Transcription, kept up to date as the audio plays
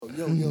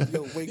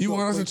Wake you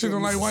want us to treat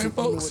them like white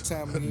folks?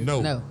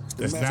 No,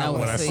 that's not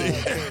what I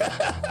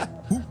said.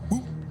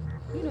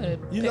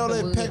 You know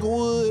that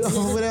Peckerwood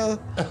over there?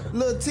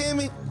 Little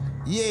Timmy?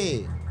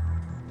 Yeah.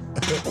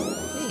 Just treat him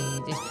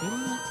like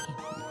Timmy.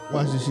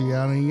 Watch this shit.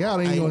 Y'all ain't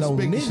gonna no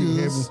expect this shit, niggas.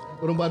 Kevin.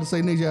 What I'm about to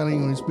say next, y'all ain't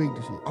gonna expect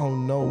this shit. Oh,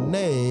 no,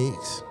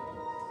 next.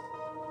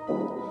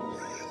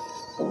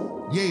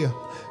 Yeah.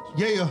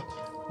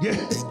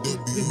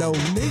 No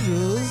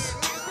niggas.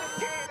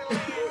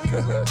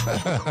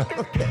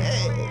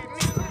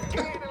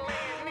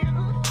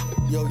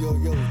 Yo,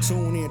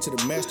 tune in to the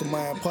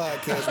Mastermind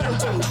podcast. We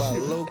talk about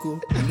local,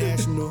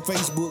 national,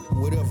 Facebook,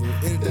 whatever.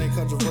 Anything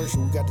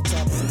controversial, we got the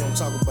topic, we gonna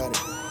talk about it.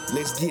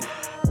 Let's get it.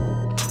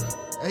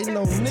 Ain't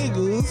no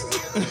niggas.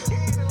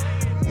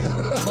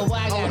 But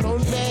why I gotta no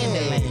be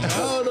Candyland? I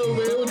don't know,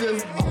 man.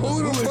 Who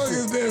the fuck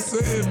is that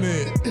saying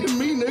that? It's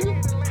me, nigga.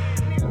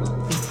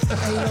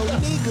 Ain't no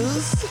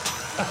niggas.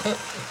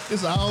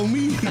 It's all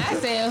me. I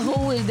said,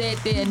 who is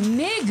that there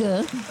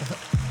nigga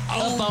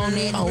up on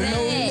that On no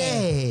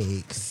leg?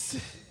 legs.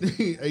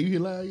 Are you here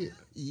live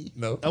yet?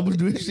 No. I'm gonna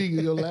do this shit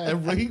in your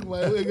live break.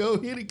 Might well go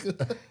hit it.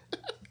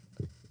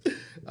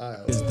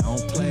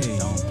 Don't play.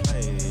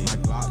 My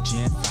Glock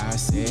Gen 5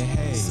 said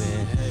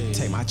hey.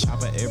 Take my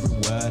chopper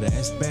everywhere,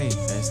 that's bait.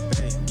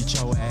 Get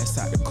your ass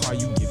out the car,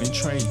 you giving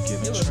trade. You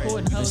been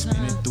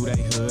spinning through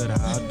they hood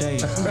all day.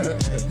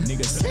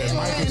 Niggas say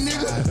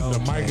The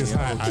mic is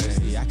hot.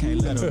 I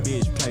can't let a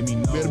bitch play me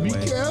no Better be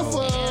way.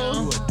 careful.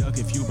 You a duck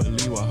if you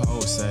believe what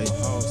hoes say.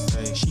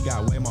 She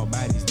got way more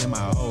bodies than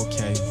my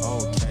okay.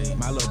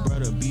 My little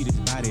brother beat his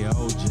body,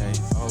 OJ.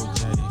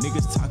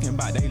 Niggas talking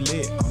about they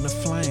lit on the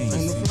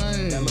flames.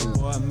 That little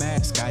boy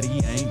mascot,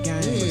 he ain't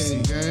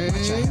game.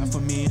 Watch I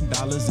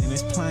 $500,000 in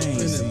his plane.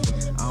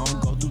 I don't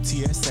go through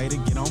TSA to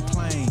get on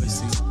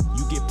planes.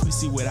 You get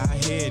pussy without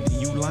head,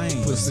 then you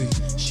lame.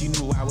 She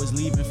knew I was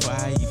leaving before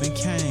I even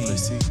came.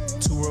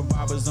 2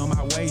 revolvers on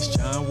my waist,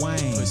 John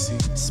Wayne.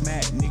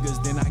 Smack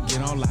niggas, then I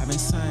get on live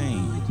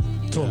insane.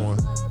 Come on.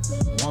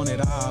 Want it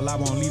all, I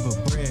won't leave a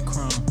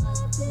breadcrumb.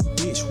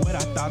 Bitch, what I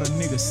thought a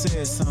nigga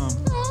said some.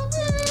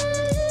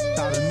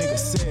 Thought a nigga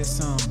said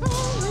some.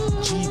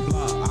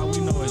 G-Block, all we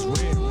know is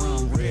red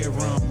rum.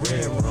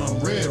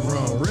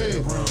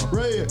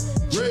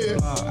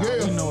 G-Block,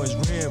 all we know is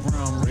red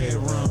rum.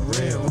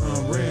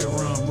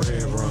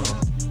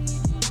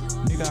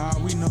 Nigga,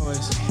 all we know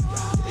is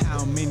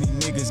how many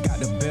niggas got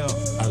the belt.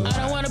 I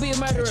don't wanna be a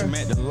murderer. Catch him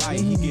at the light,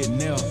 he get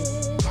nailed.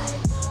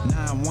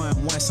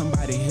 911,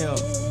 somebody help.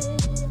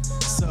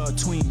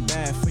 Tween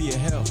bad for your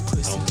health,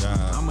 pussy.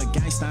 I'm a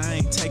gangster, I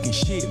ain't taking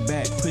shit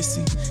back,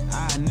 pussy.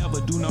 I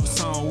never do no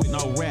song with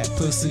no rap,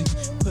 pussy.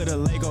 Put a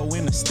Lego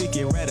in a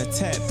sticky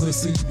rat-a-tat,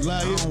 pussy.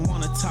 I don't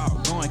wanna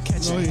talk, go and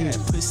catch a hat,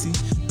 pussy.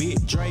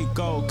 Big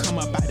Draco, come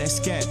up out that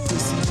scat,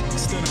 pussy.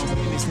 Stood on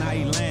business, now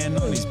he laying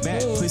on his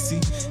back, pussy.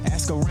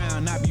 Ask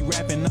around, I be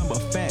rapping number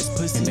facts,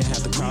 pussy. And then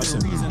have to cross the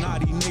reason all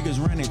these niggas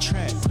running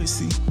track,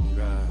 pussy.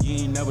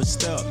 You ain't never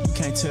stuck, you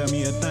can't tell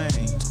me a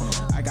thing.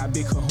 I got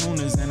big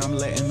kahunas and I'm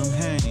letting them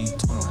hang.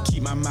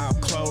 Keep my mouth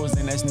closed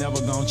and that's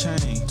never gon'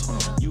 change.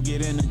 You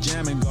get in the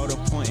jam and go to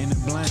pointing the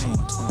blame.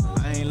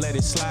 I ain't let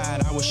it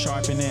slide, I was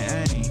sharpening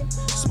aim.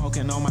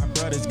 Smoking on my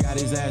brothers, got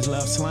his ass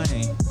left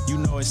slain. You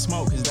know it's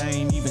smoke cause they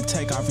ain't even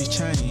take off his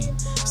chain.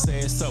 Say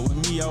it's up with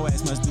me, your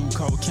ass must do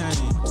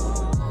cocaine.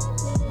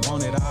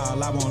 Want it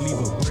all, I won't leave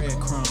a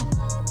breadcrumb.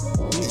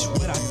 Bitch,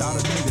 what I thought a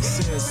nigga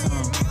said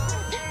something.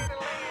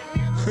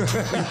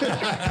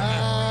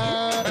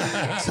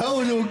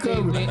 Told you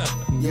coming.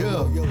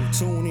 Yo,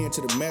 tune in to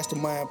the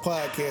Mastermind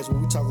podcast where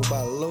we talk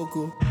about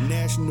local,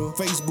 national,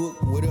 Facebook,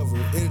 whatever.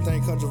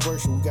 Anything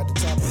controversial, we got the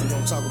topic, we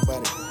gonna talk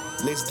about it.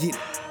 Let's get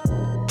it.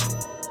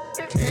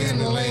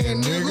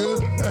 Candyland,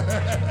 nigga.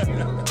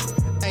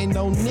 Ain't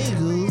no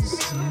niggas.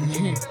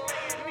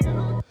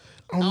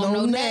 On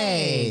no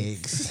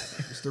nags.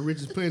 It's the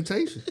richest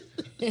plantation.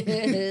 That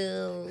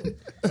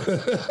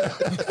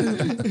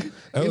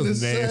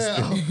was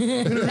nasty.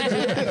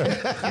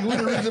 With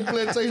the richest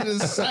plantation in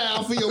the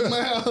south for your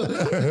mouth.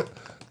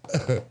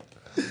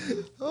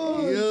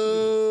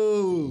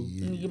 Yo.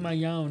 Let me get my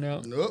yawn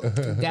out. Nope.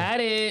 Got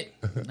it.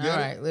 All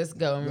right, let's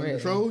go. I'm ready.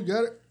 Control, you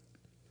got it?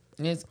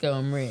 Let's go.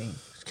 I'm ready.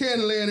 It's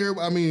Candyland,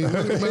 everybody. I mean,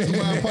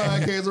 Mastermind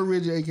Podcast,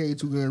 original, a.k.a.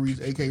 Two Gun Reach,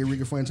 a.k.a.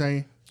 Ricky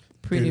Fontaine.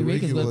 Pretty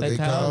Rick is what they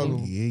call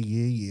him.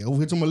 Yeah. Over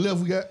here to my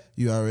left, we got.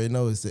 You already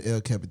know it's the El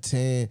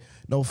Capitan.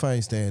 No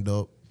Fame stand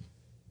up.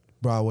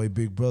 Broadway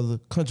Big Brother.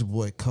 Country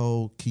Boy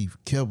Cole. Keith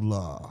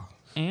Kevlar.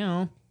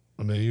 Ow.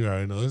 I mean, you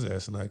already know his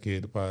Astronaut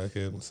Kid, the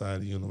podcast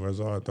inside the universe.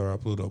 Arthur,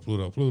 Pluto.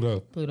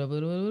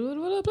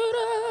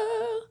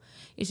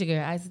 It's your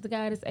girl, Isis the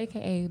Goddess,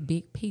 a.k.a.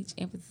 Big Peach.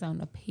 Emphasis on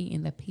the P,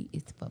 and the P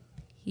is for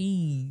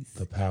peace.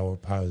 The power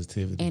of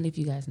positivity. And if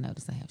you guys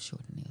notice, I have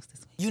shorter nails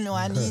this week. You know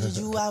I needed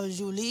you, I was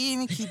you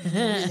leaving, keep it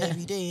real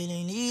every day, it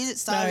ain't easy.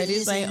 Sorry,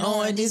 this ain't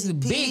on, this is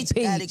Big Peach.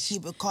 Gotta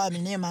keep it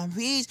carbon in my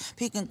reach,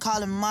 picking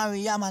calling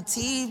Mari out my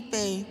teeth,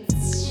 babe.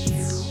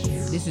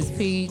 This is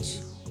Peach.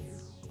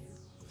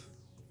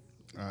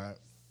 All right.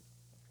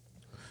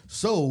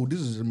 So this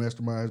is the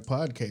Masterminds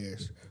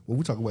podcast where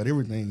we talk about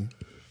everything.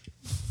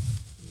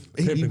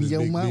 Pimping is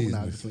your big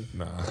mouth, business.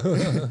 nah.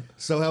 Nah.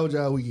 So how was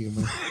y'all weekend,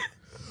 man?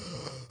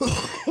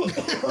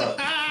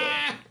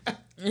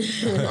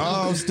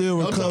 I'm still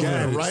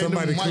recovering. Right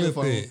Somebody in the clip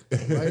microphone. it.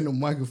 Right in the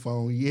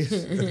microphone, yes.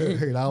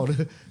 Heard all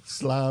the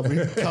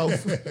slobbing,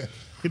 coughing.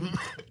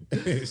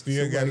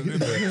 Still got it in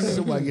there.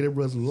 Somebody get that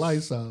brother some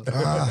Lysol.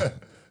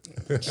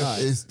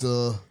 It's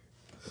the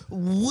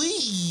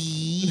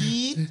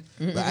weed.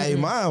 But, hey,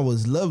 mine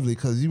was lovely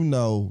because do you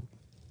know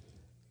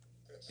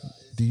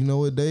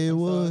what day it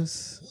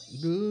was?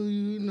 Do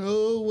you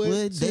know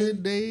what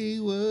today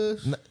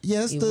was?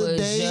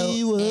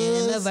 Yesterday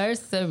was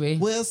anniversary.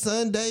 Well,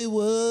 Sunday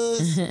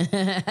was.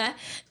 It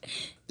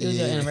was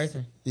your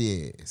anniversary.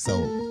 Yeah, so.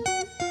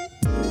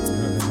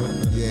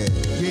 Yeah.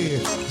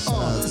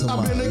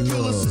 I've been a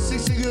killer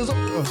since 16 years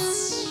old.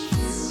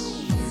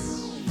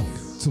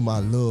 To my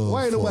love.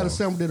 Why ain't nobody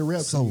sampled that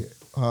rap to it yet?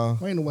 Huh?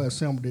 Why ain't nobody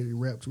sampled that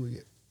rap to it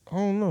yet? I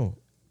don't know.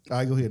 All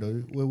right, go ahead, though.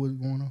 What was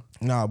going on?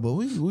 Nah, but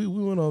we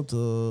went up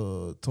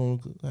to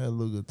Tunica, had a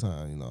little good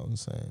time, you know what I'm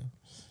saying?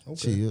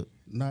 Okay. Chill.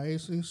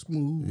 Nice and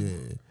smooth.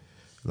 Yeah.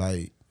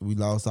 Like, we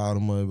lost all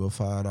the money but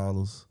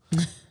 $5.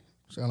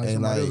 Sound like And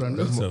somebody like, else I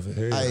know. Tough as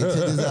hell. Hey, check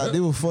this out. They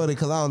were funny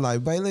because I was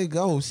like, baby, let's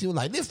go. She was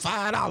like, this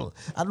 $5.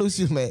 I knew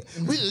she was mad.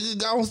 We just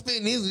gonna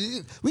spend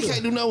this. We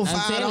can't do nothing with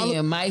I'm telling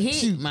you, $5. might hit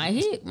She- with I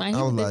the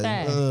was like,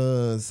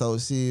 five. so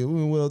shit,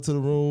 we went up to the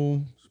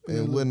room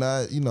and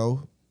whatnot,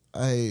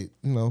 I had,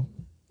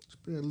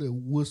 Spend a little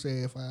wuss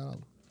ass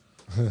 $5.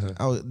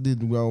 I did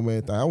the grown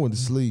man thing. I went to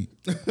sleep.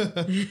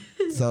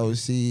 So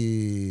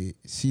she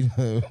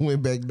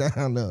went back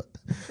down there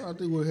I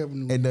think what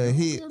happened. and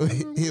hit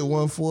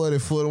 140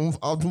 for them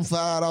off them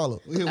 $5.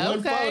 We hit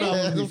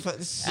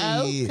 $1.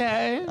 Shit.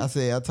 Okay.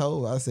 I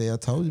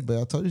told you,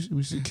 but I told you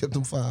we should have kept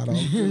them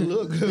 $5. Good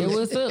look. It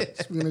was up.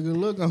 Spend a good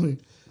look on it.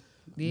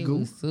 It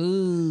was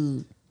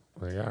up.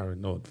 Like, I already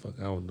know what the fuck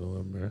I was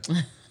doing, man.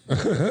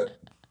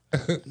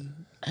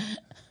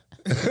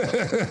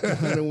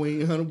 100 wing,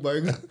 100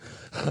 burger.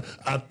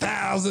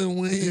 1,000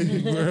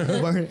 wings,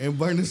 bro.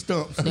 burn the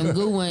stumps. Them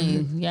good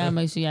wings. Y'all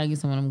make sure y'all get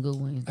some of them good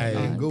wings.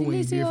 Hey, good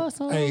wings Did you see different.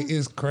 also? Hey,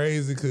 it's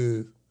crazy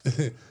because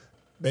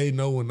they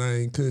know when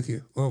I ain't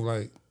cooking. I'm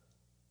like,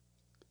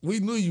 we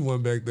knew you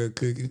weren't back there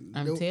cooking.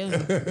 I'm telling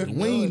you.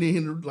 We ain't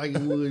in like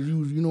it was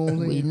used, you know what I'm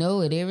saying? We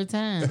know it every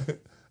time.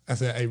 I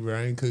said, hey, bro,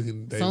 I ain't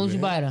cooking today. As soon as you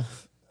man.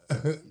 bite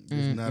her,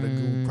 It's not a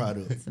good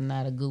product. it's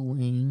not a good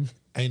wing.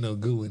 Ain't no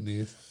good in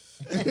this.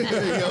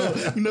 Yo,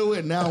 you know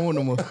what? Now I want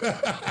them.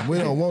 We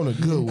don't want a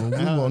good one.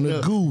 We want a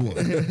good one.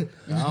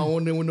 I don't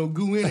want them with no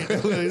goo in it.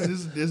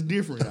 It's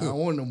different. I don't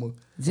want them.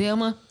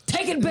 Zelma,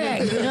 take it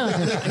back.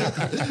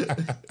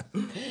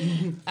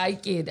 I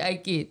kid. Nah,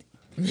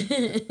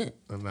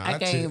 I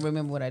can't even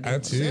remember what I I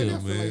did. chill,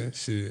 feel man. like-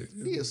 Shit.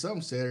 Yeah,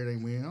 something Saturday,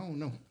 man. I don't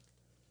know.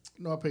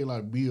 I pay a lot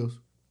of bills.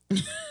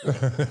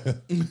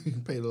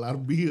 Paid a lot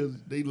of bills.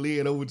 They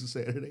led over to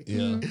Saturday.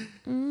 Yeah.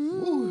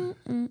 Ooh.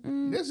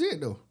 That's it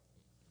though.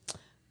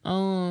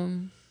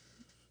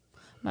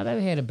 My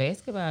baby had a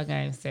basketball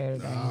game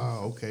Saturday.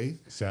 Oh, okay.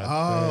 Shout out to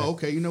Oh, that.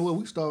 okay. You know what?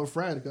 We started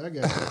Friday because I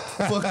got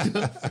fucked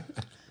up.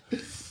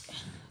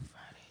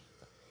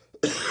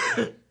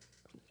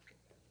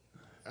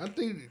 I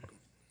think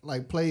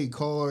like played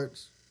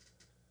cards.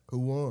 Who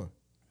won?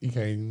 You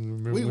can't even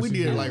remember. We what did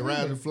you it did. like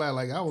rise and fly.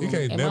 Like I was. You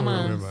can't And never my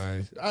mom's- remember.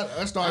 ain't you?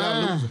 I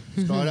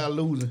started out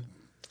losing.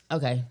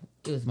 Okay,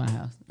 it was my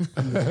house.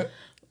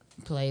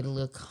 Played a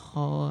little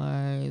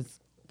cards.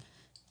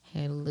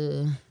 Had a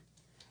little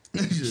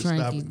Just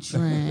stop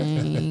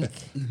drinky it.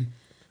 drink.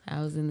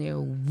 I was in there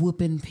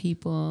whooping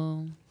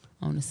people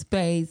on the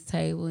spades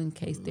table in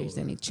case there's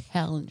any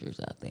challengers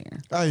out there.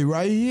 Hey,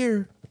 right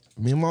here.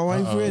 Me and my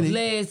wife ready.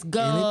 Let's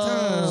go.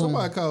 Anytime.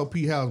 Somebody called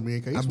Pete House,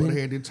 man. Cause he's supposed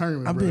to have that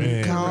tournament. I've bro. been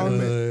Man, calling.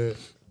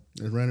 Let's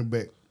run it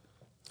back.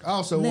 I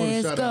also want to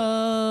Let's shout out.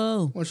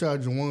 go. One shout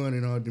out Jawan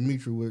and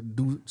Dimitri with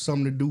do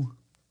something to do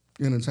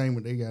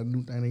entertainment. They got a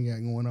new thing they got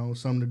going on.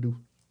 Something to do.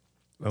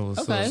 That was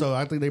Okay. So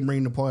I think they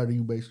bring the party to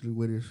you basically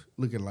what it's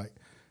looking like.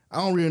 I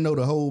don't really know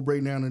the whole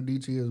breakdown of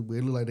details, but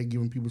it look like they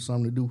giving people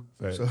something to do.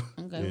 Fact. So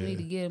Okay, we need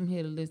to get them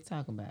here to let's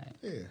talk about it.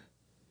 yeah.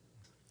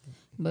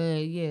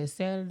 But yeah,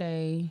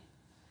 Saturday,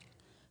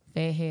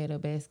 Fat had a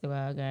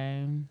basketball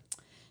game.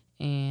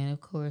 And of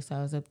course,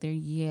 I was up there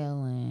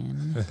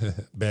yelling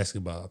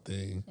basketball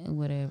thing. and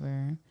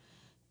whatever.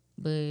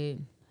 But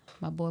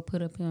my boy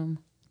put up him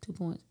 2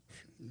 points.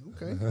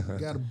 Okay.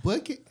 Got a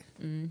bucket.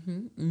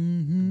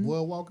 Mm-hmm.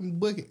 Boy walking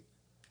bucket.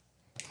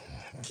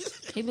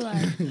 He be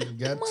like,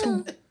 Got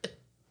Mom, two.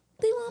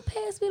 they won't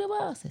pass me the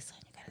ball. I said, son,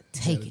 you gotta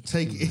take it.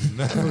 Take it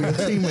from your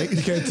teammate.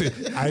 You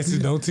can't I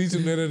said, don't teach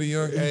him that at a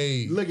young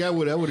age. Look, I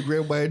would have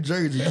grabbed by a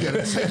jersey. You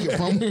gotta take it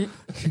from him.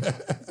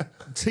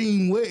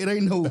 Team what? It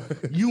ain't no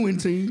UN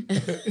team,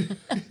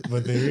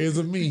 But there is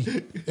a me.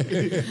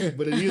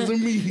 but it is a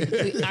me.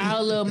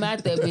 All of them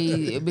out there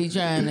be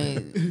trying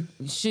to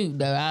shoot,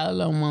 though.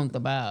 All of them want the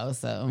ball,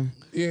 so.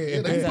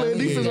 Yeah, They playing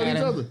defense on each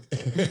Yeah.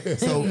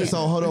 other. So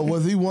hold on.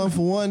 Was he 1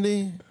 for 1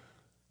 then?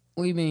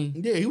 What you mean?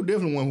 Yeah, he was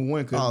definitely one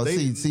for one. Oh,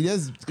 see,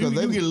 that's because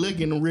you get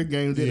lucky in the Rick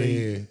games.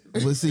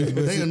 But see,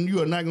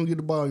 you are not gonna get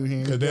the ball in your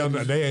hand.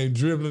 Because they ain't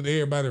dribbling.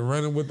 Everybody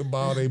running with the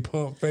ball. They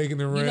pump, faking,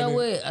 and running. You know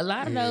what? A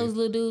lot of those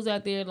little dudes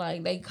out there,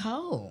 like, they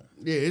cold.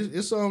 Yeah,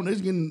 it's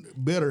getting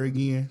better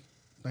again.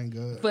 Thank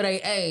God. For their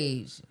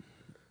age.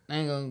 I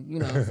ain't gonna, you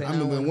know what I'm saying? I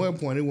remember at one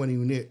point, it wasn't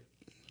even it.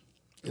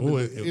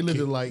 It looked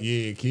like...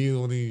 Yeah, kids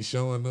weren't even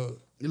showing up.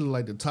 It looked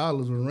like the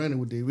toddlers were running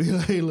with them.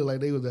 It looked like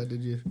they was out there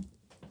just...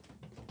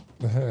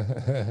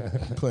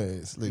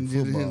 playing slick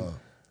football.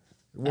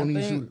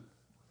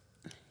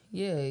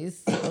 Yeah,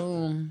 it's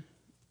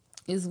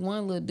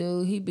one little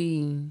dude.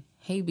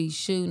 He be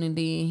shooting and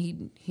then he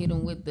hit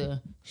him with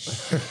the.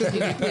 He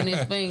be putting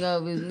his finger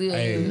over his lip.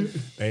 Hey,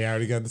 they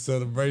already got the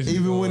celebration.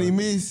 Even when he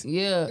missed.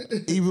 Yeah.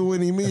 Even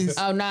when he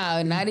missed. Oh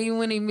no, not even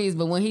when he missed,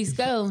 but when he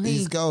scored,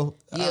 he scored.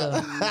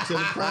 Yeah. Tell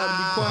the crowd to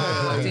be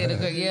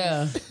quiet. Like,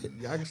 yeah.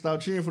 I can stop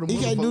cheering for the.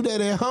 He can't do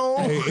that at home.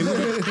 Hey,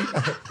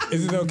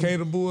 is it okay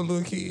to boo a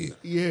little kid?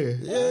 Yeah.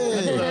 Hell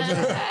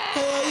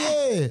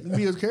yeah.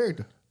 Be his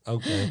character.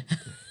 Okay.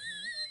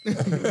 You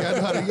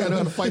gotta know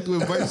how to fight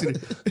through adversity.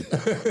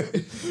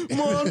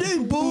 Mom, they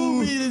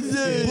booed me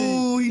today.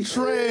 Boo, he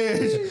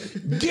trash.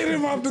 Get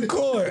him off the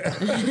court.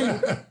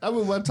 I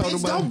remember talking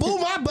about. Don't boo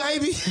my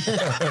baby.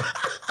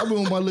 I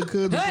remember my little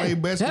cousin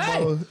played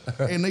basketball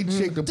and they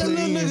checked the That play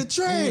little in. nigga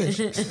trash.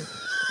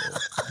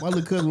 My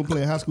little cousin was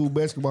playing high school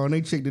basketball and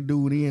they checked the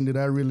dude in that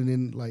I really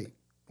didn't like.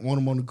 Want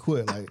him on the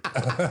court, like,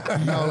 I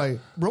was like,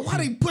 bro, why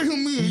they put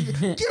him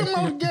in? Get him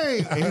on the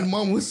game. And his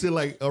mom would sit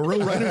like a row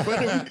right in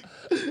front of me.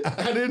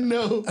 I didn't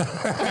know.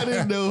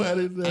 Yo,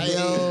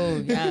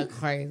 y'all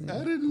crazy. I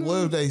didn't know.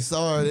 What if they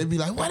saw it? They'd be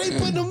like, why they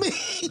putting him in?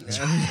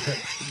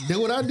 That's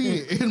what I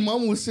did. His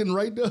mama was sitting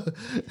right there.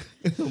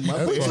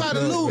 We trying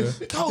to lose.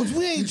 Man. Coach,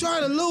 we ain't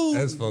trying to lose.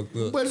 That's fucked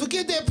up. But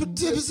forget that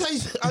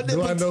participation.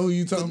 Do I know who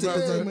you talking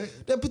about, man?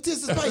 That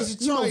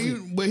participation trophy.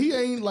 But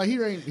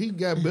he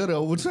got better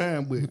over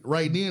time. But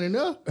right then and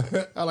there,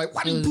 I like,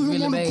 why didn't you put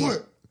him on the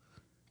court?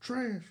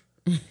 Trash.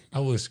 I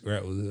wish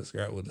Scrap would have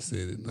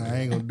said it. Nah, I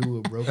ain't gonna do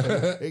it, bro.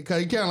 Cause he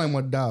kind of like my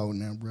dog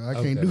now, bro. I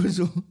can't do it.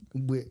 So,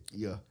 but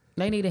yeah,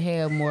 they need to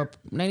have more.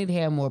 They need to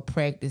have more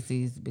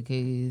practices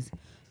because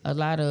a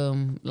lot of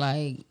them,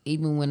 like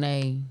even when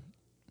they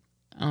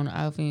on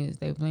the offense,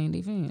 they playing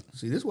defense.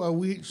 See, that's why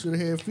we should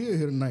have had Phil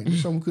here tonight.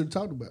 That's something we could have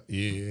talked about.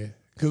 Yeah,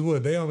 cause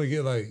what they only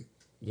get like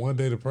one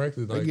day to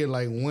practice. They get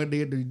like one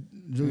day at the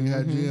junior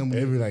high gym.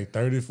 Every like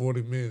 30,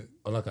 40 minutes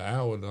or like an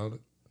hour, don't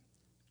it?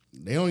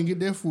 They only get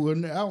that for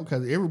an hour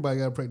because everybody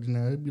got to practice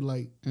now. It'd be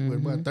like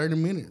about 30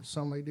 minutes,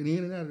 something like that,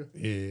 in and out of.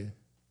 Yeah.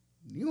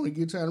 You only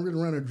get time to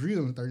really run a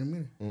drill in 30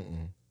 minutes.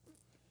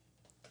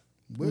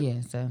 But,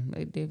 yeah, so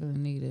they definitely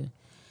need to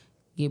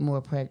get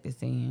more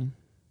practice in.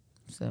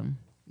 So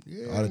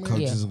yeah, all the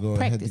coaches are going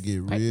to have to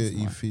get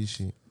real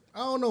efficient. I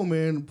don't know,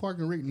 man. The Park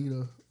and Rec need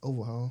a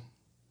overhaul.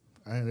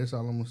 That's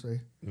all I'm gonna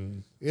say.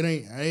 It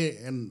ain't.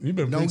 And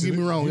don't get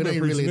me wrong, it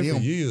ain't really them.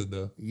 For years,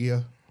 though.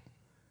 Yeah.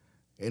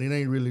 And it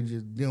ain't really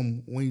just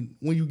them. When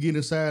you get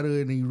inside of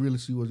it and you really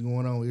see what's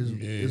going on,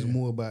 it's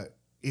more about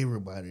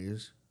everybody.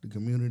 It's the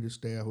community,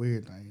 staff,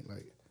 everything.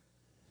 Like,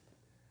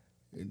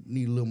 it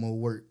need a little more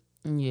work.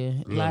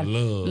 Yeah, like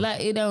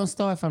it don't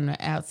start from the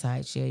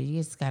outside. Shit, you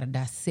just gotta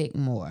dissect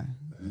more.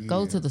 Yeah.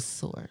 Go to the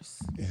source,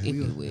 if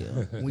you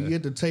will. When you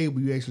at the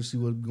table, you actually see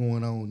what's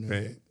going on.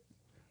 Right.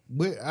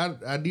 But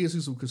I did see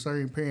some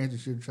concerned parents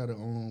and shit try to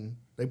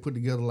they put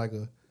together like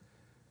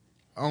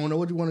I don't know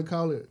what you want to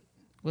call it.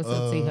 What's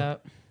up,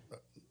 T-Hop?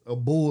 A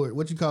board.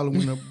 What you call it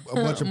when a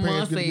bunch of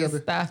parents get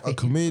together? A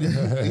committee.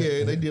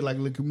 Yeah, they did like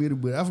a little committee,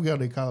 but I forgot what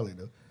they call it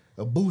though.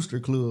 A booster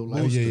club.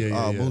 Like,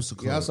 booster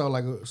club. Yeah, I saw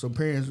like some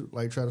parents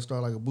like try to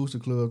start like a booster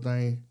club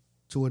thing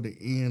toward the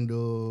end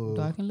of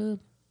Dark and Lovely.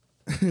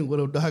 What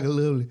up, Dark and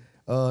Lovely?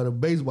 The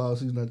baseball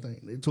season, I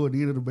think. Toward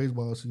the end of the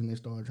baseball season, they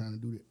started trying to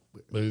do that.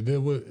 But is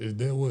that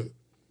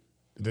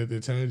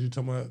the change you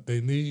talking about? They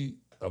need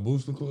a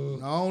booster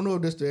club. I don't know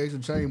if that's the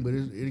actual change, but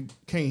it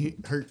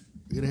can't hurt.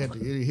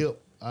 It'll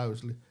help,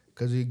 obviously,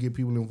 because it'll get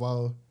people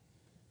involved.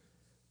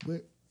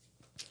 But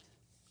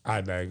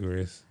I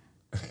digress.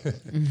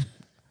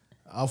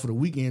 Off of the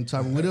weekend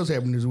topic, what else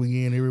happened this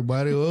weekend,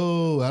 everybody?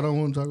 Oh, I don't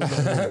want to talk about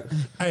that.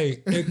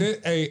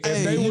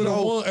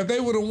 If they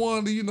would have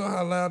won, do you know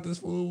how loud this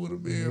fool would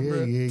have been,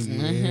 bro?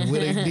 Yeah.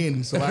 Well, they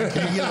didn't, so I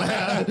can't get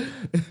loud.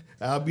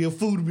 I'll be a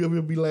fool to be able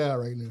to be loud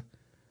right now.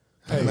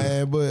 Hey,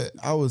 man, but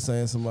I was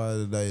saying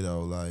somebody today,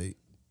 though, like,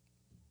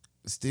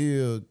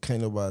 still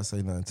can't nobody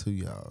say nothing to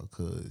y'all,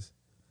 because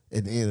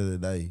at the end of the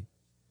day,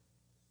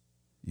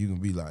 you can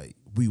be like,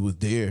 we was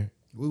there.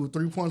 We were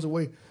 3 points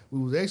away. We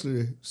was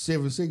actually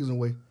 7 seconds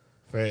away.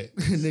 Right.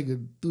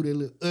 Nigga threw that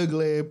little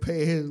ugly ass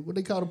pass. What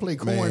they call the play?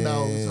 Corn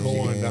dogs.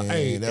 Corn dog.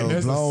 Hey,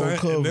 that's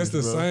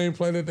the same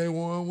play that they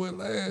won with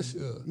last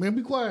year. Man,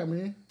 be quiet,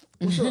 man.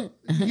 What's up?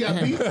 You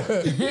got beat?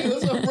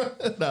 What's up, bro?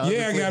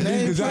 I got beat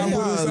because y'all put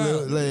us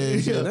out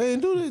last year. They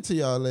didn't do that to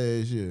y'all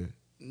last year.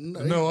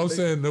 No, I'm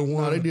saying the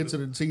one. No, they did to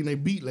the team they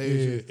beat last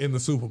year. In the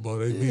Super Bowl.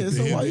 They beat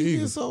so why you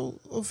Eagles. get so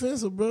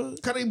offensive, bro?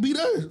 Cause they beat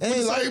us.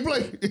 Ain't Same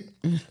play.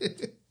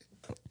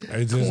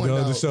 They just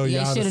go to show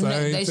y'all the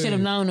same They should have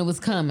known it was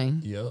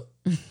coming. Yep.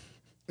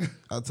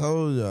 I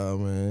told y'all,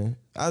 man.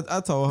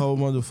 I told a whole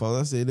bunch of folks.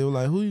 I said, they were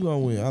like, who you gonna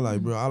win? I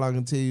like, bro, all I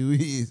can tell you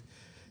is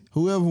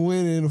whoever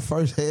win in the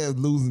first half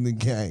losing the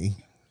game.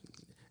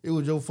 It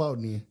was your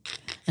fault, then.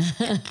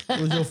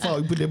 It was your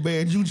fault. You put that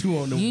bad juju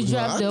on them. You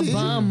dropped the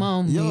bomb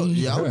on me.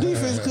 Y'all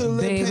defense could have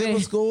let Pamela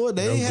score.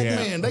 They ain't had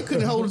to. Man, they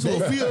couldn't hold it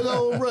to a field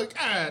goal, bro.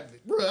 God,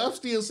 bro, I'm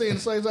still saying the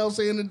same as I was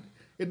saying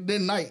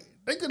that night.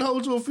 They couldn't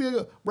hold it to a field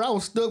goal. Bro, I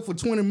was stuck for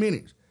 20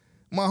 minutes.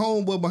 My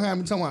homeboy behind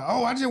me talking about,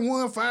 oh, I just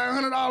won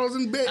 $500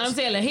 in bets. I'm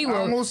telling he was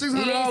almost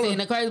 $600. Listen,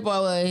 the crazy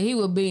part was he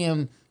was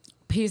being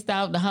pissed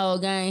off the whole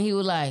game. He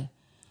was like,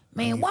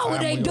 man, why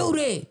would they do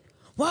that?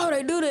 Why would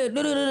they do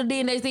that?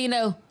 Then they say,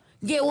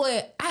 get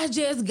what? I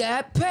just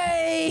got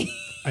paid.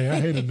 Hey, I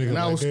hate a nigga and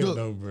I like was that stuck.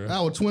 though, bro.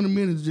 I was 20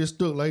 minutes just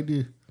stuck like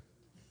this.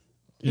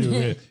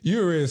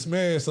 You already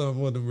smashed something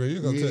with them, bro.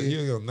 You gonna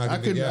knock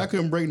a nigga out. I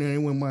couldn't break that. They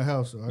went in my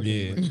house. So I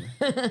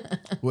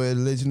Well, to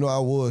let you know, I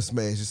was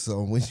smashing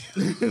something with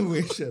you.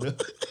 Wait, shut up.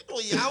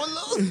 Well, y'all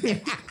was losing.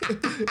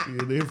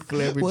 Yeah, they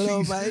flapping What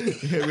cheeks. up, baby?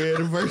 Happy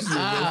anniversary.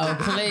 Oh,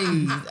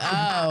 please.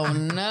 Oh,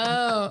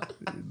 no.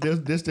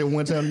 That's that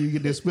one time you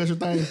get that special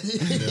thing.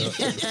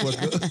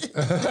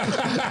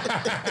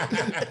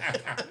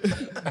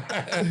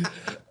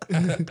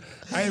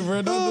 I ain't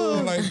read no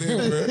doing like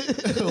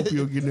that, bro. I hope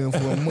you'll get them for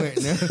a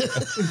month now.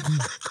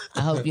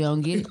 I hope you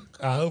don't get it.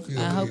 I hope you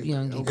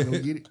don't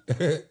get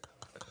it.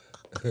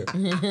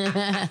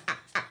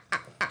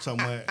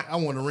 I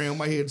want to ram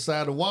my head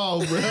inside the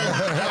wall, bro.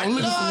 I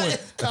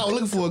was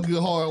looking for a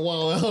good hard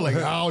wall. I was like,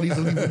 all these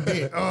are leaving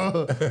dead.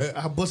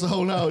 I bust a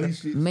hole in all these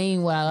shit.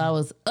 Meanwhile, I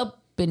was up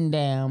and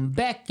down,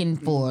 back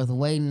and forth,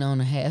 waiting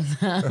on a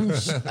halftime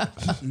show.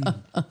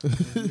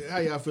 How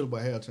y'all feel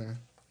about halftime?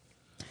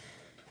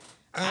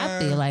 I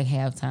feel like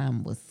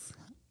halftime was.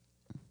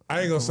 I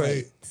ain't gonna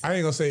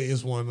say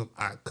it's one of them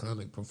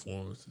iconic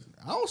performances.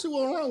 I don't see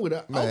what's wrong with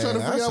that. I'm Man, trying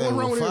to figure out what's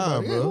wrong with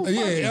everybody. bro.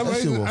 Yeah, That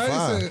shit was I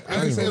fire.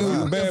 ain't say it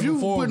was a bad If you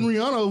putting performance.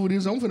 Rihanna over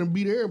this, I'm finna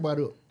beat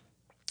everybody up.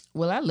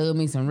 Well, I love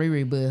me some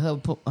Riri,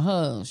 but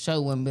her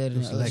show wasn't better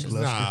than Usher's.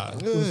 Nah,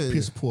 It was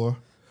piss poor.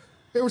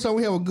 Every time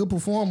we have a good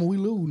performer, we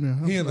lose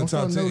now. he in the I'm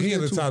top starting to 10. notice He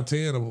in that the too. top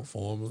 10 of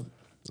performers.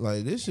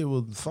 Like, this shit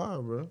was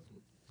fire, bro.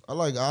 I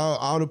like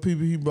all the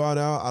people he brought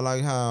out. I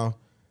like how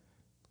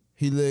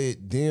he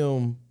let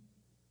them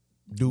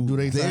do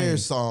they their thing.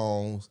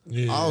 songs.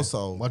 Yeah.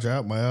 Also, Watch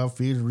out, my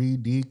outfit's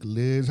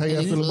ridiculous. How y'all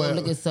And feel his about?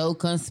 looking so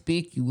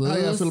conspicuous. How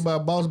y'all feel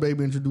about Boss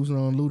Baby introducing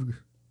on Ludacris?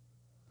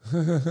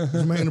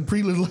 This man, the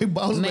pre looks like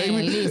Boss Man,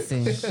 Baby.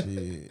 listen.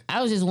 shit.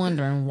 I was just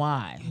wondering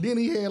why. Then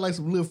he had like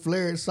some little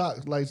flared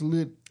socks, like some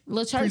little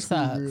Church preschool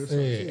socks. girls.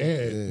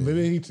 Yeah. But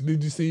then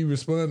did you see he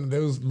responded?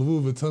 That was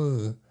Louis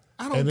Vuitton.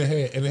 And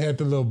it had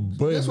the little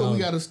button. That's what on we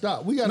it. got to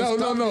stop. We got to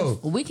stop. No.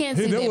 this. Well, we can't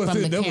Hey, see that that was from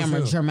it. the That was camera,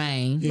 him.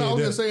 Jermaine. Yeah, No, I'm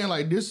that- just saying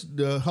like this,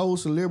 the whole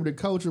celebrity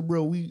culture,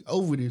 bro. We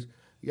over this.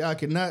 Y'all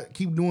cannot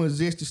keep doing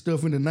zesty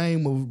stuff in the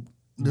name of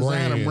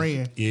designer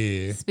brand.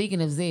 Yeah.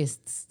 Speaking of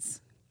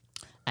zests,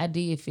 I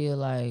did feel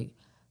like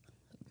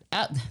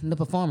the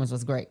performance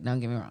was great. Don't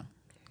get me wrong,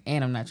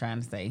 and I'm not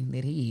trying to say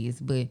that he is,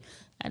 but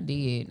I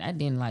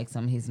didn't like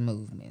some of his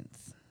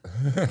movements.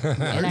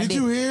 And Did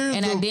you hear?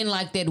 And I didn't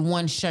like that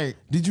one shirt.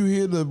 Did you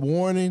hear the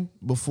warning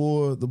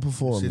before the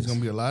performance? It's gonna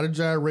be a lot of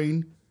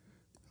gyrating.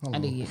 Hold I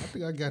on. did. I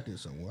think I got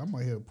this somewhere. I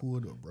might have to pull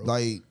it up, bro.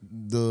 Like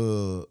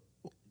the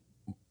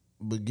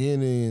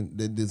beginning,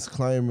 the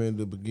disclaimer in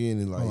the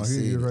beginning, like Oh, here it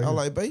said, is right I here.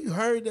 was like, babe, you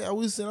heard that? I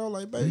was sitting, I was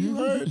like, babe, you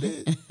heard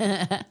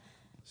that?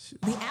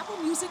 The Apple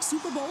Music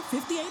Super Bowl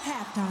 58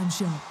 halftime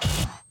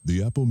show.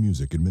 The Apple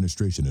Music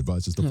Administration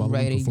advises the following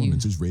Rated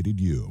performance you. is rated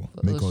U.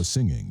 May cause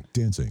singing,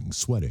 dancing,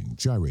 sweating,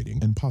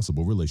 gyrating, and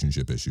possible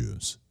relationship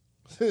issues.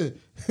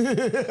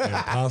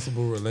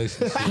 Impossible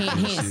relationship.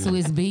 Hint,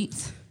 Swiss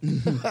Beats.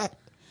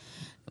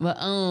 But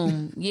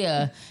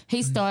yeah,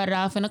 he started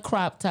off in a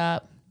crop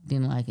top,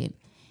 didn't like it,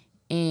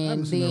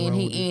 and seen nothing then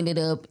wrong with he ended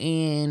up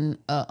in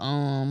a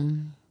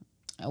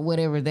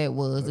whatever that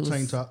was. It was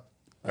tank top.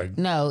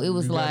 no, it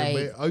was You got like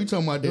it back. Oh, you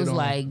talking about that? it was on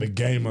like The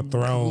Game of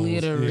Thrones.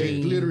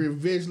 glittery. glittery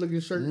veg looking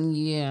shirt.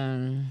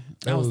 Yeah,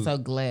 I was so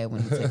glad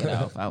when he took it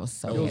off. I was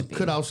so happy.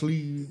 Cut off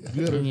sleeve.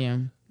 Glitter. Yeah.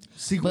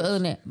 Sequins. But other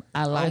than that,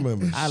 I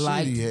remember the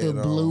liked shit he the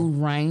had Blue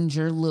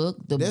Ranger look.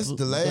 That's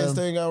the last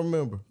thing I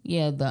remember.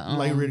 Yeah, the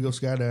Like ready to go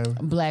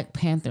skydiving. Black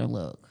Panther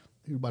look.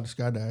 He was about to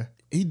skydive.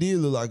 He did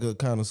look like a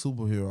kind of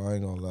superhero, I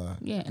ain't gonna lie.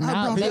 Yeah,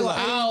 brought they him were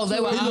all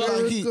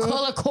like he-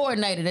 color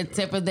coordinated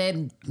except for that.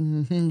 He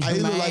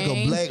looked like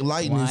a Black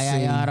Lightning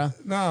scene.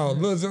 No,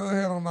 Lil Jon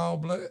had on all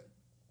black.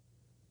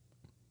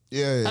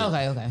 Yeah.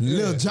 Okay.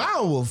 Lil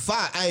Jon was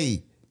fire.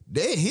 Hey,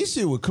 his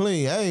shit was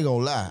clean. I ain't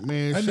gonna lie.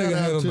 Man, That shout nigga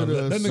had out to on the-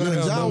 the that nigga Lil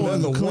had Jon on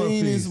was the one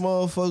cleanest piece.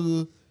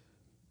 motherfucker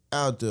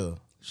out there.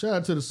 shout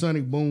out to the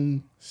Sonic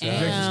Boom. And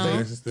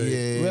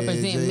Yeah,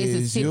 represent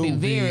Mississippi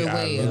very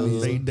well.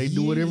 They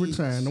do it every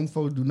time. Them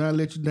folks do not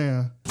let you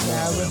down.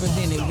 Y'all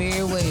represent it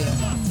very well.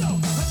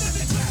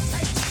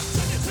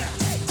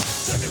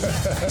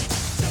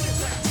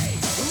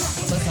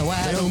 Bust a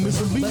wide open.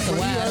 Bust a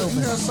wide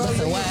open. Bust a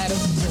wide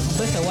open.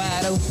 Bust a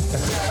wide open.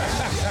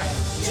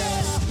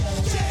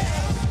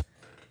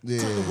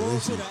 Yeah.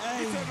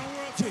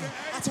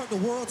 I took the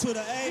world to the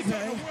A,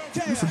 man.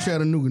 You from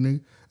Chattanooga,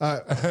 nigga. All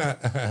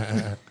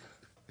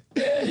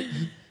right.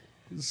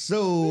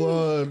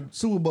 So,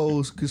 Super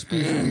Bowl's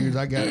conspiracy theories,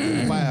 I got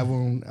 5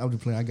 on. I was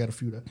just playing. I got a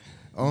few there.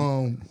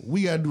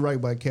 We got to do right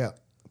by Cap.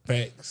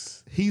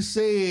 Facts. He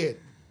said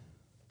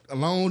a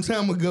long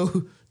time ago,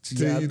 you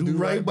got to do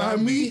right by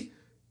me.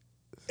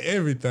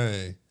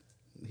 Everything.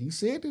 He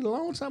said it a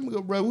long time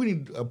ago, bro. We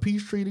need a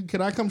peace treaty.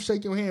 Can I come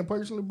shake your hand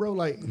personally, bro?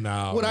 Like,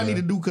 nah, what I need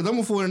to do, because I'm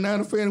a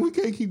 49er fan and we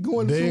can't keep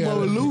going to Super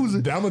Bowl and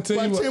losing. I'm going to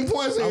tell you what, 10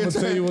 points every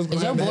time. tell you what's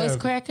going to happen. Is your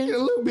voice cracking? Yeah, a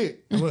little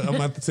bit. I'm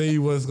about to tell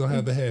you what's going to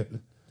have to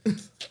happen.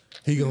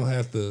 He going to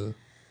have to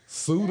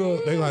suit up.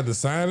 They going to have to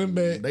sign him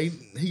back.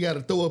 He got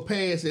to throw a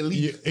pass at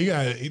least. He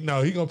going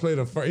to play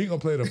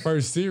the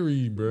first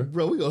series, bro.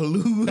 Bro, we going to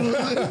lose.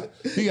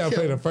 He got to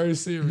play the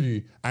first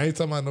series. I ain't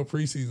talking about no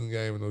preseason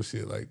game or no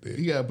shit like that.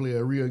 He got to play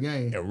a real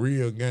game. A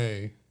real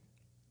game.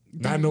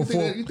 Not no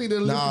four. You think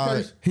that'll lift the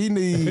curse? He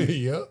need.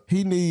 Yep.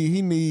 He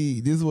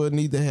need. This is what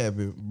need to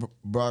happen.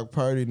 Brock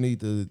Purdy need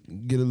to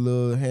get a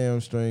little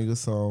hamstring or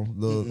something.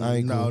 Little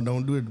ankle. No,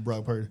 don't do it to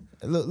Brock Purdy.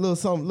 Little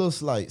something. Little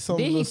slight.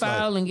 Something. Did he little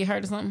foul slight. and get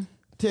hurt or something?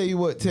 Tell you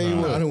what. I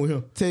don't with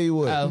him. Tell you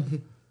what. Oh.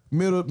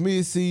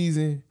 Mid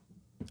season.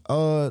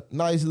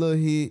 Nice little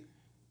hit.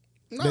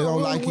 No, They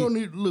don't like we don't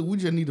need. Look, we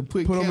just need to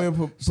put Cap. him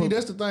in. See,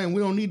 that's the thing.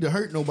 We don't need to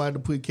hurt nobody to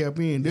put Cap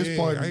in. This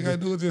part, I ain't got to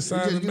do is just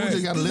sign him we back.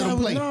 just got to let him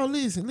play. No,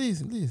 listen.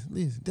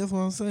 That's what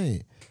I'm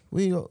saying.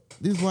 We ain't gonna,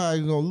 this is why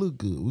it's gonna look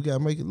good. We gotta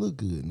make it look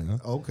good now.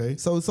 Okay.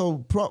 So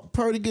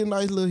Purdy get a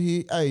nice little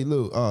hit. Hey,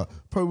 look,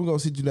 Purdy, we're gonna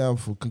sit you down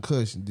for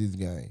concussion this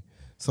game.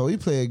 So he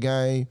play a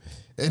game,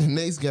 and the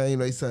next game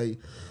they say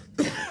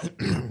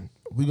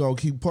we gonna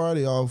keep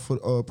Purdy off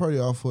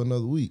for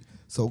another week.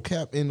 So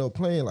Cap end up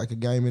playing like a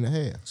game and a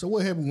half. So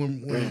what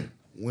happened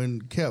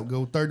when Cap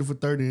go 30 for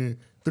 30 and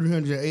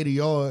 380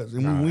 yards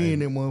and we win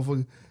that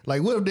motherfucker?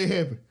 Like, what if that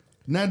happen?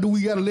 Now do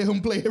we gotta let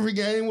him play every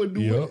game? What do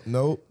we?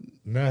 Nope.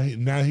 Now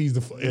he's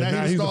the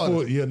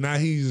starter. now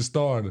he's the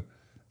starter.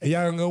 And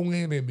y'all gonna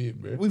win that bit,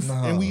 bro. We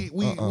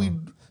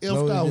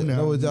elfed out now.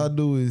 Know what y'all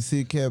do is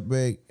sit Cap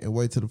back and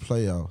wait till the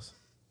playoffs.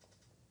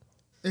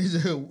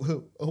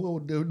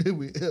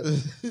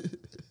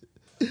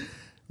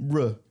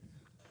 Bruh,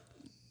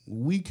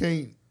 we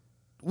can't.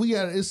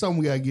 It's something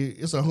we gotta get.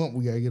 It's a hump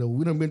we gotta get over.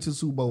 We done been to the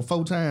Super Bowl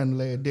 4 times in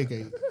the last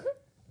decade.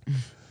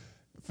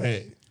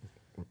 Fact.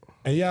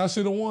 And y'all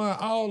should have won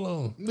all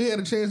of them. We had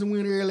a chance to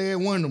win every last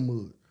one of them.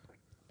 Mud.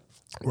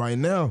 Right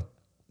now,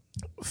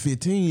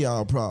 15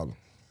 y'all problem.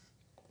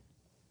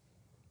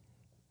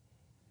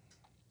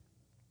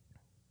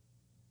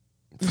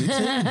 Look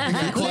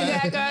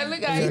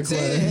at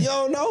you. You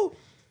don't know?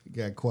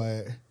 Got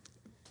quiet.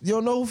 You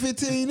don't know who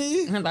 15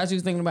 is? I thought you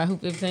was thinking about who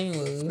 15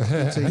 was.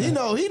 He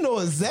know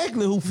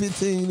exactly who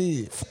 15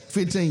 is.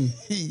 15.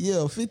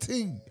 Yeah,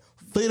 15.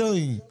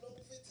 15.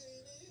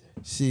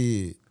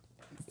 Shit.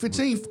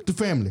 15 the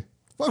family.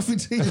 Fuck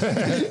 15.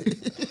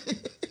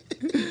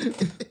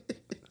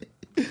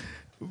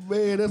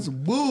 Man, that's a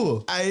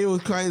bull. It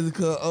was crazy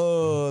because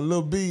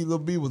Lil B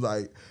was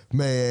like,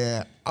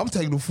 man, I'm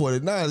taking the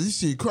 49ers. This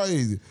shit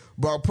crazy.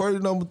 Brock Purdy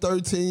number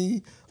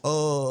 13.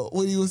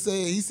 What he was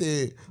saying? He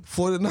said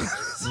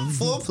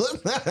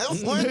 49ers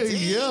 14.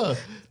 Yeah.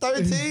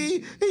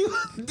 13.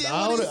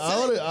 All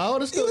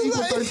the stuff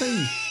equal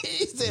 13.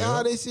 He said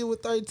all that shit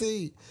with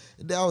 13.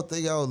 And that was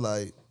thing I was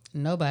like,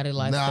 nobody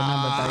likes the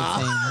number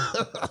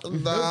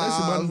 13.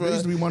 That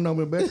used to be my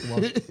number in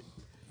basketball.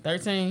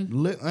 13?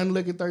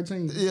 Unlucky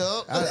 13.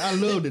 Yeah. I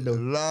loved it though.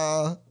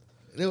 Nah.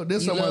 That's You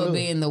something I love love.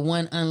 being the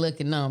one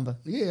unlucky number.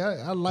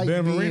 Yeah, I like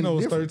Dan being Marino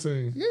was different.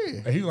 13.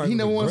 Yeah. And he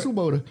never won Super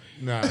Bowl.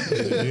 Nah.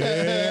 13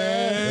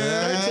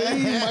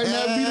 might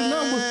not be the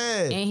number.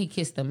 And he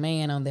kissed a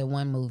man on that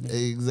one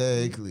movie.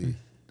 Exactly.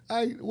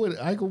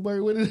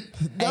 Eichelberg, what is it?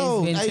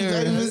 No, Ace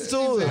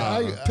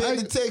Ventura. Pet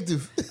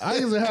Detective.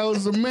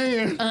 Eisenhower's a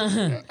man.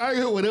 I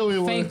heard whatever it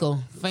was.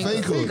 Finkel.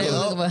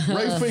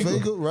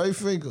 Ray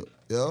Finkel.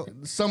 Yep.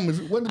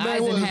 What the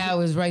name was?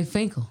 Eisenhower is Ray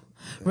Finkel.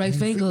 Ray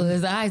Finkel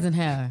is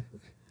Eisenhower.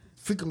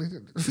 Finkel.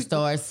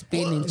 Starts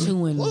spitting and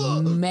chewing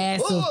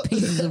massive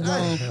pieces of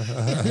bone.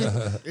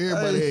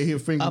 Everybody had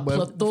hit Finkel. A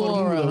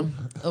plethora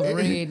of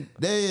red.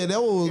 Yeah,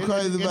 that was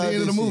crazy about At the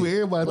end of the movie,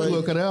 everybody threw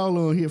up because they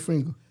all on hit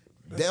Finkel.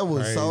 That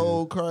was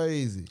so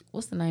crazy.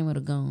 What's the name of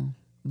the gun?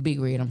 Big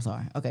Red, I'm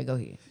sorry. Okay, go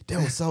ahead.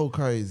 That was so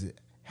crazy.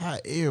 How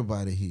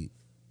everybody hit.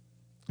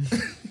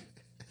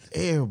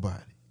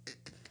 Everybody.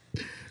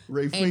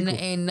 Ray Finkel.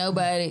 And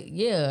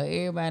nobody,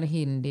 everybody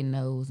hit and didn't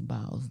know it was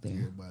balls there.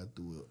 Everybody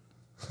threw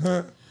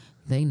up.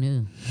 They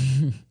knew.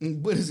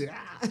 What is it?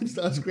 He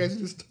started scratching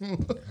his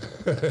stomach.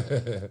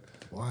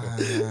 Wow.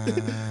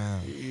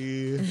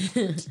 Yeah.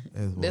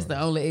 That's the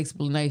only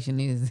explanation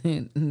is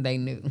they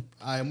knew.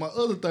 All right, my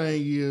other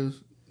thing is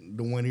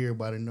the one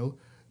everybody know.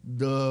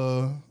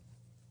 the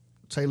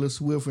Taylor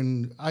Swift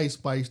and Ice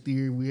Spice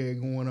theory we had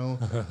going on.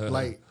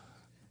 Like,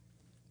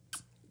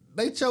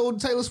 they showed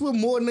Taylor Swift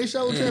more than they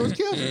showed Travis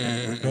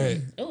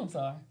Kelce. Oh, I'm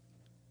sorry.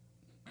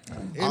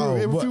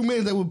 Every few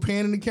minutes they were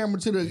panning the camera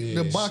to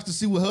the box to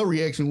see what her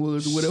reaction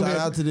was. Or whatever. Shout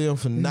out to them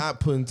for not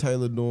putting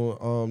Taylor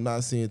doing,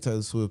 not seeing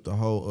Taylor Swift the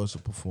whole Usher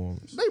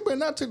performance. They better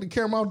not take the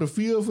camera off the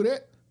field for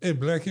that. Hey,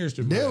 Black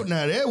History Month.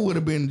 Now that would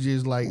have been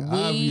just like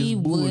obvious We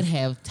bullshit. would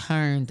have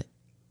turned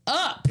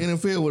up.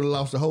 NFL would have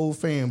lost the whole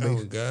fan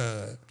base. Oh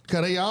God.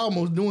 Cause they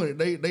almost doing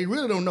it. They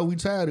really don't know we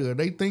tired of it.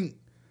 They think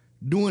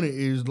doing it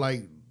is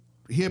like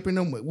helping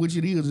them, which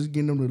it is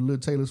getting them the little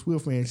Taylor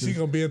Swift fans. She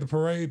gonna be at the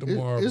parade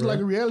tomorrow. It's bro. like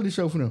a reality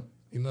show for them.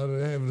 You know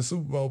they're having the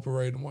Super Bowl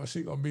parade tomorrow.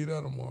 She gonna be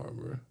there tomorrow,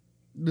 bro.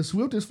 The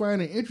Swift is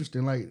finding it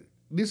interesting. Like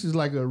this is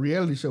like a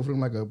reality show for them,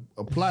 like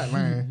a plot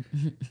line.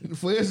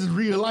 For us, it's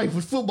real life.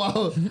 For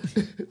football,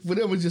 for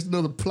them, it's just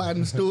another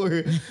plotting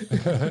story.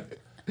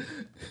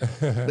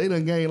 They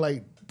done gained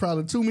like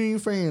probably 2 million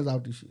fans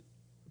out this shit.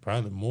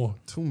 Probably more.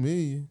 2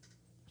 million.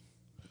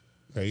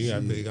 Hey,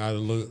 they gotta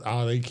look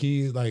all they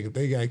kids, like if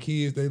they got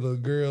kids, they little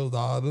girls,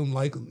 all of them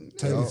like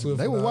Taylor Swift.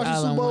 They were watching I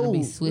Super don't wanna Bowl. be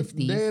with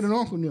Swifties. Dad and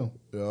uncle them.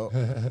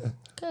 Yep.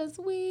 Cause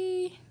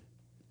we.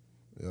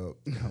 Yep.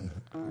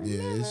 Yeah,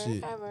 this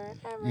shit.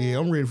 Yeah,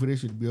 I'm ready for this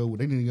shit to be over.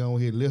 They need to go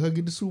ahead and let her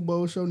get the Super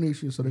Bowl show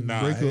next year so they can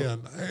break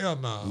up. Hell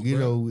no. Get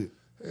over with.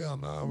 Hell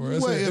no, bro.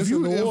 Well, if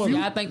you-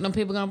 Y'all think them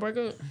people gonna break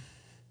up?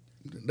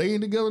 They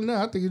ain't together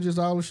now. I think it's just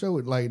all the show.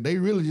 Like they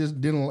really just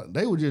didn't.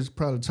 They were just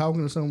probably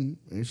talking or something,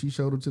 and she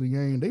showed up to the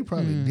game. They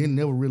probably didn't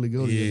never really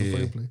go together in the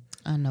first place.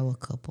 I know a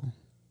couple.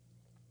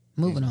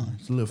 Moving on.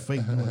 It's a little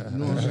fake, you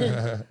know what I'm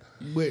saying?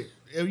 But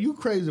if you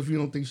crazy if you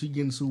don't think she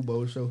getting the Super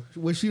Bowl show.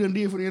 What she done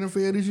did for the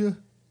NFL this year?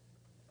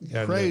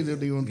 Crazy if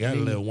they don't. Gotta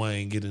let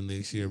Wayne get in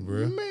next year,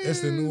 bro. Man.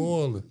 That's in New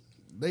Orleans.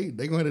 They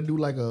gonna have to do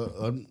like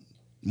a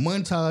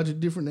montage of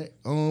different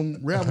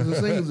rappers and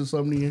singers or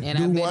something. And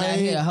I bet I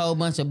hear a whole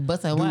bunch of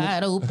bustin'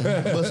 wide open.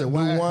 Bustin' Do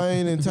wide.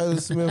 Wayne and Taylor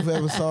Smith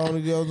have a song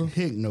together?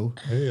 Heck no.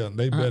 Hell,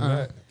 they better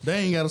not. They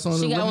ain't got a song.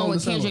 She that got one Ramona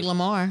with Kendrick Summer.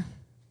 Lamar.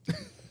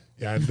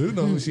 Yeah, I do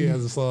know who she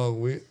has a song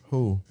with.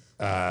 Who?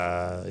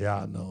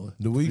 Y'all know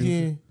The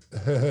Weeknd?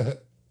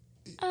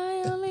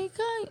 I only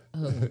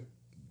got.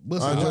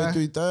 Bustin' Andre wide.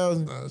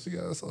 3000? Nah, she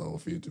got a song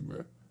with Future,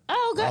 bro.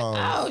 Oh, okay.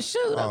 Oh,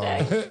 shoot.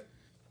 Okay.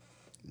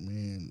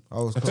 Man, I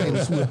was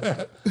close.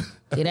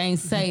 It ain't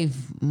safe,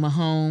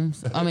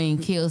 Mahomes. I mean,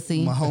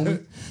 Kelsey. my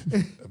homie.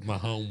 My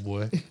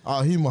homeboy.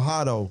 Oh, he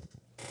Mahado.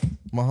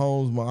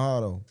 Mahomes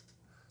Mahado.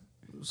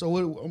 So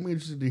what, I'm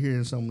interested to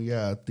hearing some of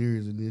y'all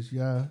theories in this.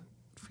 Y'all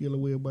feel a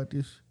way about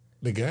this?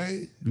 The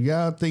guy? Do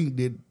y'all think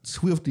that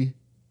Swifty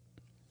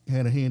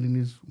had a hand in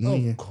this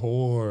win? Of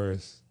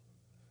course.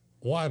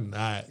 Why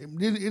not?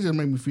 It just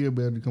made me feel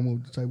better to come up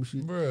with this type of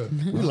shit. Bro,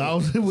 We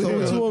lost it with So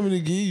what you it. want me to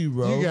give you,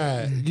 bro? You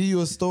got- give you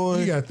a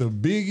story. you got the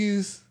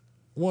biggest,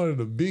 one of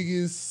the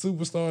biggest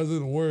superstars in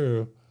the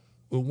world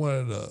with one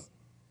of the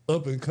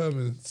up and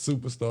coming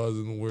superstars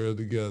in the world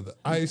together.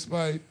 Ice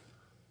Spice,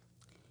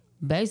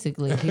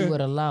 Basically, if he would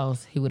have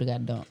lost, he would have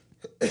got dumped.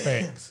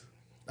 facts.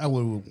 I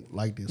would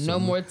like this. No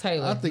more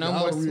Taylor. I think No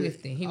more already-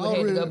 Swifty. He would have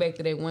had to already- go back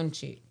to that one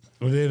chick.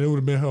 But then it would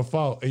have been her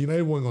fault. And you know,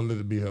 they wasn't gonna let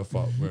it be her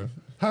fault, bro.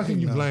 How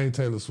can you blame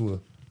Taylor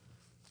Swift?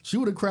 She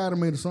would have cried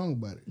and made a song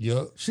about it.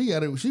 Yup. She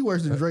got it. She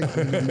works than Drake.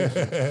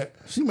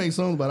 She made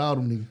songs about all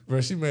them niggas.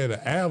 Bro, she made an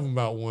album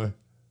about one.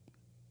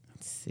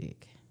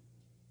 Sick.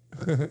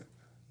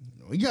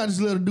 You gotta just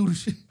let her do the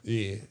shit.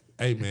 Yeah.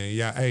 Hey man,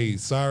 yeah, hey,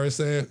 sorry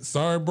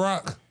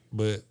Brock,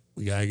 but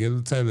we gotta get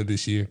him Taylor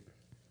this year.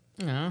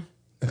 No.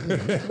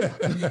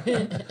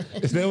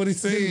 Is that what he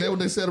That's said? what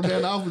they set him down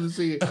in the office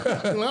and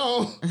said.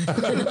 No.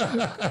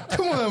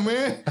 Come on,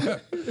 man.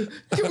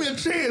 Give me a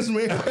chance,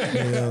 man.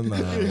 Hell no.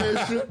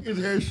 His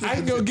hair shook. I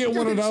can go get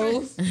one of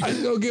those. I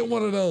can go get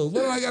one of those.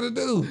 What do I gotta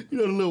do? You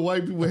know the little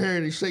white people hair,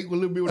 they shake a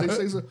little bit when they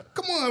say something.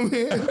 Come on,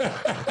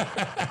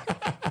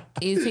 man.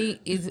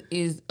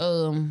 Is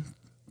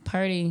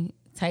Purdy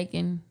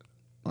taken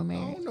or I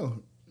married? don't know.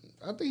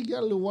 I think he got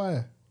a little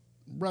wire.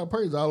 Brock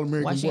Purdy's all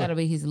American Why she boy. gotta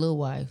be his little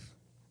wife?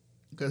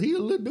 Cause he a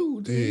little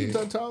dude. Too. He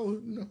Yeah. tall,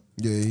 you know.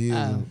 Yeah, he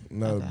is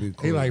not a big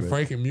He like quarterback.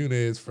 Frankie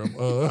Muniz from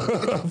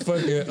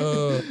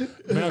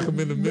fucking Malcolm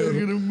in the In Middle.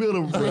 the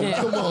middle, bro.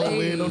 Come on,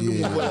 man. Don't do me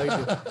Yeah. like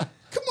that.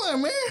 Come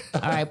on, man.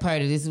 All right,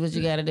 Purdy, this is what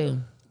you gotta do.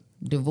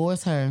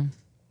 Divorce her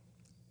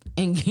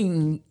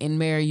and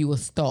marry you a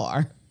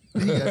star.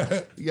 You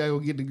gotta go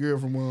get the girl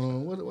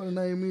from what her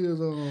name is.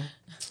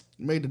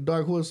 Made the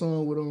Dark Horse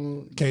song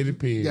with Katy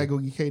Perry. You gotta go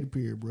get Katy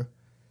Perry, bro.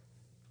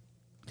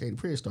 Katy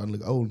Perry starting to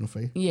look old in the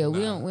face. Yeah, we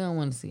don't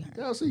want to see her.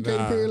 Y'all see Katy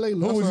Perry lately?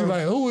 Who I would saw you her.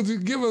 like? Who would you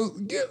give us?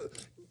 Give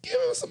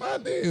us some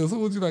ideas. Who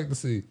would you like to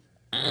see?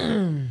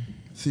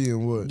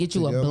 Seeing what? Get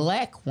you a Together?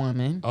 black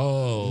woman.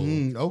 Oh,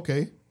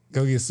 Okay.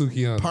 go get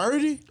Sukiyama.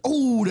 Purdy?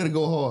 Oh, that'll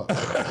go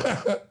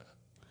hard.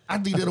 I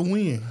think that'll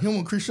win. Him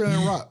and Christian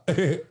Rock.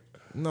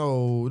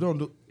 No, don't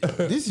do.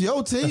 This is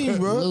your team,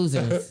 bro.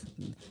 Losers.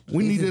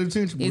 We need that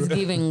attention, bro. It's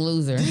giving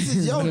loser. This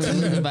is your Giving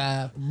team. loser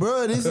vibe.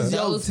 Bro, this is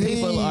your Those team,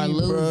 people are bruh.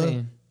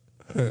 losing.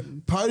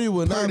 Purdy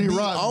will not Purdy be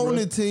Rock, on bro.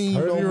 the team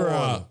no Purdy more.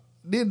 Rock.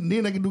 Then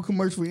they can do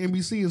commercial for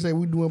NBC and say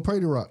we doing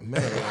Purdy Rock. Man,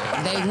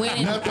 They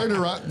winning. Not Purdy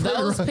Rock. Purdy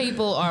Those Rock.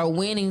 people are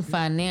winning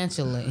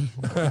financially,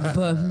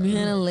 but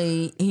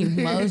mentally,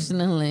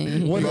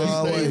 emotionally, What did he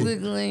say?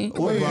 physically.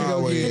 what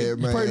Broadway,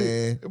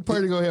 man?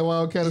 Purdy gonna have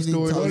all kind of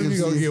stories. What if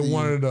you gonna get Sissy.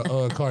 one of the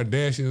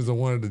Kardashians or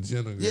one of the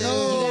Jenner girls? You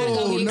gotta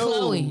go get No,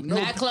 Chloe, no.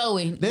 not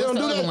Chloe. They don't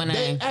do that.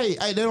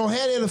 They don't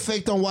have that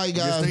effect on white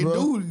guys, Yes, they bro.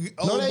 do.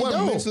 No, they boy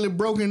don't. mentally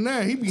broken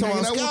now. He be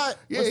Talking hanging about out Scott?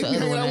 with, What's he the be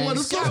other hanging one out with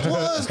name? Scott. Scott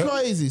was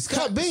crazy.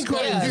 Scott been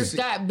crazy. Yeah,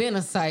 Scott been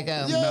a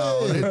psycho.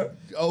 Yeah.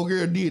 Old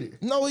girl did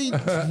it. No, he.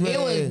 It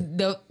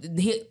was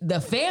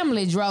the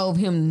family drove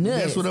him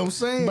nuts. That's what I'm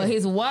saying. But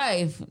his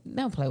wife,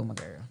 don't play with my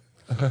girl.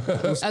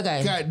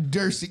 Okay. Got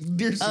Dersey.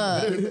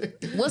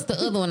 What's the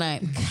other one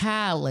name?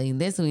 Kylie.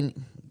 That's when.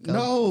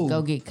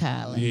 Go get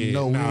Kylie. Yeah,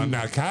 No, nah, we-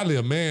 Kylie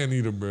a man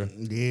eater, bro.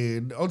 Yeah,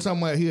 I'm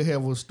talking about he'll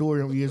have a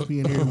story on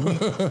ESPN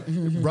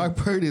every week. Brock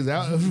Purdy is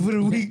out for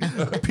the week,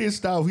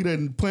 pissed off. He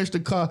done punched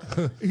the car.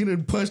 He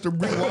done punched the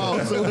brick wall.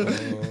 So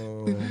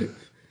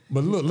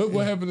But look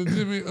what happened to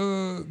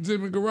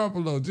Jimmy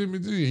Garoppolo, Jimmy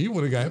G. He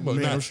would have got him a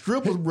man, them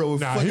strippers, bro.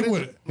 Nah, he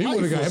would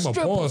have got him a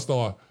porn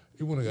star.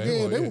 He would have got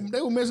Yeah, him.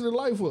 they were messing his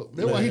life up.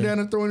 That's why he down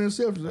there throwing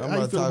interceptions. I'm How you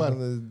not feel about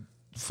talking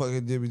it? to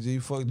fucking Jimmy G.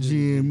 Fuck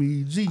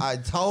Jimmy. Jimmy G. I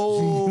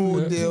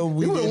told them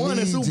we He would've didn't won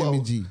that need Super Bowl.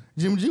 Jimmy G.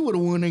 Jimmy G would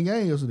have won that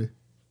game yesterday.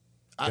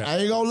 I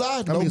ain't gonna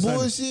lie, no mean,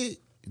 bullshit.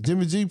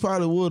 Jimmy G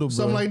probably would have,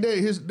 Something bro. like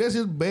that. That's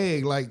his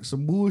bag. Like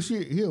some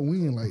bullshit, he'll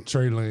win. Like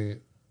Trey Lance.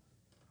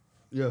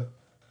 yeah,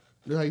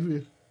 that's how you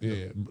feel.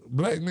 Yeah,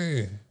 black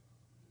man.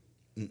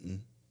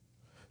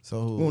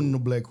 So We want no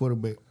black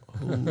quarterback.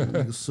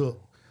 Nigga suck.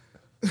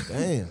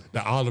 damn.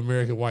 The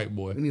all-American white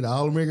boy. We need an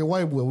all-American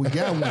white boy. We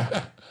got one.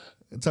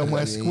 I'm talking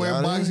about square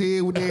y'all box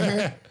head with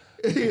that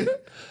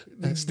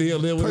hair. Still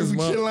live with his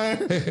Perfect shit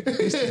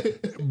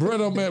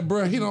mom. line.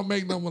 Bro, he don't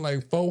make nothing like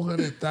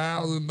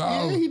 $400,000.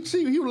 Yeah, he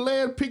cheap. He was the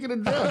last pick of the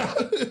draft.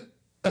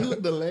 He was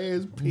the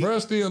last pick. Bro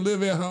still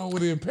live at home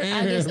with his I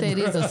parents. guess that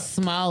is a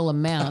small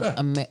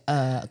amount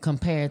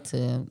compared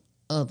to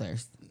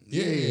others.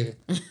 Yeah.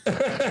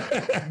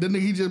 The nigga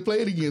he just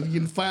played against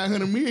getting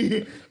 $500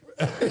 million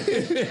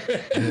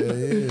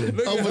Look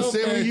at over him,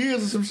 7 man.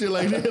 years or some shit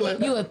like that. Like,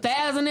 You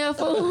 1,000 there,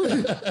 fool?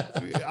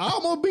 I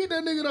almost beat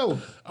that nigga though.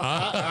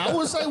 I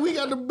would say we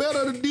got the better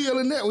of the deal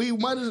in that. We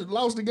might have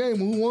lost the game,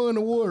 but we won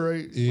the war,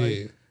 right?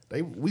 Yeah.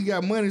 Like, we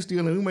got money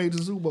still, and we made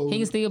the Super Bowl. He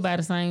can still buy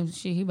the same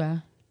shit he buy.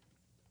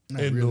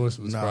 Not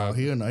Endorsements, Nah,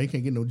 probably. hell no, he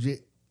can't get no jet.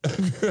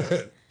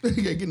 He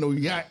can't get no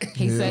yacht.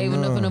 He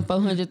saving up for them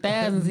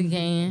 400,000 he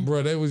can.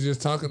 Bro, they was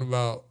just talking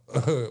about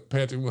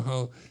Patrick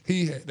Mahomes.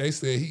 They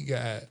said he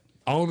got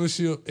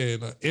ownership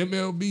in an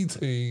MLB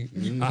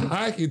team, a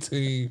hockey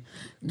team.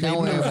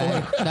 Don't worry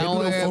about it. Don't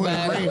worry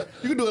about it.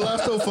 You can do a lot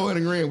of stuff for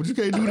 $400,000, but you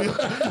can't do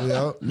that.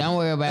 Yep. Don't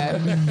worry about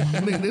it.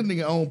 This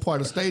nigga own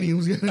part of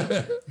stadiums.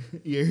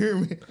 You hear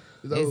me?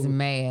 It's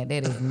mad.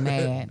 That is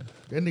mad.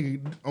 That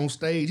nigga on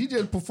stage, he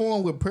just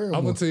performed with Paramore.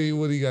 I'm gonna tell you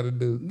what he got to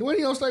do. When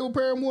he on stage with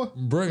Paramore?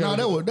 Bro, No,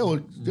 that was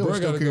Bro still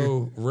got to carry.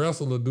 go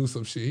wrestle or do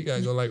some shit. He got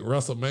to go like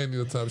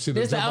WrestleMania type shit.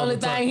 This the only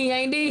thing he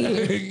ain't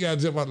did. He got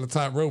to jump out the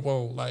top rope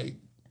on like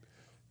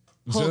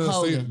Hulk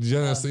Hogan.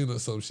 John Cena or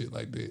some shit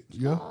like that.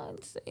 Yeah.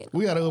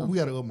 We gotta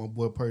up my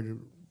boy Purdy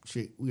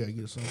shit. We gotta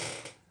get some.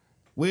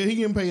 Well, he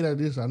getting paid out of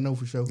this, I know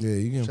for sure. Yeah,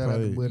 he getting Shout out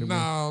to paid. Buddy.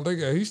 man.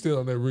 No, he's still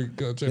on that rig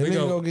contract. They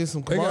gonna get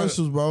some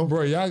commercials, bro.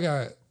 Bro,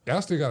 y'all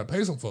still gotta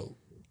pay some folks.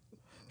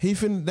 They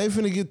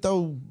finna get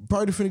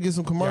Purdy finna get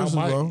some commercials,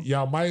 bro.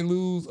 Y'all might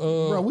lose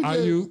we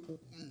IU.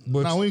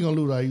 But No, we ain't gonna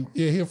lose IU.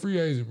 yeah, he a free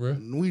agent, bro.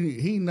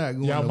 He not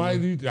going. Y'all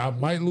nowhere.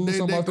 might lose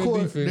some off that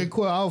defense. That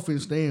core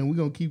offense staying. We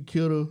gonna keep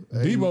Kittle.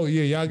 Debo,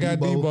 yeah, y'all got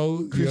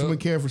Debo. Chris Yeah.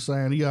 McCaffrey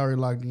signed. He already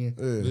locked in.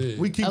 Yeah.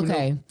 We keep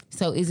Okay,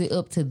 so is it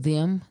up to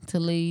them to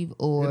leave,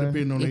 or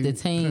depending on if the their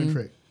team,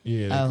 contract.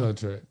 Yeah, the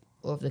contract.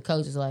 or if the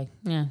coach is like,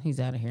 yeah, he's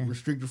out of here?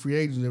 Restricted free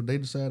agents if they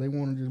decide they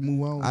want to just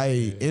move on.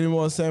 Hey, any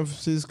more San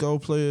Francisco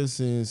players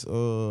since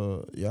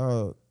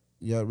y'all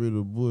got rid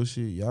of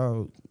bullshit?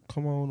 Y'all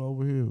come on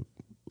over here.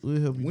 We'll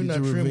help you We're get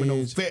not your trimming no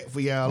revenge fat for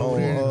y'all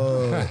on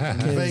over there.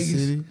 Kansas Vegas.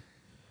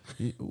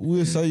 City.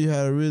 We'll show you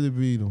how to really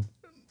beat them.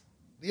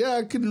 Yeah,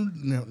 I couldn't.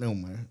 No,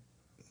 man.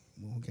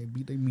 We can't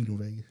beat they meet in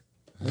Vegas.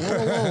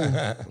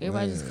 Whoa,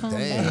 everybody just calm down.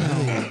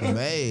 Damn,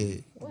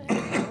 mad.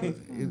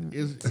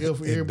 It's L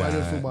for everybody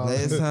else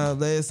football.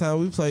 Last time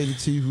we played the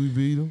Chiefs, we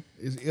beat them.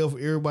 It's L for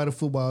everybody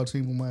football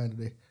team of mine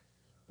today.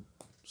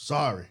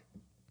 Sorry.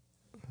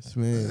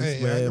 Man, Hey, this I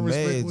can man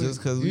respect mad what- just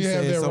because we you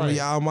have said that some right. of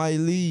y'all might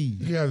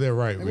leave. You have that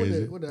right, Hey,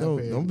 Reggie. what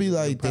Don't be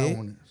like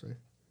that.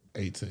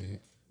 18.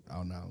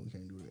 Oh no, we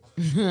can't do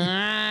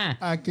that.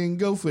 I can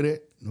go for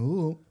that.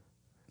 No.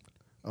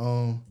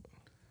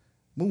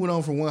 Moving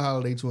on from one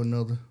holiday to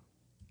another.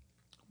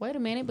 Wait a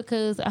minute,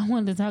 because I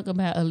wanted to talk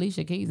about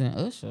Alicia Keys and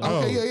Usher.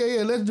 Okay,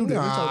 yeah. Let's do that.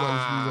 Let's talk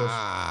about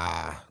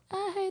this.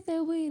 I hate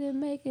that we didn't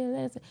make it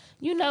last.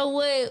 You know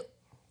what?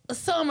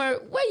 Summer,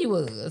 where you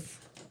was?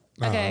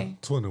 Okay.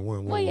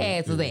 21. Where your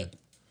ass was at?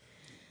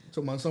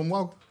 Talking about some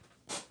walk.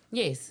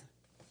 Yes.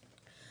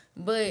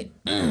 But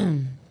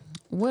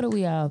what do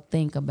we all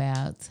think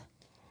about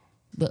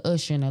the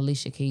Usher and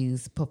Alicia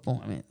Keys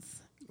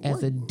performance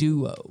as a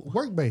duo?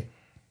 Work Bay.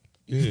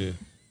 Yeah.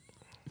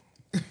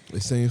 They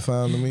seem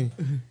fine to me.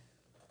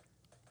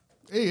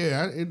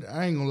 Yeah,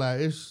 I ain't gonna lie.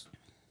 It's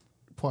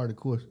part of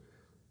the course.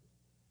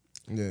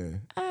 Yeah.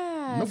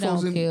 I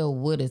don't care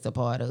what it's a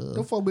part of.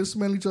 Them folks been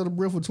smelling each other's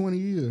breath for 20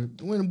 years.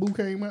 When the boo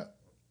came out.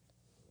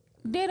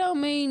 That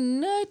don't mean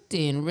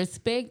nothing.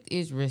 Respect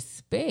is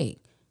respect.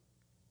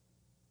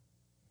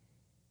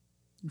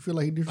 You feel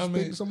like he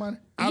disrespected somebody?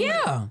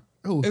 Yeah.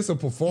 Who? It's a He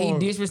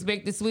performance.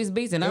 disrespected Swiss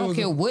Beats, and I don't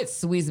care what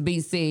Swiss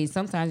Beats said.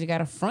 Sometimes you got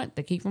to front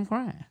to keep from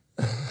crying.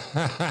 So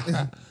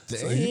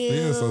you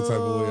feel some type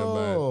of way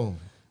about it.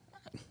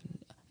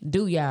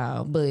 Do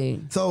y'all, but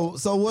So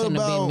what Couldn't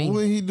have about been me.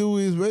 when he do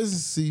his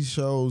residency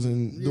shows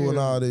and doing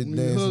all that when he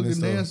dancing hug and the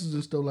stuff? dancers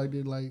and stuff like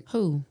that? Like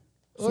who?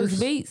 Swiss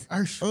Beats?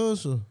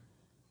 Usher.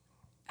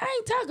 I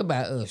ain't talking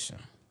about Usher.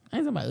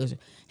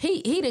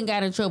 He done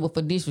got in trouble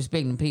for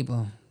disrespecting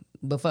people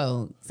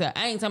before. So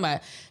I ain't talking about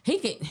I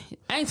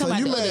ain't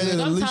talking about the other girls.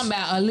 I'm talking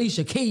about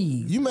Alicia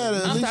Keys. You mad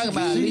at I'm Alicia talking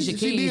about Keys? Alicia Keys.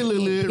 She did a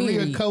little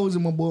period. cozy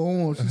in my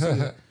boy arms. She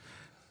said.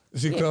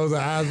 She closed her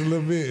eyes a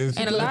little bit.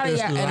 And a lot of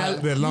y'all,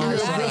 that long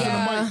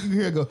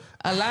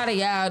a lot of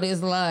y'all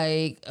that's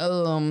like, I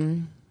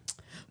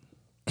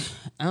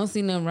don't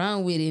see nothing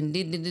wrong with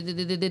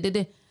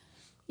it.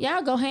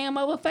 Y'all go ham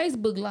over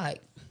Facebook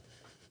like.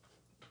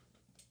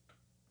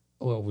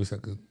 Oh, I wish I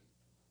could.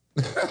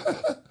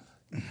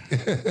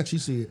 She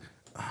said,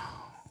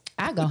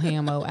 I go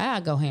ham over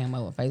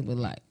Facebook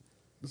like.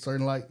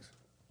 Certain likes.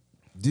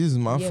 This is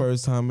my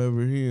first time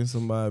ever hearing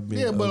somebody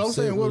being Yeah, but I'm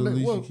upset saying, with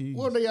Alicia Keys.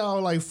 what they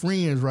all like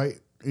friends, right?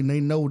 And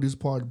they know this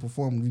part of the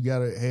performance. You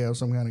gotta have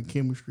some kind of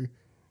chemistry.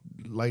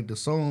 Like the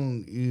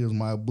song is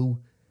My Boo.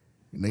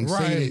 And they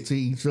say it to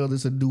each other.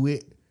 It's a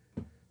duet.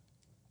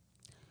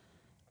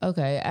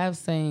 Okay, I've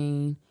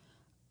seen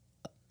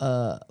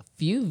a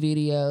few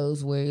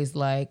videos where it's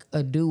like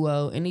a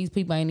duo and these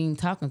people ain't even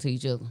talking to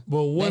each other.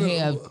 But what they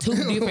have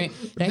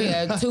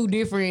two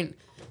different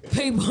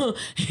people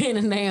in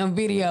a damn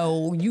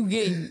video. You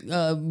get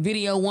a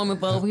video woman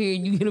for over here,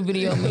 you get a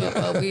video man for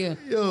over here.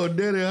 Yo,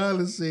 Daddy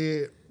Holly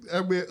said,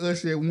 I met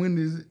Usher at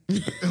Wendy's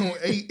on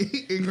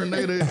 8 in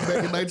Grenada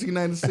back in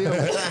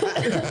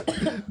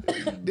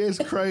 1997. That's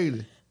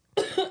crazy.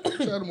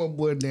 Shout out to my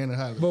boy Danny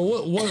Holly. But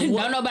what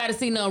Don't nobody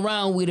see nothing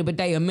wrong with it, but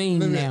they a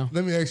meme now.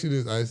 Let me ask you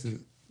this, Icy.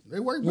 They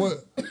work.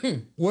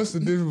 What's the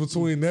difference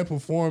between that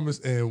performance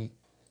and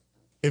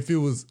if it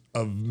was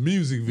a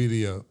music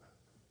video?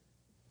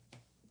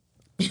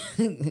 What?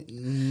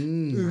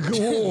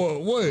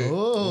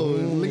 Oh,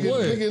 look at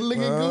Google. Take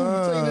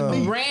the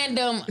deep.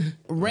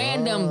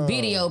 Random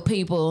video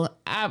people,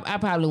 I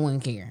probably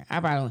wouldn't care. I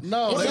probably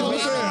No,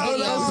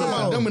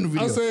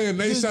 I'm saying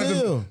they shot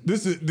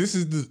this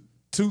is the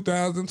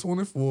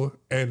 2024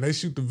 and they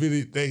shoot the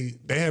video. They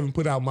haven't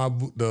put out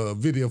the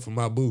video for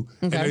My Boo,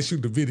 and they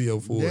shoot the video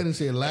for it. Daddy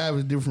said live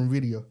is different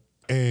video.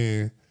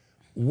 And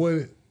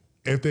what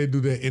if they do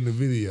that in the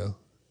video?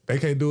 They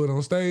can't do it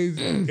on stage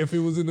if it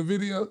was in the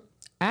video?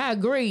 I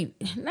agree.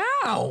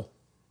 No.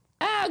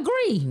 I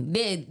agree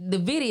that the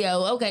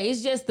video, okay,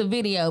 it's just the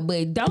video,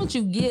 but don't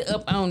you get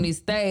up on this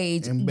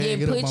stage and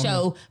put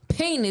your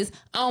penis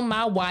on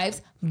my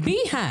wife's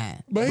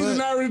behind. But he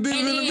done already did it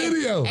in the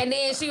video. And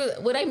then she was,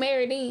 were they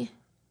married then?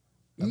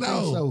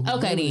 No. So.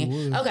 Okay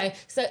then. Okay,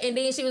 so and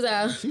then she was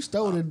out. She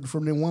stole it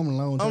from them woman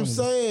long time I'm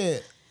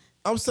saying,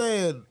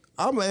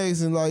 I'm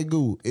asking like,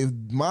 Goo, if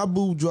My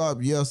Boo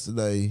dropped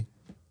yesterday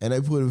and they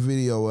put a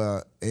video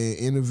out, and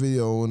in the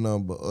video was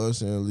nothing but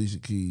Usher and Alicia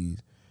Keys,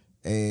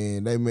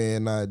 and they may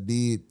not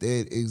did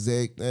that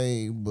exact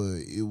thing, but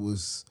it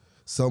was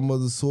some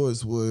other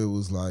sorts where it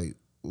was like,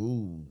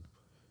 ooh,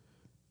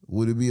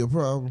 would it be a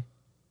problem?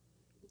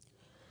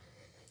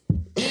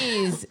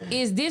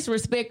 Is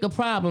disrespect a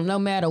problem no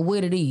matter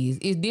what it is?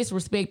 Is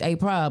disrespect a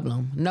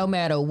problem no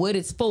matter what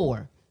it's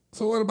for?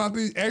 So what about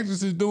these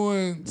actresses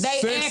doing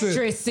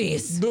doing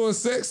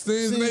sex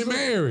things and they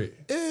married?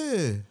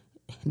 Yeah.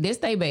 This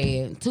they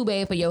bad. Too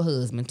bad for your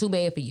husband. Too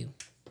bad for you.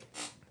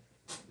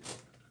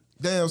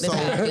 Damn, That's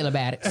how I feel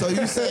about it. So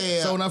you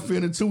saying so when I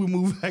feel it too, we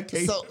move back.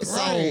 I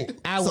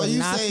will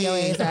knock your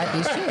ass out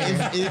this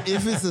shit.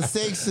 If it's a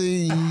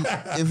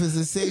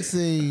sex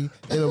scene,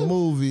 in a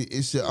movie,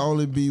 it should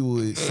only be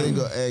with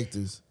single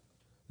actors.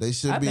 They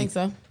should I think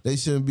so. They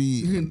shouldn't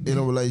be in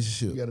a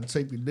relationship. You gotta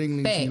take your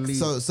dignity to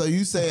leave. So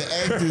you saying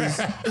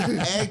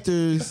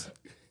actors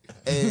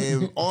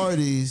and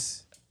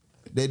artists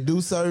that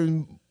do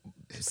certain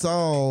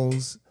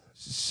songs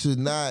should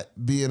not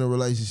be in a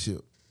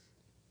relationship?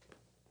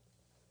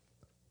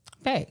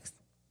 Facts.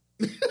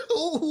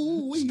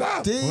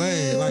 Stop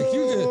playing. Like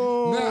you just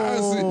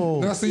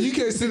now see you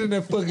can't sit in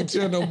that fucking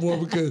chair no more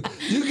because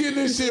you getting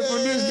this shit from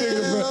this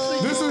nigga,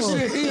 bro. This is some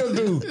shit he'll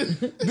do.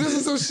 This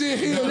is some shit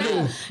he'll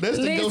do. That's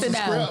the ghost of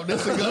scrap.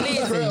 That's the ghost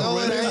of scrap.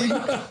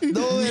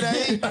 No, it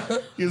ain't.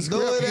 It's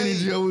scrap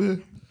energy over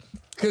here.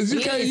 Cause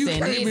you can't be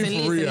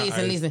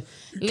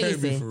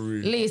for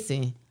real.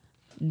 Listen.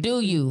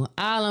 Do you?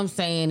 All I'm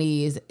saying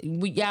is,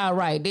 y'all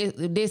right.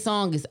 This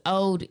song is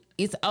old.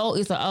 It's old.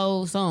 It's an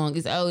old song.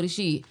 It's old as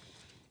shit.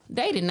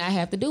 They did not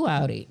have to do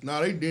all that.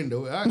 No, they didn't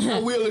though. I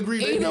will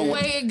agree. Either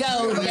way it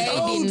goes, they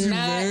did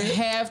not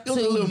have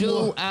to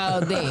do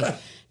all that.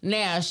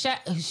 Now,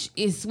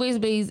 it's Swiss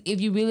Beats. If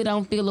you really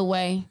don't feel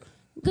away,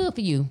 good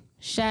for you.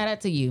 Shout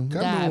out to you.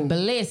 God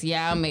bless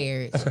y'all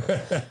marriage.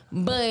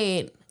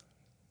 But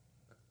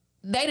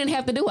they didn't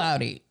have to do all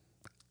that.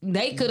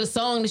 They could have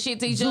sung the shit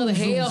to each other,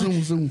 held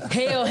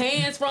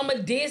hands from a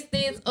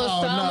distance or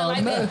something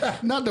like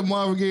that. Not the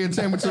Marvin Gaye and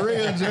Tammy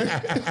Terrell, Jay.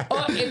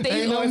 Or if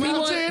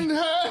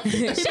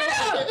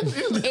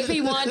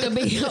he wanted to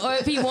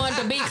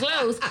be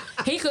close,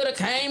 he could have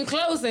came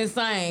close and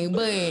sang.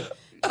 But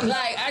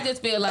like, I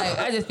just feel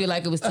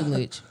like it was too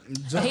much.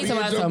 He's talking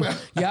about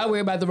y'all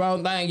worry about the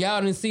wrong thing. Y'all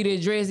didn't see the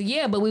dress.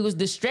 Yeah, but we was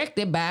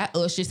distracted by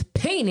Usher's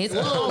penis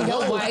on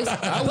your wife's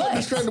butt. I wasn't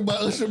distracted by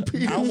Usher's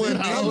penis.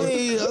 I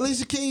mean,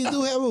 Alicia Keys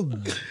do have a.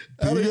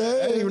 I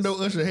didn't even know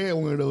Usher had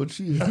one of those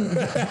cheeks.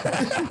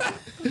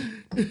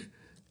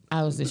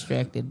 I was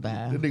distracted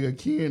by that nigga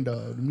Ken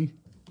dog to me.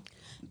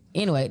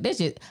 Anyway, that's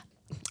just.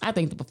 I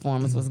think the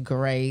performance was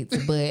great,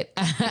 but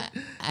I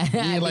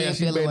didn't like how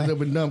she backed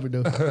up and dumped it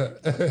though.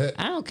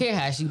 I don't care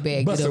how she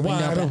backed it up and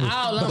dumped it.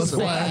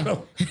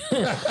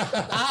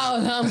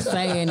 All I'm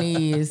saying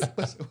is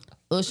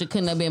Usher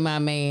couldn't have been my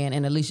man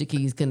and Alicia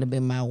Keys couldn't have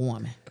been my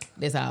woman.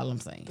 That's all I'm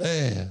saying.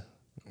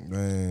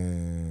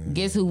 Man.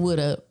 Guess who would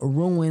have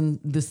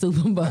ruined the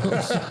Super Bowl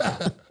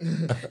show?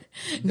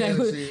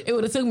 It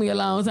would have took me a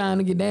long time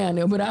to get down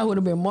there, but I would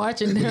have been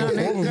marching down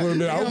there. Move.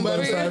 You had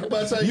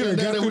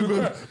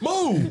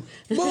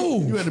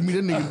to meet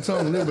that nigga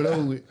tongue a little bit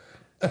over with.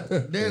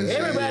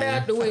 Everybody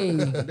out the way.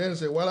 Dan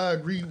said, while I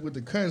agree with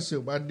the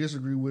concept, I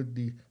disagree with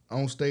the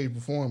on-stage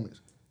performance.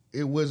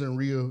 It wasn't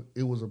real.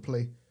 It was a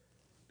play.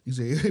 He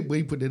said, but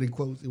he put that in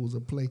quotes. It was a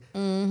play.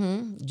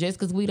 Mm-hmm. Just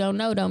because we don't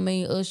know don't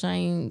mean Usher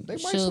ain't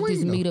shoved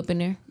his meat up in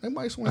there. They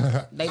might swing.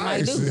 They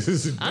might do.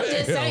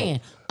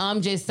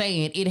 I'm just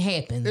saying it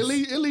happens. It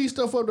leaves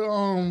stuff up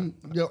to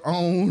your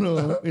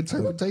own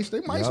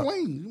interpretation. They might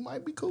swing. You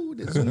might be cool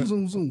with it.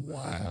 Zoom.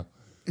 Wow.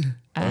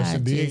 Usher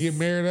did get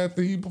married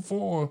after he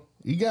performed.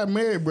 He got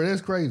married, bro. That's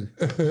crazy.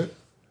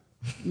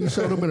 He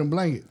showed up in a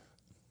blanket.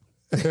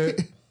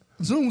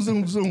 Zoom.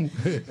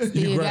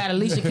 You got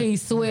Alicia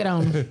Keys sweat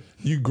on him.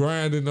 You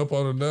grinding up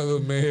on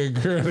another man,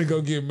 girl, they go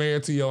get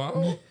married to your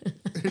own.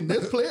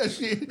 That's player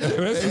shit.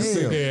 That's a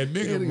sad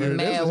nigga, man.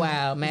 Mad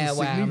wild. Man,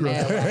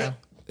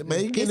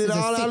 you getting it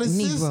all out of his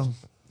system.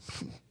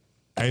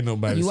 Ain't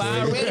nobody you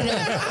saying already know.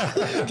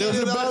 That was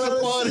the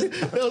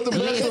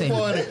bachelor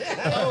party.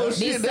 Oh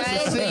shit,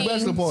 that's a sick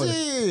bachelor party.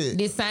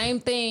 The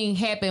same thing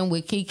happened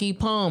with Keke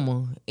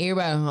Palmer.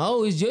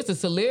 Everybody, it's just a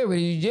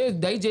celebrity.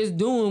 They just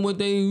doing what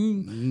they.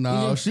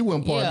 No, she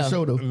wasn't part of the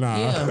show though. Nah.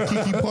 Yeah.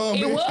 Keke Palmer.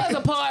 It was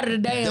a part of the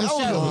damn show.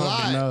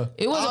 No.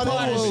 It was a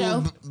part of the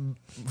show.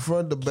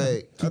 Front to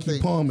back.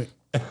 Keke Palmer.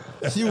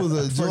 She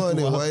was enjoying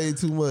it way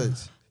too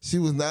much. She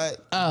was not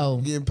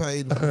getting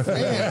paid.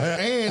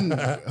 And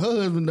her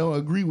husband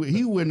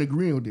he wasn't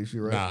agreeing with this shit,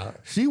 right? Nah.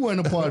 She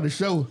wasn't a part of the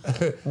show.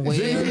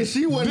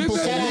 She wasn't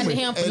performing.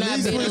 At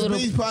least Chris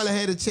Beach probably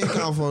had a check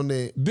off on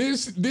that.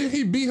 Did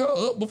he beat her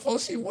up before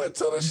she went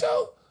to the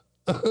show?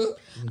 I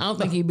don't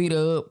think he beat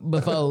her up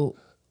before.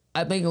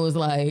 I think it was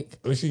like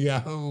when she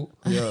got home.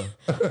 Yeah.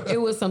 It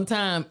was some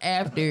time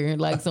after,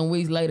 like some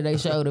weeks later, they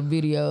showed a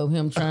video of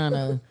him trying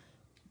to.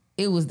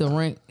 It was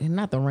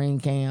not the ring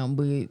cam,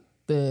 but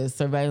the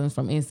surveillance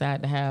from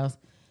inside the house.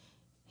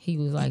 He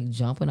was like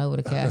jumping over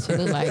the couch. It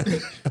looked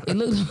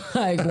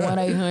like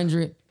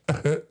 1-800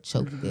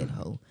 choke that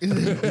hoe.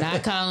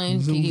 Not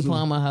calling Keke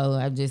Palmer hoe.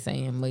 I'm just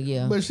saying, but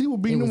yeah. But she was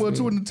beating him up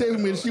too in the text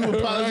message. She would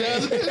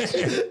apologize.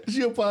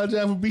 She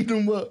apologized for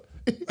beating him up.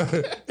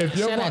 If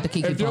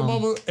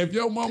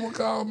your mama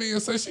called me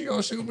and said she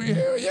gonna shoot me,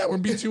 hell yeah, I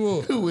would beat you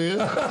up.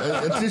 Well,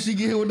 until she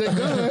get here with that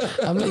gun,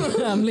 I'm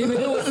leaving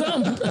her with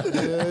something.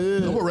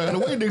 I'm gonna run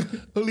away,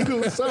 nigga. I'm leaving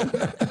her with something.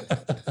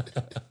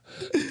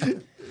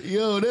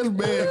 Yo, that's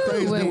bad,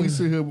 crazy that we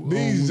sit here.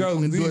 These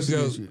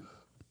jokes.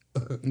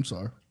 I'm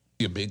sorry.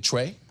 You big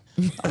tray.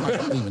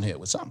 I'm leaving here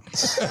with something.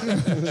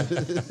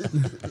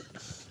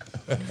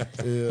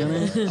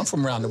 I'm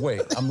from around the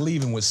way. I'm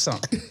leaving with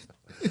something.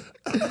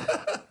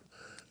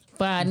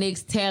 For our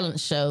next talent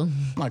show.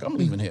 I'm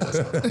leaving here.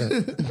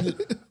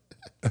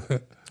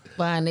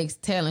 For our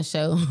next talent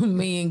show,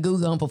 me and Goo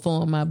gonna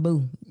perform my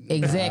boo.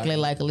 Exactly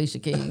like Alicia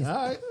Keys.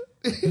 All right.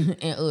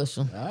 And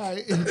Usher. All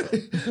right.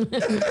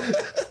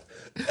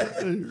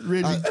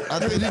 Reggie, I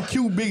think that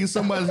cute big and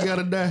somebody's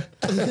gotta die.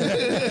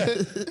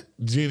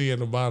 Jenny in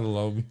the bottle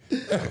on me.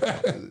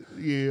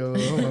 Yeah.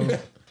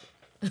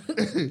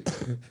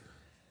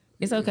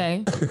 It's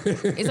okay.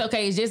 It's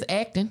okay. It's just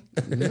acting.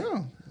 Yeah.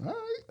 All right.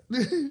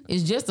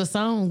 It's just a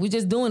song. We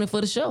just doing it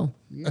for the show.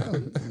 Yeah.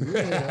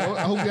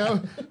 I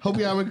hope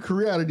y'all make a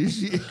career out of this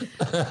shit.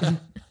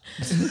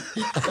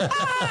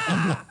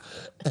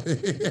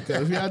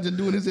 Because if y'all just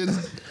doing this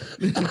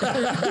doing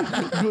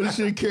this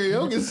shit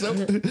karaoke,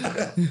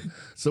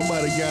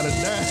 somebody gotta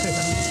die.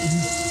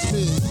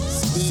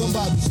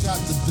 Somebody got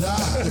to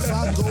die. If I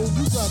go,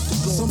 you got to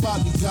go.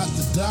 Somebody got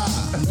to die.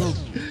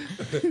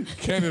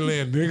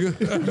 Candyland, nigga.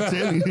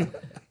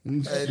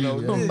 Ain't no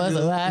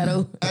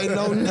nigga. Ain't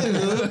no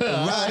nigga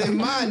riding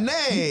my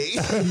name.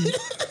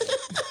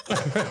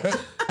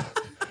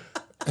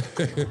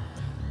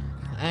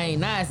 I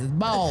ain't nice as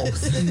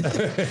balls.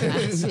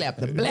 I slapped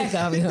the black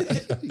out of him.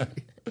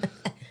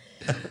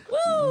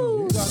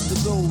 Woo! Got to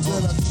know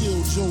that I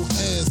killed your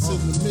ass in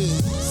the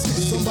mid.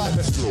 Somebody,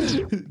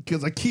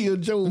 because I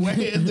killed your ass.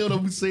 That's what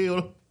I'm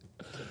saying.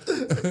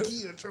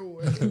 Killed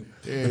your ass.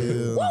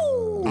 Yeah.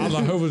 Woo! All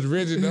I heard was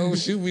Reggie, don't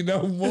shoot me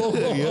no more.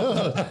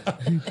 Yeah.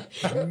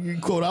 You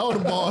quote all the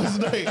bars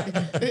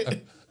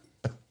today.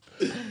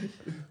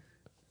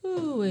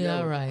 Ooh,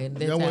 all right.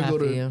 That's y'all how I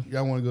feel.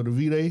 Y'all want to go to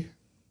V-Day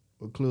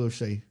or Club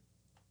Shay?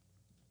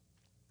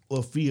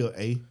 Or Field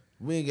A?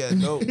 we ain't got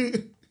no.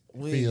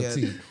 We ain't got.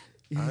 T.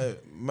 Man,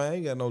 I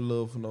ain't got no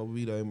love for no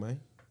V-Day, man.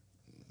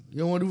 You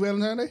don't want to do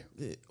Valentine's Day?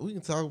 Yeah, we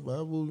can talk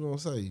about what we gonna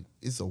say.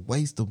 It's a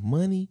waste of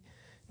money.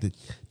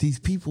 These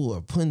people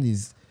are putting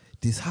this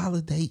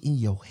holiday in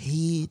your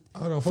head.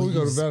 Hold on, before we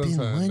go to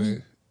Valentine's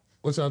Day,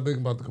 what y'all think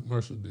about the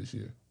commercial this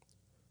year?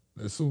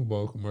 The Super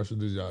Bowl commercial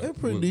this year. They're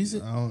pretty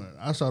decent.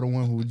 I saw the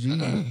one with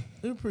Jesus.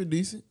 They're pretty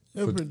decent.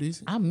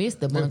 I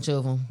missed a bunch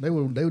of them.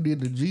 They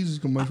did the Jesus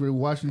commercial. They were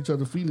washing each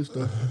other's feet and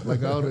stuff.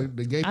 Like all the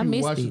gay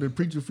people washing the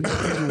preacher feet,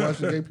 preacher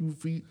washing gay people's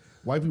feet,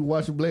 white people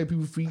washing black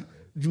people's feet,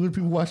 Jewish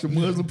people washing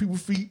Muslim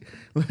people's feet.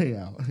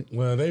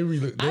 Well, they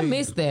I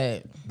missed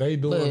that. They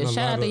doing but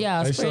shout out to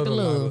y'all. Spread the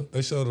love.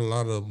 They showed a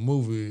lot of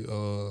movie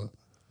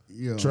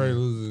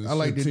trailers. And I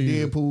like the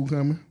Deadpool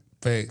coming.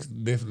 Facts,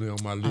 definitely on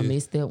my list. I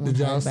missed that one. Did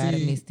y'all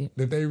see missed it.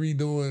 that they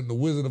redoing the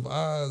Wizard of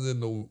Oz and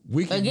the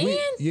Wicked Again?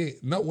 Yeah,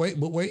 no,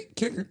 wait,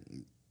 kicker.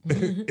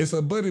 It's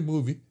a buddy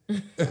movie,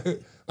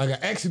 like an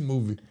action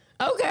movie.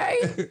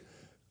 Okay.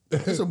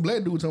 It's a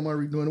black dude talking about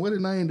redoing it. What the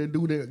name that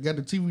dude that got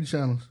the TV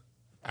channels?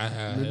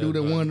 The dude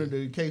that won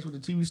the case with the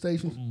TV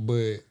stations.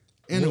 But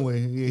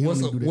anyway, yeah,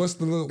 what's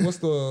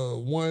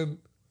the one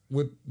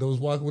with those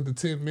walking with the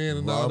 10 men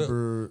and all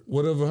that?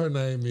 Whatever her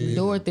name is.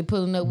 Dorothy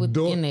pulling up with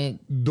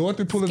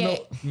Dorothy pulling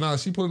up. Nah,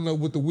 she pulling up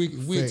with the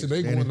Wicked Witch, and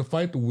they going to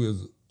fight the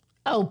wizard.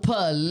 Oh,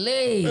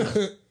 police.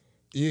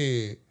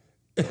 Yeah.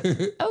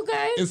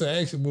 Okay. It's an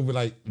action movie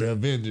like The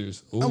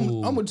Avengers.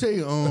 I'm gonna tell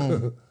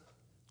you,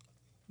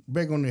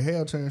 back on the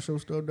Halftime show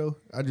stuff though,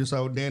 I just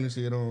saw Danny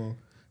said that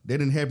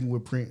didn't happen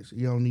with Prince.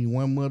 You don't need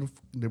one mother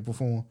to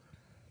perform.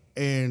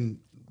 And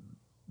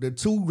the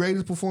two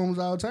greatest performers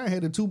of all time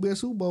had the two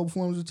best Super Bowl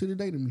performances to the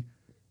day to me.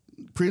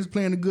 Prince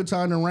playing the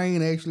guitar in the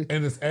rain actually.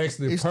 And it's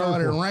actually it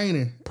started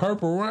raining.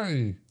 Purple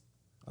rain.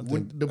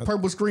 The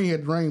purple screen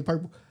had the rain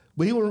purple.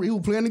 But he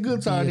was playing the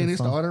guitar and then it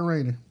started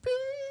raining.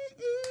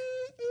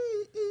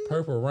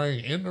 Purple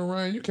rain in the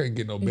rain. You can't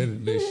get no better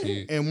than this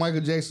shit. And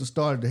Michael Jackson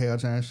started the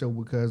Halftime show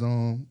because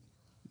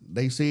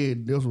they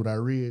said, this is what I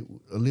read,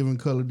 A Living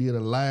Color did a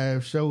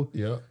live show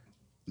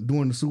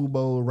during the Super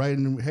Bowl right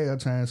in the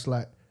halftime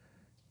slot.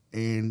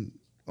 And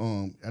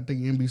I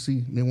think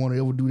NBC didn't want to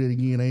ever do that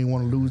again. They didn't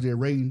want to lose their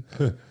rating.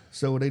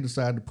 So they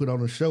decided to put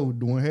on a show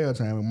during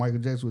halftime, and Michael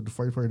Jackson was the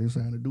first person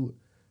decided to do it.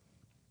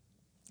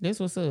 That's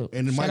what's up.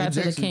 And Shout Michael out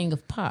Jackson, to the king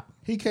of pop.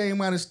 He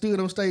came out and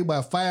stood on stage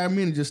about 5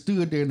 minutes, just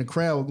stood there, and the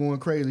crowd was going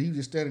crazy. He was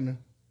just standing there.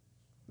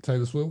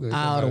 Taylor Swift.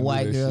 All the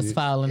white girls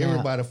falling out.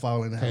 Everybody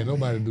falling out. Can't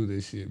nobody do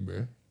this shit,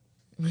 bro.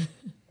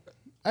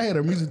 I had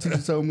a music teacher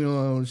told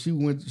me she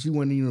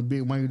wasn't even a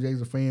big Michael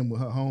Jackson fan, but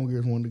her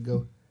homegirls wanted to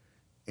go.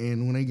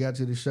 And when they got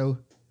to the show,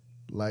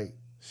 like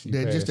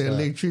just the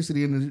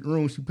electricity in the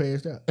room, she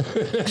passed out.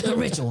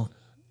 Ritual.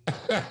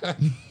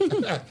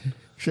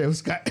 Travis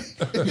Scott.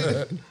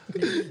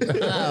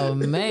 Oh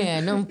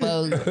man, them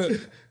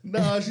folks.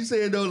 No, she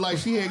said though, like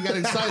she had got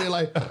excited.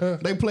 Like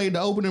they played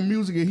the opening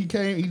music and he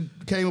came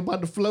up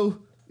out the flow.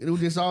 It was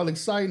just all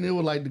exciting. It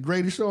was like the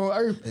greatest show on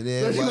earth. And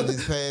then everybody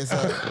just passed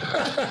out.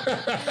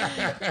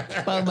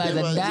 Folks about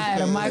to die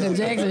at a Michael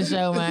Jackson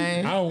show,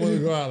 man. I don't want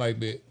to go out like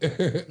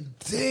that.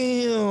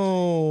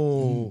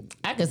 Damn.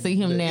 I can see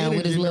him now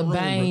with his little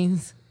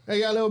bangs.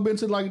 Hey, y'all ever been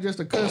to like just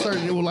a concert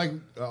and it was like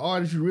an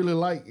artist you really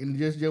like and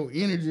just your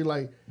energy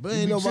like. But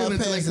ain't nobody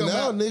passing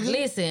out, nigga.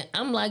 Listen,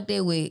 I'm like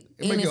that with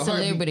any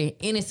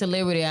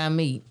celebrity I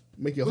meet.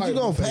 Make your heart you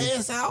gonna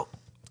pass out?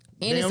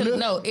 Any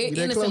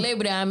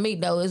celebrity I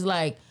meet though, it's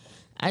like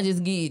I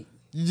just get.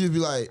 You just be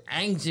like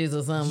anxious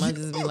or something. I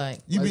just be like,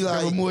 you be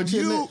like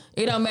you.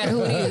 It don't matter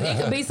who it is. It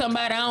could be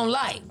somebody I don't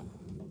like.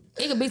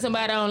 It could be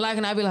somebody I don't like,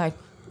 and I be like,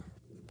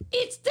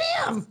 it's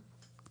them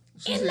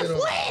in the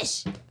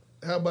flesh.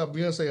 How about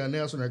Beyonce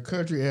announcing her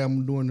country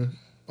album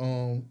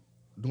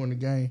during the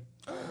game?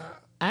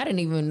 I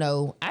didn't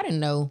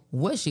know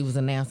what she was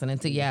announcing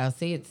until y'all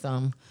said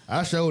something.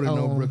 I showed it,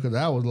 bro, because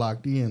I was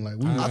locked in. Like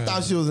I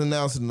thought she was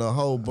announcing a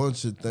whole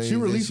bunch of things. She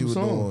released that she was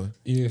doing.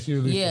 Yeah, she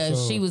released a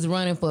song. She was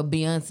running for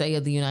Beyonce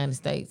of the United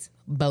States.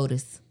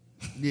 BOTUS.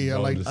 Yeah,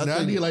 I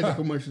did like the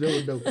commercial. That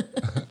was dope.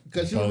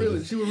 Because she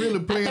was really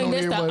playing on everybody. I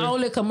think that's the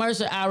only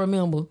commercial I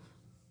remember.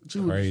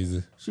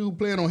 Crazy. She was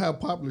playing on how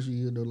popular she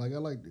is, though. Like, I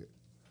liked it.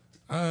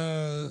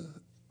 I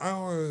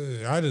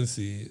didn't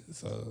see it,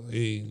 so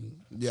it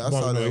I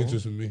saw that.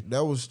 Interest in me.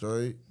 That was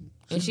straight.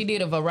 And she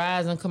did a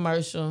Verizon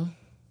commercial.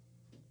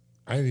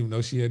 I didn't even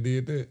know she had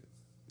did that.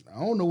 I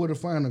don't know where to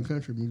find the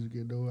country music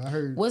at, though. I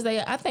heard. Was they?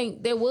 I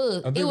think there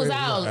was. It was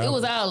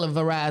all a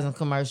Verizon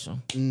commercial.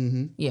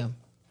 Mm-hmm. Yeah.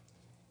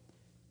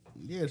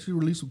 Yeah, she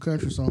released some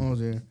country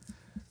songs and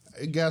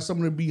it got some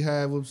of the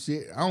Beehive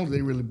upset. I don't think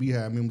they really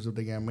Beehive members if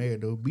they got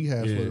mad though.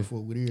 Beehive for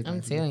with everything.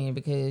 I'm telling you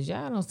because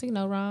y'all don't see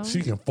no wrong.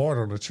 She can fart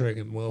on the track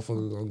and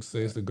motherfuckers gonna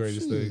say it's the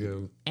greatest thing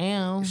ever.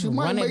 And she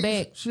run it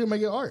back. She'll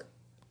make it art.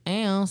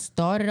 And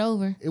start it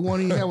over. It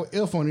won't even have an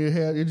F on it.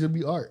 It just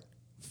be art.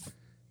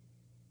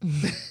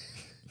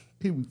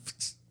 People.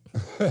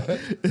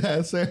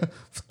 That sound.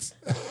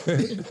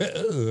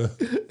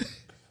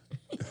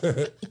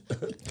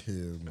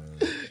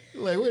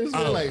 Like what is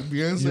that? Like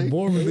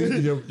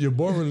Beyonce. Your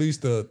boy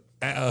released a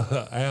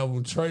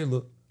album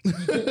trailer.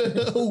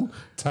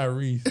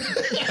 Tyrese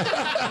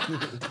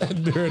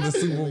during the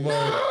Super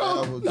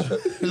Bowl.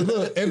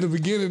 Look at the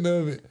beginning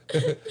of it.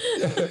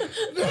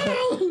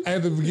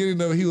 At the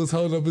beginning of it, he was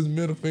holding up his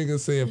middle finger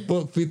saying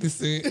 "fuck 50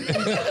 Cent."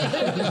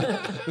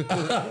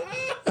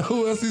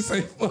 Who else he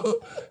say fuck?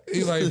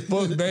 He like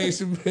fuck Dave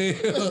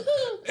Chappelle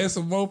and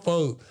some more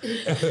folks.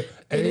 And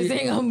this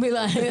ain't gonna be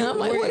like, I'm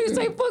like, what did you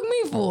say fuck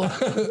me for?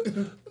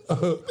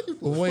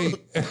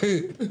 Wait,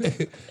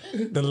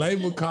 the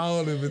label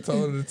called him and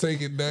told him to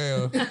take it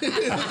down.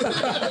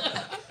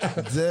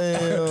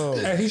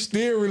 Damn. And he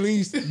still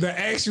released the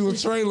actual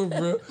trailer,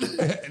 bro.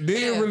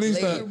 Then released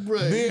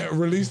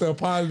the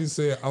apology.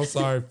 Said, "I'm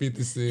sorry,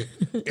 50 Cent.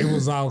 It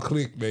was all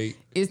clickbait.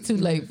 It's too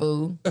late,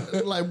 fool."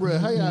 Like, bro,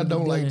 how y'all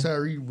don't like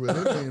Tyrese, bro?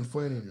 That man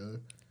funny, yo.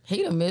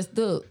 He done messed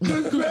up.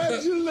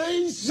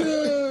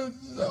 Congratulations!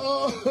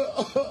 Oh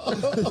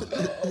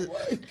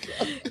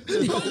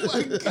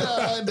my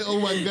god! Oh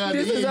my god!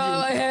 This is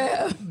all I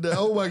have.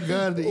 Oh my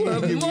god!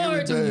 What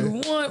more do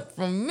you want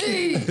from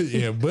me?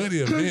 Yeah,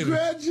 buddy.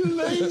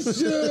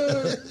 Congratulations!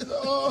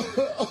 Oh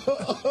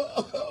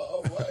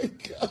my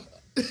god!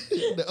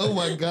 Oh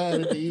my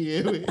god! At the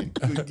end,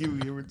 give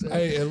me every time.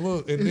 Hey, and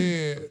look, and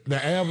then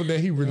the album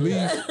that he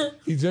released,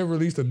 he just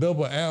released a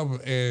double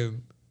album,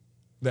 and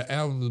the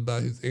album is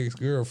about his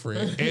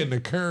ex-girlfriend, and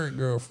the current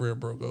girlfriend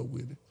broke up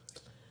with him.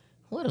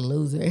 What a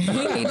loser! He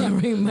need to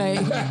remake.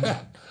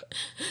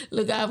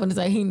 Look, I was gonna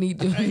say he need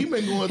to. He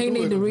been going he through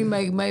need it. to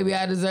remake. Maybe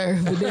I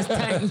deserve, but this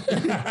time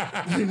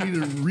he need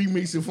to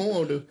remix it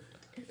for him. Though.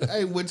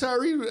 Hey, with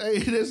Tyrese, hey,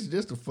 that's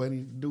just a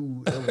funny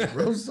dude.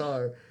 Bro, I'm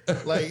sorry.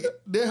 Like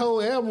this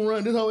whole album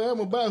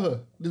about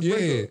her. This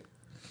breakup.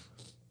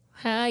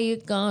 How you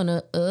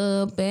gonna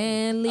up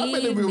and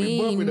leave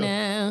me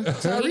now?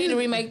 So he need to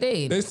remake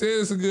that. They said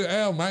it's a good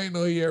album. I didn't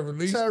know he ever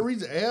released it.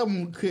 Tyrese's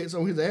album cuts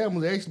on his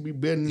albums actually be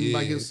better than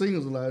like his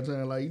singles a lot of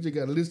times. Like you just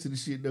gotta listen to the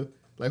shit though.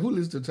 Like who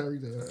listens to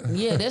Tyrese?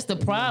 Yeah, that's the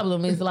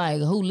problem. It's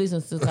like who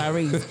listens to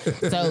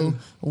Tyrese? So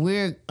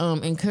we're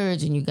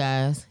encouraging you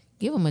guys.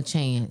 Give him a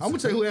chance. I'm gonna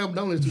tell you who album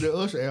don't listen to. That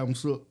Usher album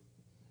suck.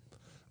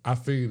 I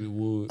figured it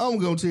would. I'm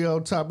gonna tell you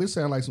on top. It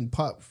sound like some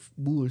pop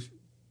bullshit.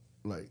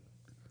 Like.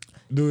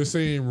 Do it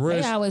seem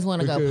rushed? They always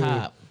want to go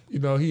pop. You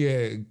know,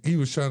 he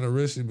was trying to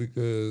rush it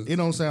because it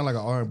don't sound like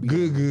an R&B.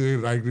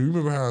 Good. Like, you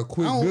remember how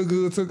quick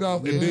Good took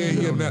off? And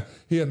then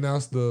he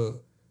announced the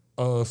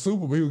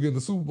Super Bowl. He was getting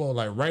the Super Bowl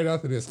like right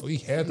after this, so he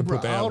had to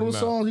put the album out. All those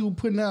songs he was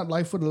putting out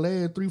like for the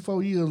last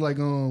 3-4 years, like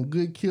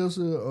Good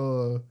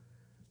Kisser,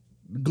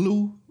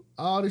 Glue,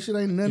 all this shit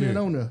ain't none of it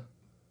on there.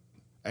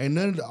 Ain't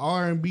none of the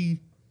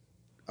R&B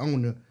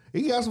on there.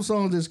 He got some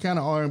songs that's kind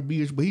of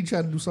R&B-ish, but he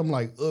tried to do something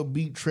like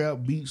upbeat, trap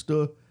beat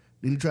stuff.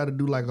 Then he tried to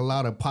do like a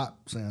lot of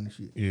pop sound and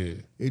shit. Yeah.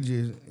 It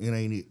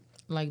ain't it.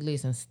 Like,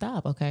 listen,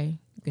 stop, okay?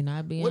 You're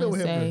not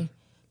Beyonce.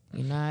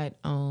 You're not,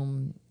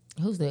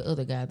 who's the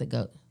other guy that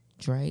go?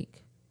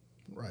 Drake.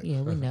 Right.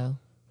 Yeah, we know.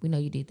 We know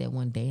you did that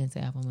one dance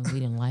album and we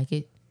didn't like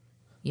it.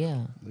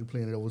 Yeah. They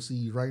playing it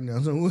overseas right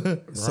now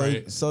somewhere.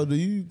 Right. So do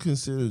you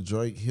consider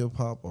Drake hip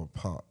hop or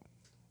pop?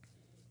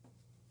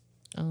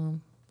 I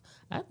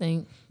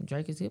think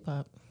Drake is hip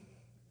hop.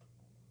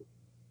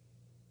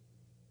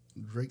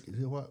 Drake is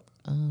hip hop.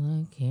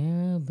 All I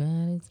care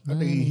about is I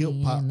think he hip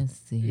hop.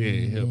 Yeah,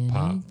 hip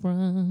hop.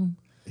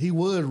 He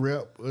was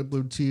rap up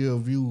until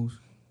Views.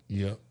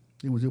 Yep.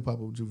 He was hip hop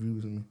up until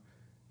Views, and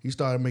he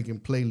started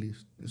making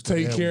playlists.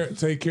 Take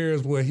Care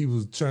is where he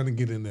was trying to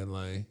get in that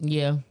lane.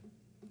 Yeah.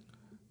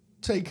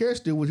 Take Care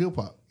still was hip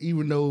hop,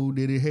 even though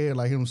that it had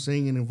like him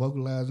singing and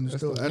vocalizing and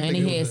stuff. And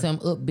he had some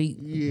upbeat.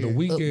 Yeah,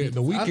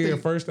 the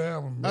weekend first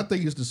album. Bro. I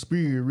think it's the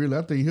spirit, really.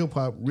 I think hip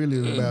hop really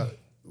is about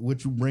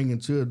what you bring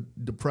into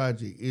the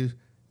project. Is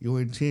your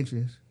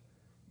intentions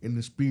in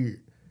the spirit.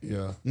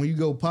 Yeah. When you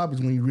go pop is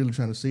when you really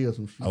trying to sell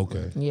some shit.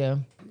 Okay. Yeah.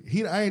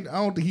 I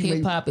don't think he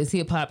hip hop is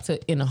hip hop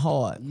in the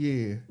heart.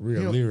 Yeah.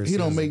 Real lyrics. He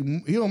don't make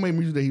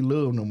music that he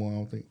love no more. I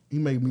don't think he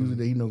make music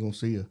that he not gonna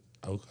sell.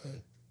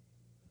 Okay.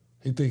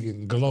 He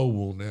thinking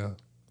global now.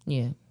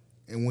 Yeah.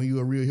 And when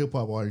you're a real hip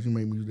hop artist, you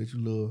make music that you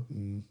love.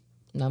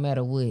 No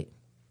matter what.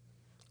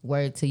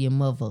 Word to your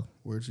mother.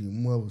 Word to your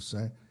mother,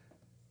 son.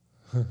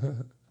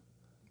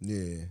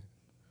 Yeah.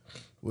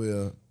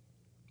 Well,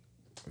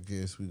 I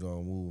guess we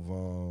gonna move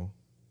on.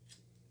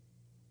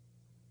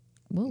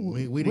 Well,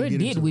 where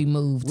did we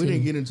move to? We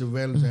didn't get into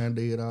Valentine's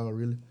Day at all,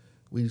 really.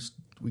 We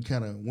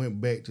kind of went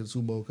back to the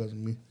Super Bowl because of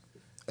me.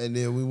 And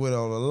then we went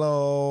on a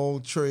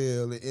long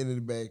trail and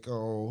ended back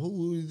on,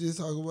 who we just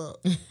talking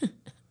about?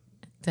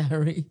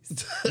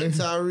 Tyrese.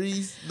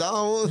 Tyrese?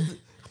 No,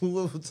 who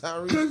was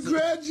Tyrese?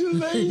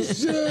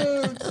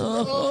 Congratulations!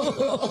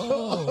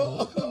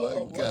 Oh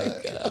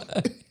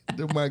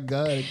my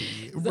God.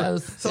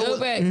 So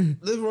back.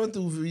 Let's run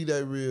through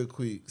V-Day real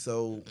quick.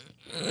 So,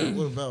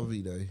 what about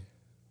V-Day?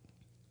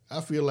 I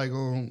feel like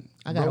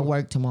I gotta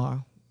work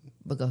tomorrow,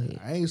 but go ahead.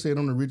 I ain't saying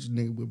I'm the richest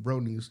nigga, but bro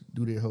niggas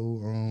do that whole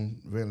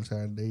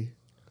Valentine's Day.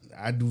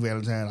 I do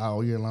Valentine's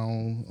all year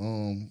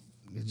long.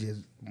 It's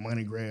just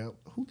money grab.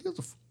 Who gives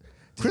a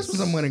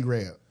Christmas a money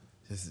grab?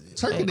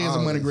 Turkey Day is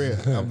a money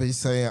grab. I be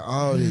saying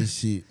all this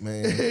shit,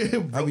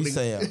 man. I be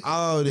saying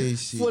all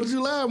this shit. 4th of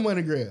July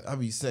money grab. I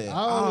be saying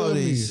all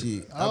this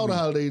shit. All the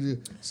holidays.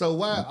 So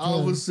why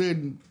all of a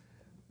sudden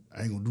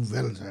I ain't gonna do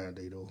Valentine's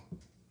Day though?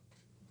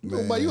 You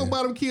gonna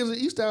buy them kids an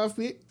Easter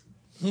outfit?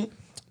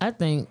 I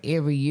think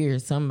every year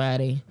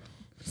somebody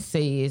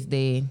says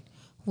that,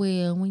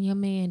 well, when your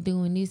man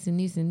doing this and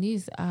this and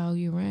this all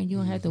year round, you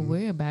don't have to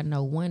worry about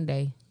no one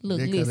day. Look,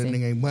 listen, that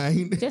nigga ain't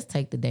mine. Just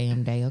take the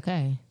damn day,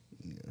 okay?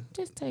 Yeah.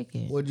 Just take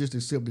it. Or just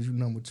accept that you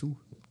number 2.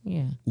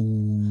 Yeah.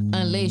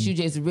 Unless you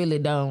just really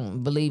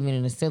don't believe in it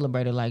and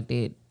celebrate it like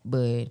that.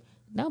 But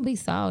don't be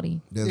salty.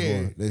 That's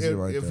right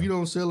there. If you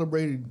don't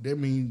celebrate it, that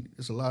means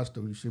it's a lot of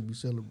stuff you should be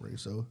celebrating.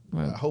 So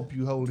I hope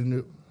you holding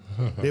it.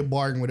 They're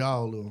bargaining with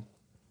all of them.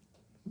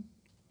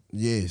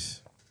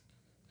 Yes.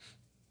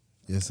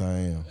 Yes, I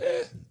am.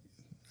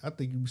 I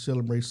think you be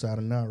celebrating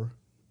Sayonara.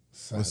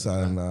 What's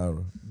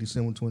Sayonara?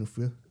 December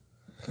 25th.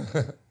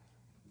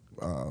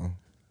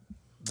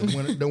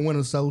 The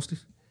winter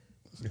solstice.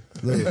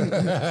 Look,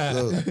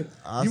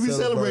 you be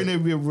celebrating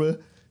that bit, bro.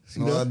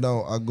 No, I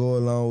don't. I go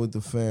along with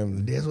the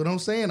family. That's what I'm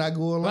saying. I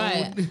go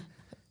along with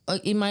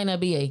it might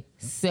not be a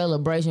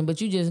celebration, but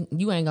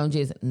you ain't gonna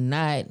just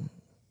not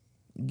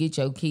get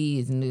your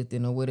kids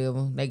nothing or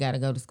whatever. They gotta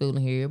go to school and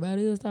hear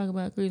everybody else talk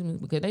about Christmas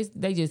because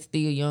they just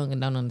still young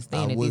and don't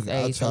understand at this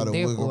age. I try to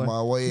wiggle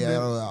my way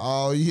out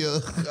all year.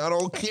 I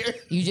don't care.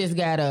 You just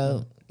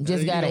gotta express.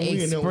 You're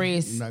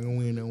not gonna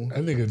win that one.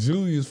 That nigga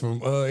Julius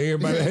from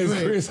Everybody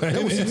Hates Chris.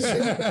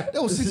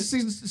 That was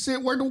 66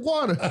 cents worth of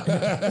water.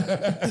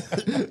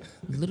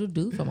 Little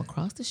dude from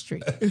across the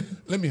street.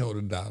 Let me hold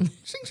 $1.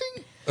 Ching,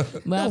 ching.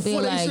 But I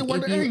feel like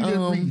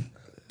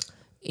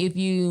if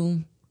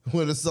you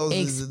when the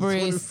sausage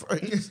express,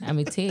 I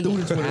mean, tell you, all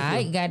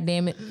right,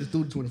 goddamn it. It's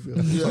through the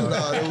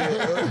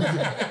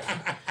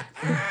 25th.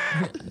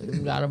 You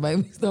gotta make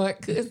me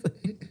start cussing.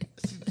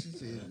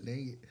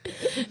 Dang it.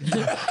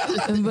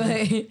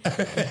 But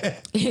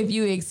if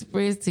you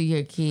express to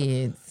your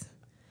kids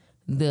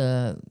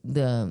the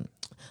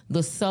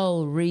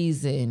sole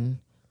reason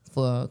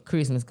for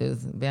Christmas,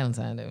 because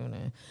Valentine's Day,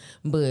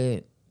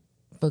 but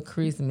for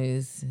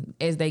Christmas,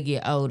 as they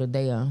get older,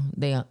 they'll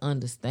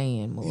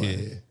understand more.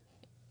 Yeah.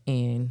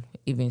 And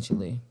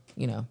eventually,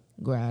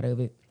 grow out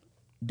of it,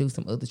 do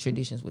some other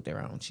traditions with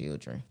their own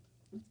children.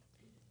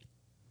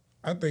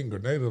 I think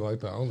Grenada like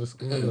the only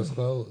school that's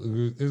closed.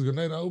 Is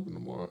Grenada open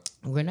tomorrow?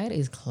 Grenada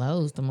is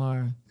closed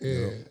tomorrow.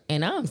 Yeah.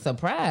 And I'm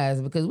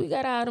surprised because we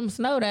got all them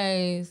snow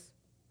days.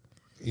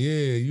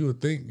 Yeah, you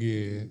would think,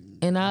 yeah.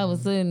 And all of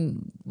a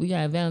sudden, we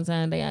got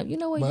Valentine's Day out. You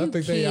know what? You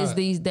kids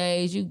these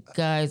days, you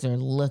guys are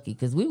lucky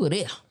because we were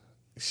there.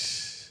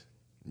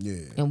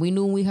 Yeah. And we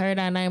knew when we heard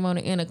our name on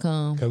the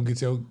intercom. Come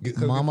get your...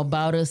 Mama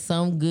bought us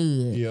something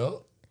good. Yep.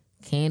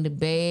 Candy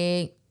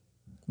bag,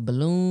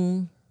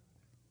 balloon.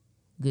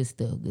 Good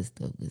stuff.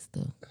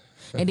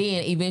 And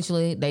then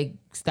eventually they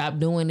stopped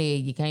doing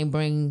it. You can't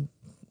bring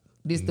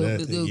this stuff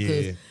to do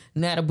because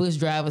now the bus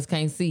drivers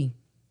can't see.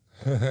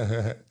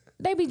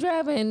 They be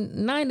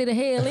driving 90 to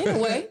hell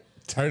anyway.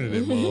 Turning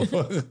it,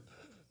 motherfucker.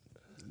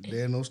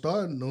 Then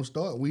don't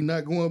start. We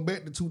not going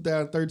back to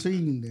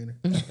 2013. Then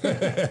we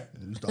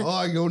used to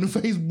argue on the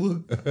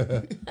Facebook.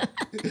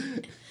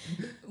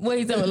 What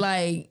you talking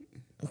like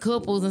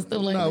couples and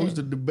stuff like that? No, we used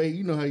to debate.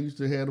 You know how you used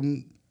to have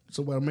them.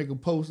 Somebody make a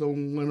post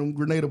on one of them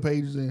Grenada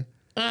pages and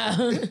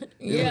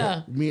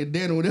yeah. Me and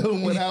Danny whatever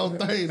went out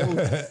thing.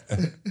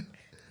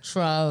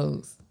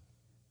 Trolls.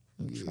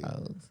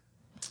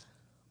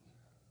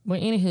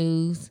 But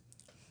anywho's,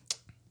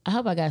 I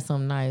hope I got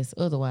something nice.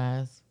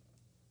 Otherwise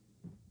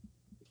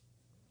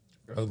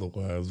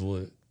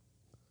what?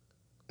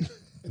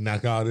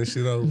 Knock all this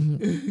shit over?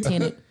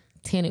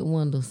 Tinted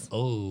windows.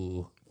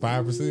 Oh,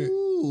 5%?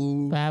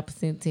 Ooh.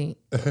 5% tint.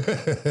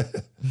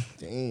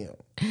 Damn.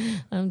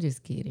 I'm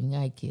just kidding.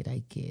 I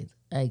kid.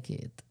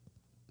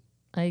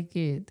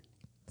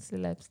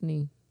 Slaps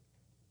knee.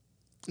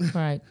 All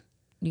right.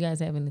 You guys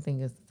have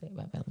anything else to say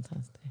about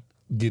Valentine's Day?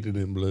 Get it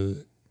in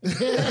blood.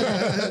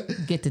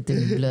 Get it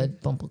in blood,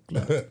 bumper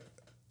club.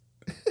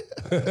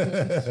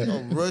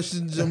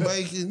 Russian,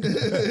 Jamaican.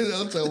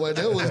 I'm talking about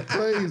that was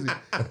crazy.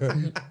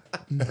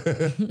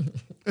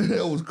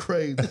 That was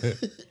crazy.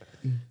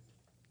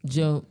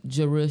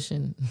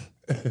 Jerushan.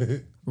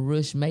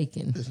 Rush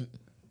making.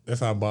 That's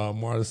how Bob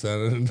Marley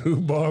sounded in the new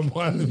Bob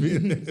Marley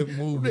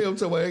movie. I'm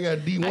talking about I got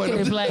D1. I could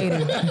have played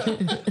him. I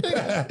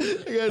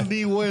got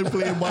D1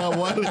 playing Bob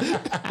Marley.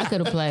 I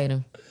could have played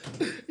him.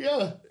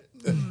 Yeah.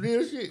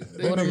 Real shit.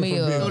 Order me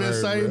that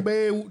same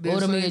bad.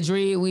 Order me a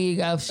dread wig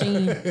off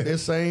Sheen. That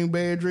same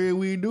bad dread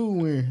we do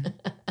wearing.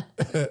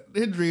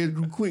 That dread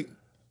grew quick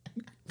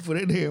for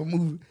that damn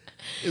movie.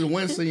 There's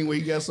one scene where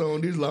he got something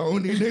this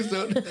long. Next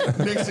scene,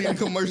 the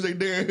commercial they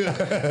there.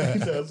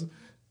 So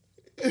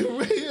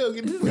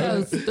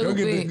stupid.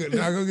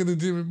 Go get the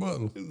Jimmy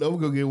Butler. No, we're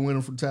gonna get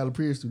one from Tyler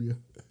Perry studio.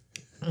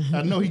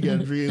 I know he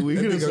got a dread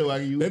wig. So I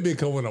can use. That bitch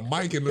come with a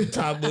mic in the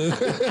top of it.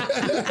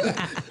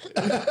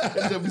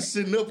 Just be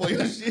sitting up on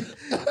your shit.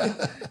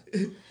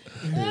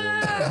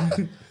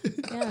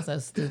 Y'all so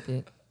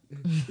stupid.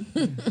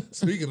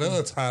 Speaking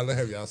of Tyler,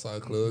 have y'all saw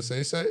Club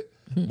Shay Shay?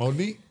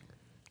 Monique?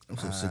 I'm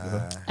so sick of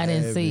her. I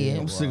didn't see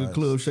it. I'm sick of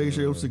Club Shay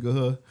Shay. I'm sick of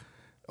her.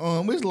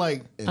 It's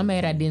like I'm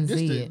mad I didn't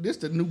see it. This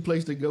the new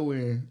place to go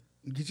in.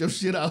 Get your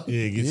shit out.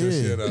 Yeah, get your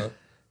shit out.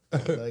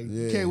 Like,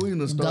 can't win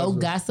the stars. Go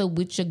gossip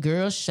with your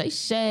girl Shay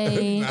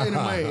Shay.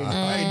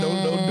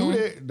 Don't do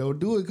that. Don't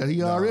do it because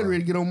he already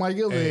ready to get on Mike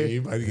Ellis. Hey, he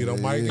about to get on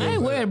Mike. I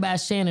ain't worried about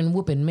Shannon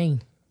whooping me.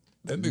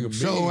 That nigga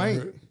Sure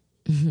ain't.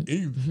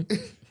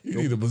 You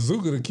need a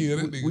bazooka to kill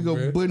that nigga. We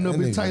gonna button up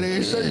his tight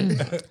ass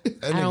shirt.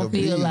 I don't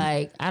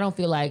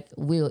feel like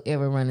we'll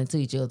ever run into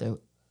each other.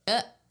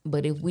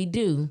 But if we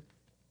do,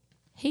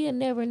 he'll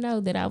never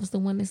know that I was the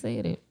one that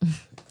said it.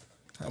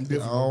 I'm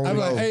different. I'm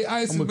like, hey,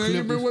 Ice, man, you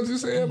remember what you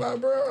said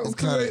about bro? It's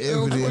kind of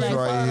evidence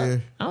right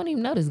here. I don't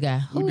even know this guy.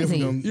 Who is he?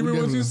 You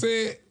remember what you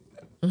said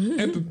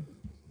at the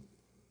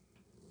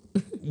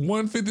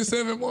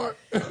 157 mark?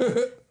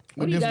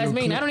 What do you guys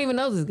mean? I don't even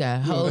know this guy.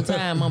 Whole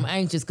time I'm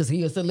anxious because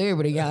he's a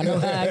celebrity. Y'all know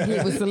how I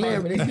get with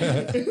celebrities.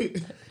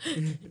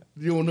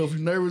 You don't know if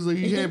you're nervous or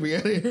you happy.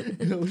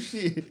 Oh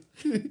shit.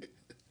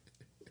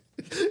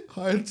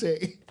 Heart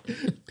attack.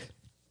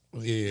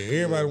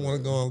 Yeah, everybody want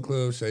to go on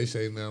Club Shay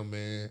Shay now,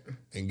 man,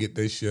 and get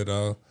their shit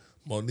off.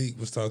 Monique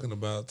was talking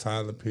about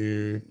Tyler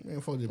Perry.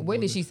 Man,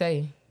 what did she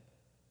say?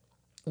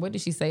 What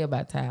did she say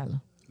about Tyler?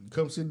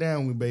 Come sit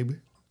down with me, baby.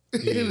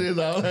 Yeah. That's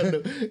all I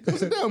know. Come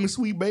sit down with me,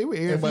 sweet baby.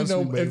 Everybody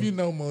sweet baby. If you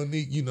know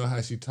Monique, you know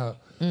how she talk.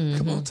 Mm-hmm.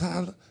 Come on,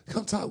 Tyler.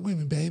 Come talk with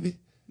me, baby.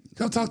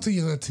 Come talk to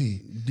your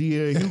auntie.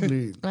 D.L.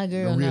 Hughley. My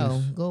girl,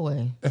 no. Go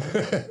away.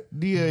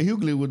 D.L.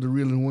 Hughley was the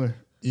realest one.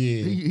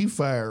 Yeah. He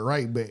fired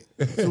right back.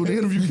 So when the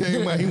interview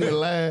came out, he went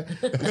live.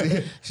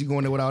 She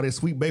going there with all that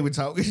sweet baby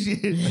talk and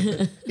shit.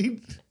 D.L.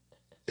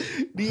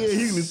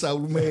 Hughley talk,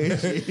 man.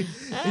 Shit.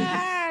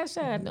 Shout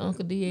out to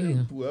Uncle D.L.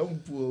 I'm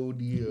poor old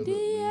D.L.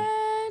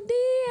 D.L.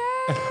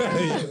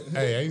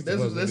 Hey,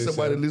 that's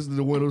somebody listening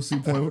to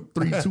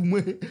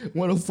 106.32,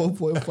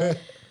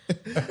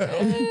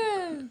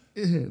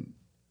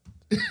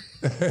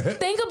 104.5.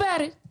 Think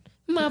about it,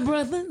 my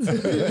brother.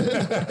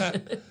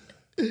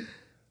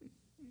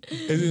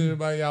 Is there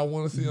anybody y'all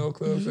want to see on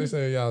Club Shay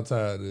Shay? Y'all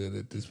tired of it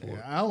at this point?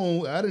 I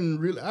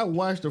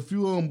watched a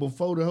few of them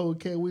before the whole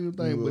Cat Williams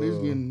thing, but it's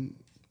getting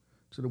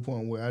to the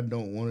point where I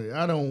don't want it.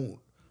 I don't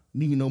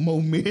need no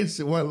more mess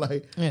in my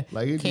life.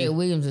 Cat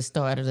Williams has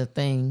started a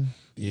thing.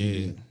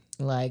 Yeah.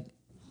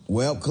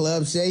 Well,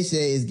 Club Shay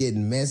Shay is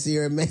getting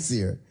messier and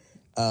messier.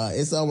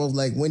 It's almost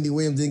like Wendy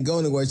Williams didn't go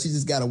anywhere. She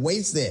just got a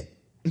wait set.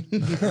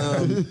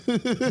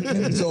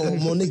 So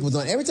Monique was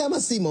on. Every time I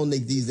see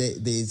Monique these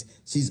days,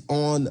 she's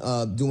on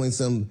doing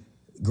some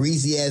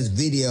greasy ass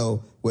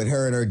video with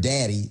her and her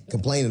daddy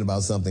complaining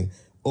about something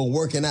or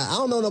working out. I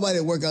don't know nobody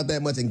that work out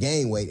that much and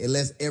gain weight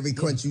unless every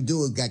crunch you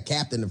do has got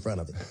Captain in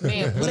front of it.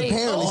 Man, but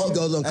apparently she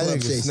goes on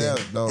Club Shay Shay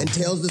and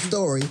tells the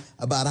story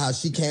about how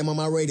she came on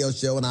my radio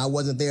show and I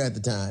wasn't there at the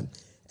time.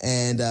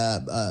 And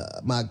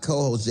my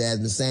co-host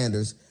Jasmine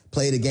Sanders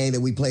played a game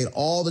that we played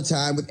all the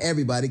time with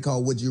everybody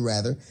called Would You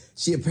Rather.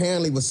 She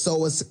apparently was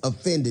so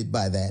offended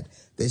by that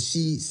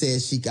she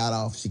said she got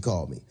off. She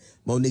called me.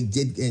 Monique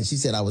did, and she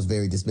said I was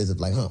very dismissive,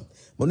 like,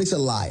 Monique's a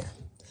liar.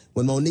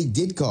 When Monique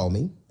did call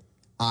me,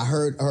 I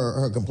heard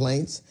her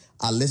complaints,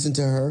 I listened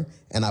to her,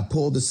 and I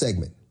pulled the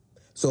segment.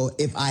 So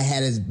if I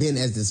had been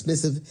as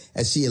dismissive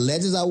as she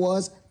alleges I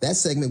was, that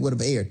segment would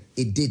have aired.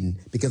 It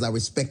didn't, because I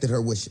respected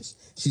her wishes.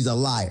 She's a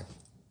liar.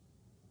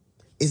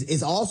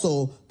 It's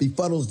also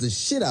befuddles the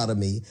shit out of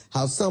me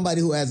how somebody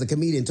who as a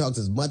comedian talks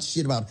as much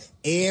shit about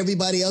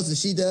everybody else as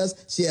she does,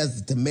 she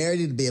has the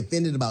temerity to be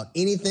offended about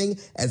anything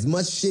as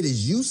much shit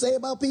as you say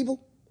about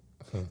people.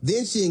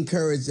 Then she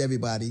encouraged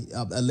everybody,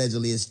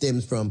 allegedly it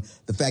stems from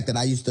the fact that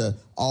I used to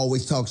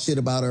always talk shit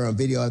about her on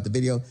video after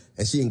video,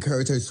 and she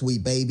encouraged her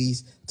sweet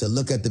babies to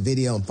look at the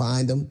video and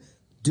find them.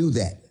 Do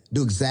that.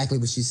 Do exactly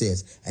what she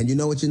says. And you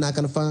know what you're not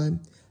going to find?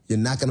 You're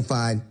not going to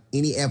find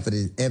any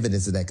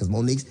evidence of that because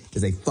Monique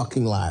is a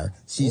fucking liar.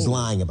 She's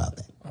lying about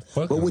that.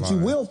 But what you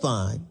will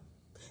find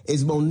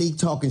is Monique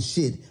talking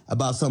shit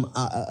about some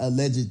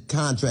alleged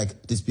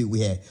contract dispute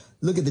we had.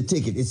 Look at the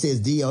ticket. It says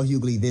D.L.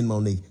 Hughley, then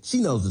Monique. She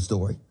knows the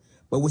story.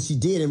 But what she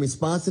did in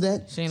response to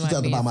that, she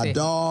talked about my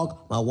dog,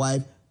 my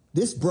wife.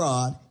 This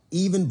broad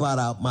even brought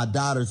out my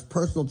daughter's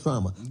personal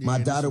trauma. Yeah, my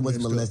daughter was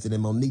molested,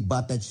 and Monique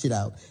brought that shit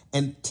out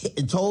and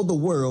told the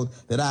world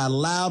that I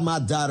allowed my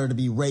daughter to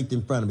be raped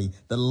in front of me.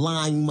 The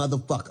lying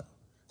motherfucker.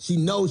 She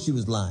knows she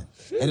was lying.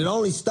 Shit. And it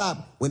only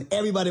stopped when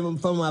everybody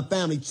from my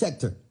family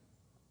checked her.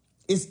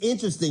 It's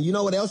interesting. You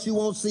know what else you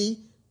won't see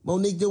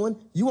Monique doing?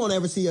 You won't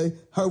ever see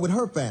her with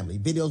her family,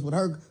 videos with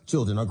her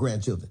children or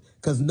grandchildren,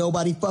 because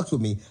nobody fucks with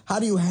me. How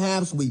do you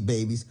have sweet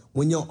babies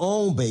when your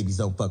own babies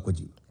don't fuck with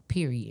you?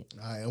 Period.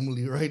 All right, I'm gonna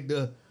leave right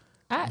there.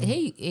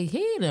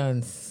 He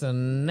done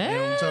snapped.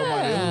 Yeah, I'm talking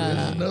about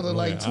there's another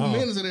like 2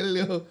 minutes of that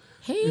little.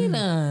 He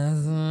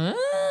done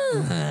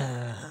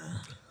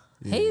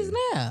He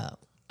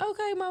snapped.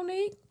 Okay,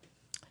 Monique.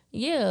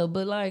 Yeah,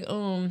 but like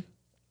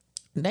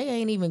they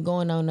ain't even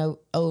going on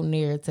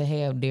there to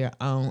have their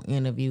own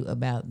interview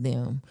about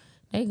them.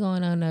 They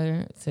going on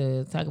there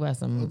to talk about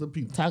some other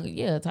people. Talk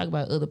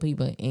about other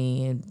people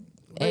and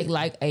act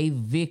like a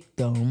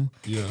victim.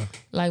 Yeah.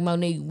 Like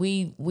Monique,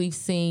 we've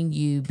seen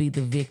you be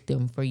the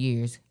victim for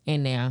years,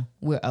 and now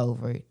we're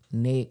over it.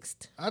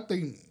 Next. I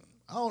think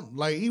I don't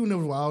like even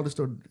if all this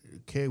stuff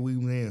Cat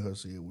Williams and her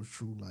said was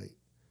true. Like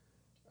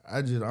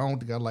I don't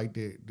think I like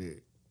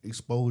that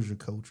exposure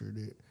culture.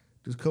 That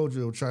this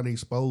culture of trying to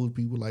expose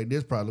people, like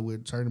that's probably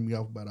what turning me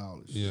off about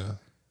all this. Yeah.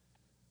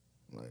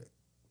 Like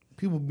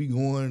people be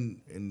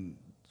going and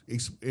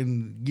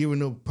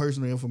giving up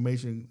personal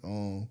information,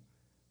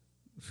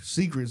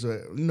 secrets,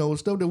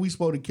 stuff that we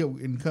supposed to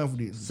keep in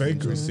confidence.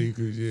 Sacred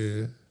secrets,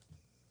 yeah.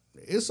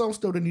 It's some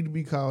stuff that need to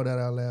be called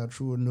out loud,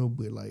 true or no,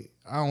 but like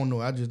I don't know,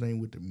 I just ain't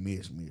with the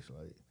mess.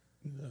 Like,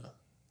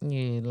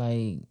 yeah,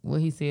 like what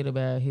he said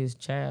about his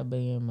child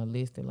being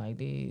molested like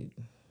that.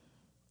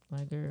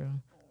 Like, girl,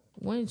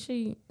 when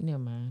she, never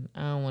mind.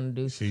 I don't want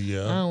to do.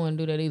 I don't want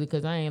to do that either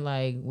because I ain't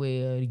like,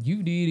 well,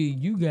 you did it,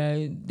 you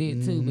guys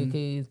did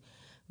too.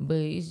 But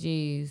it's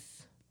just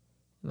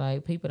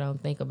like people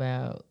don't think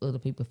about other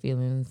people's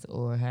feelings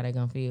or how they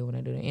gonna feel when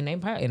they do that, and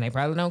they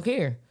probably don't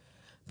care.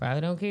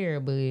 Probably don't care,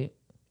 but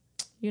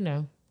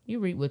you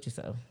reap what you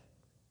sow.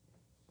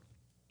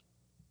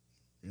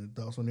 Any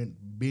thoughts on that,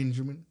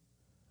 Benjamin?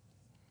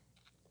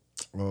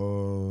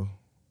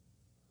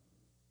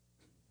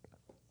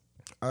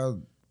 I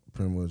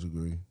pretty much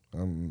agree.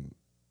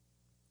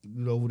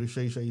 You over the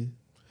Shay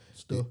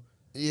stuff?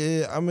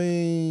 Yeah, I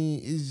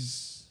mean, he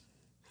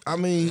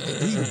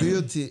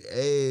built it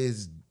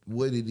as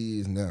what it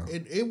is now.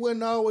 It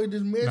wasn't always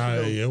this messy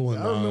though. Yeah, it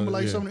wasn't. I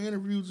remember some of the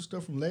interviews and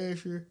stuff from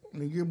last year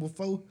and the year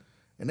before,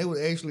 and they were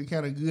actually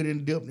kind of good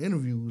in-depth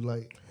interviews.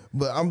 Like,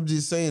 but I'm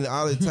just saying,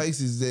 all it takes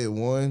is that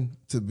one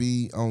to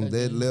be on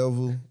that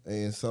level,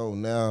 and so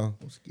now,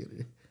 I'm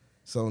scared.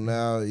 So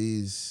now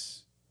is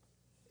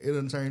it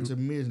done turned to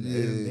business.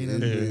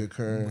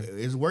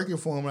 It's working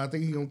for him, and I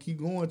think he's gonna keep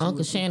going.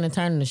 Uncle Shannon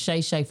turning to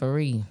Shay for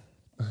real.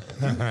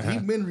 He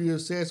been real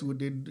sassy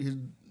with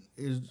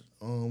his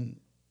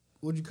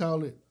what you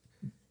call it?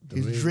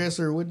 His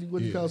dresser. What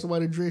you call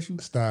somebody dress you?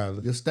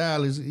 Stylist. Your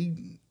stylist.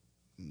 They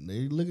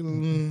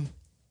looking.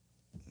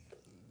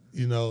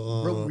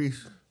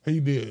 He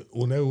did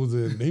when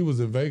he was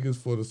in Vegas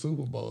for the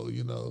Super Bowl.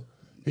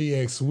 He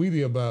asked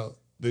Sweetie about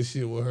this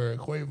shit with her and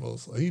Quavo,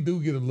 so he do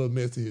get a little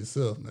messy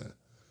himself now.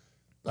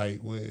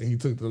 Like when he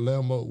took the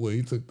Lambo,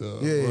 he took the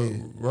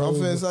I'm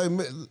finna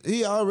say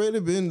he already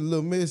been a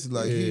little messy.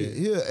 Like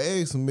he'll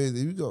ask some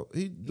messy. He do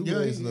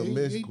ask a little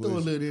messy. He throw a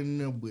little in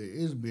there, but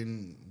it's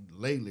been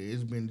lately.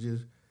 It's been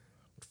just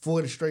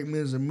 40 straight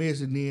minutes of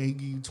mess, and then he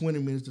give you 20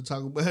 minutes to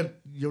talk about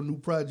your new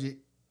project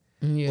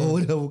or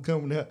whatever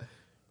coming out.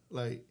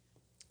 Like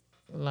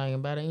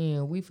by the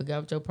end, we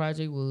forgot what your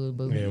project was,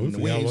 but we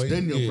ain't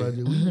studying your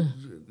project.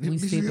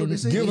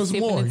 Give us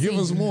more. Give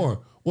us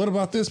more. What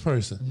about this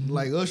person?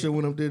 Like Usher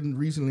went up there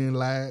recently and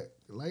lied.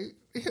 Like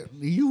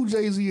you,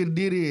 Jay-Z, and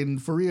Diddy, and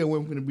Pharrell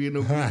weren't going to be in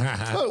no group.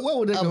 What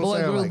was that going to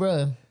sound like?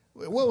 Bruh.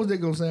 What was that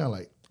going to sound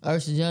like?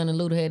 Usher, John, and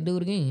Luda had to do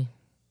it again.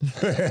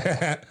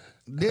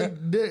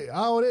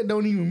 All that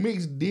don't even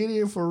mix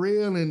Diddy and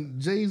Pharrell and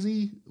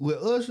Jay-Z with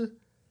Usher.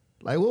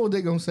 Like, what was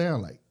that going to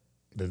sound like?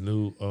 The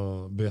new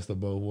Best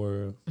of Both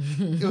Worlds.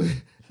 It's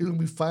going to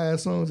be 5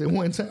 songs at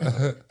one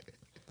time.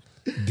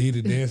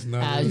 Diddy dancing.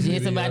 I was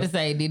just about to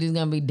say Diddy's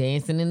gonna be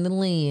dancing in the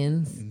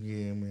lens.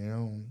 Yeah,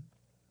 man.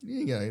 You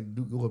ain't gotta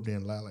go up there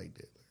and lie like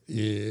that.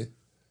 Yeah,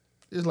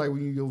 it's like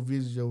when you go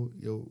visit your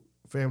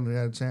family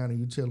out of town and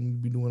you tell them you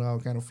be doing all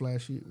kind of fly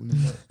shit.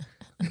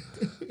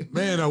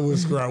 Man, I wish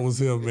Scott was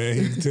here, man.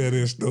 He can tell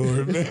that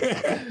story,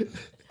 man.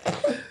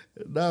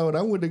 No, when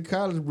I went to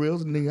college, bro, it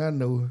was a nigga I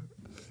know.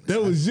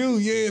 That was you,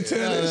 yeah.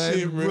 Tell that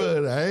shit,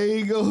 bro. I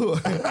ain't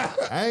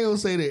gonna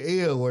say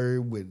the L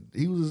word, but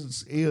he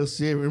was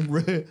L7,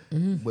 bro.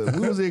 But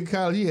we was in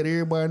college. He had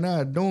everybody in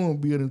our dorm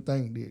building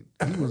think that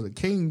he was a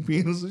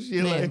kingpin or some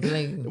shit. Like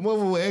the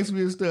motherfucker asked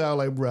me and stuff. I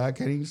was like, bro, I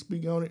can't even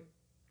speak on it.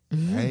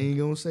 I ain't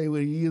gonna say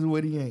what he is or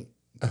what he ain't.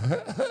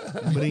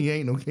 But he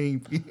ain't no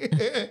kingpin.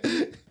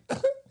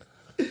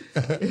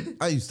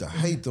 I used to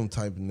hate them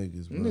type of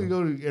niggas, bro. Nigga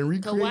go and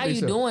recreate. Why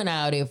you doing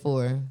all that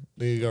for?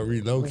 Nigga gonna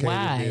relocate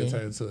Why? and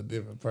turn into a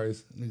different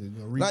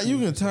person. Like you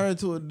can turn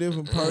to a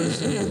different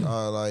person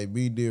or like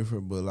be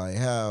different, but like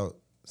how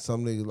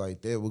some niggas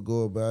like that would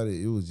go about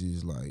it, it was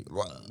just like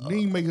then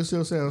you make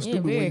yourself sound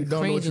stupid when you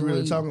don't know what you're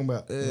really talking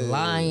about.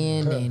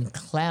 Lying and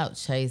clout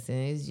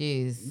chasing. It's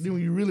just then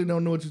when you really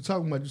don't know what you're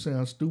talking about, you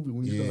sound stupid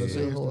when you start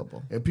saying stuff.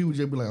 And people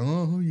just be like,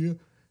 yeah.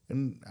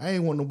 And I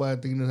ain't want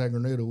nobody thinking that's how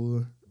Grenada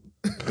was.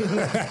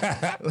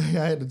 Like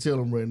I had to tell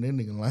him, bro, that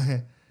nigga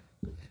lying.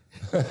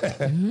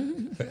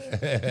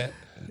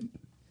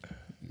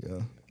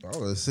 Yeah. I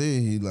was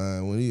saying he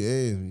lying when he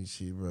asked me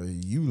shit, bro.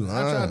 You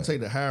lying. I try to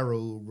take the high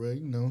road, bro.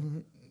 You know,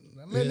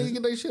 let nigga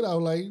get their shit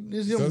out. Like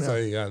this him.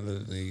 Sometimes you gotta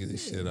let nigga get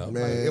this shit out.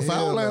 Man, if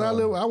I was lying, I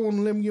want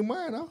to let him get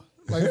mine out.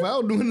 Like if I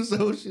was doing this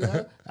whole shit,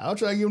 I'll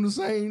try to give him the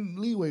same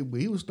leeway.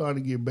 But he was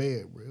starting to get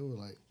bad, bro. It was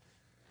like,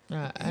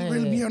 he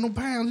really be on no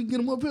pounds. You get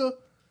him up here.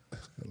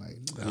 Like,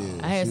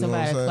 I had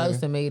somebody close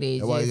to me that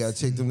that's why you gotta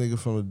check them niggas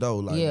from the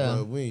door. Like,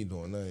 bro, we ain't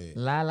doing that.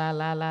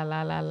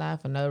 La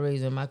for no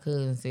reason. My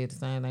cousin said the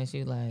same thing. She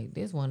was like,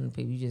 "This one of the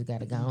people you just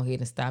gotta go ahead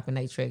and stop in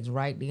their tracks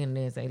right then and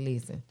there and say,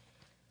 listen,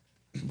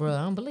 bro,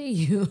 I don't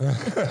believe you. You're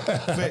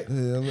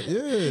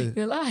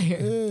a liar.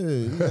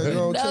 You gotta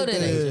go check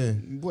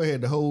that. Boy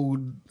had the whole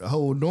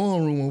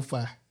dorm room on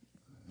fire.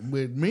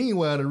 But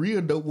meanwhile, the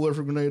real dope boy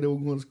from Grenada that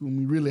was going to school,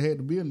 we really had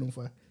the building on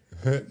fire.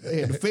 They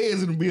had the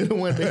feds in the building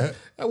one day.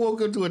 I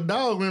woke up to a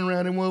dog running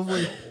around that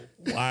motherfucker.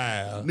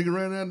 Wow. Nigga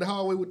running down the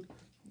hallway with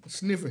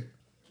sniffing.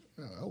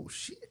 Oh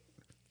shit.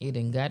 It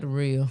done got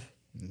real.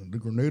 The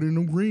Grenada and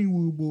them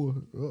Greenwood boys.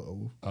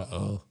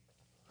 Uh-oh.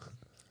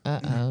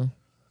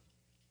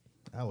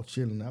 I was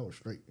chilling. I was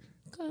straight.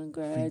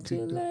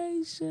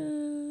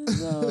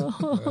 Congratulations. Oh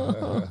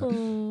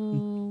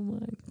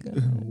my God.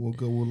 I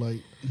woke up with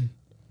like,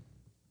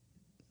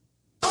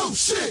 oh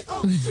shit.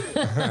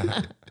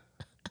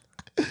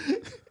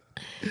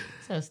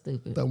 So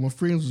stupid. Thought my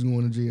friends was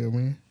going to jail,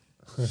 man.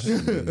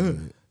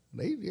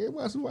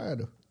 Everybody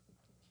survived though.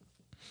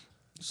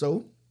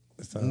 So,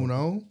 moving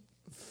on.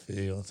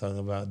 Phil talking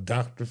about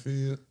Dr.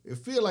 Phil. It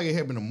feel like it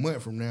happened a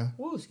month from now.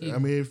 I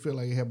mean, it feel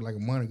like it happened like a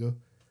month ago.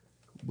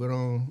 But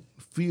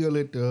Phil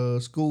at the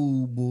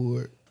school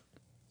board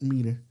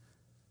meeting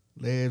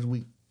last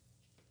week.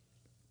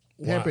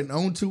 It happened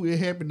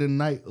the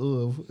night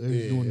of us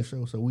doing the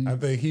show. So I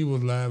think he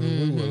was live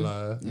and we were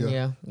live.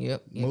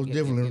 Most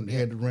definitely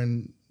had to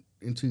run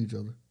into each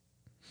other.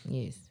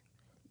 Yes.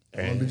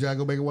 Did y'all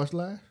go back and watch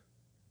live?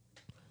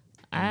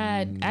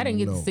 I didn't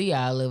get to see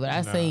all of it.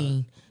 I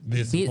seen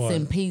bits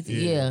and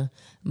pieces. Yeah.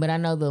 But I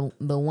know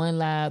the one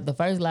live, the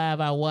first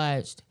live I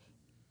watched,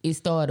 it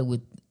started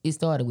with the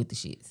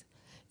shits.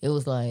 It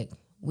was like,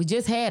 we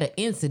just had an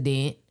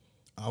incident.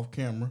 Off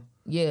camera.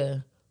 Yeah.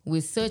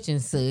 With such and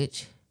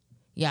such.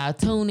 Y'all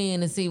tune in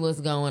to see what's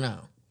going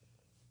on.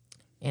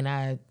 And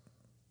I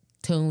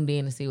tuned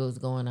in to see what was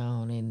going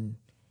on. And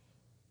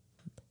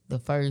the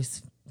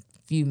first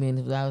few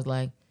minutes, I was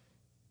like,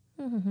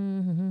 it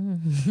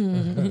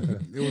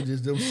was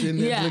just them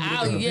sitting there.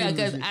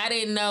 Because I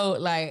didn't know,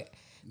 like,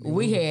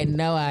 we had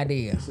no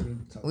idea.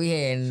 We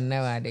had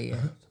no idea.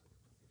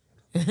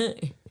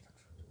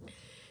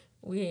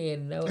 We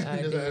had no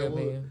idea,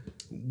 man.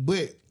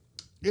 But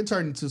it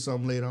turned into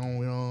something later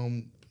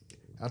on.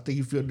 I think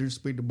he felt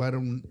disrespected by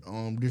them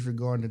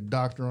disregarding the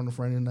doctor on the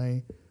front of the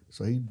name.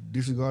 So he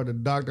disregarded the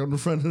doctor on the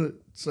front of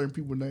certain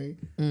people's name.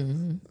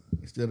 Mm-hmm.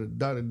 Instead of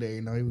Dr.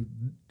 Dave, now he was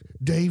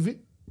David.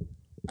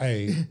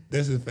 Hey,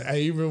 this is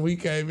even we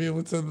came in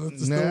with telling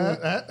us the story.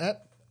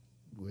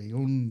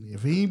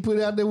 If he ain't put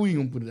it out there, we ain't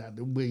gonna put it out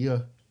there. But yeah.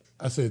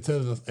 I said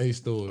telling us a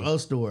story. A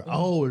story.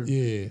 Oh.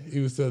 Yeah,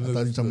 he was telling us. I thought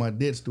you were talking about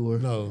that story.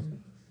 No.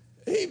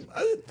 I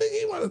didn't think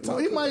he might have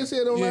talked. He might have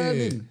said it online,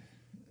 didn't he?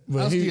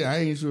 But I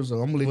ain't sure, so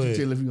I'm gonna let you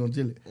tell if you gonna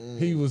tell it.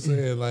 He was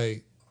saying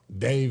like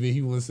David,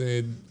 he was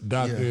saying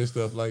doctor and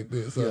stuff like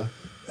that. So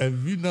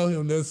if you know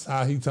him, that's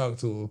how he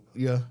talked to him.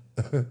 Yeah.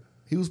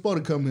 He was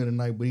supposed to come here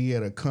tonight, but he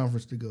had a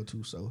conference to go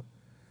to, so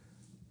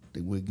I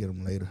think we'll get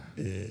him later.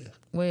 Yeah.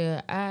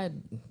 Well, I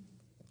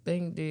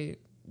think that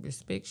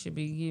respect should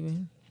be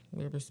given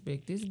where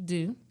respect is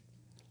due.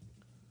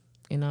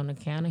 And on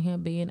account of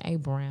him being a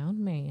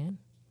brown man,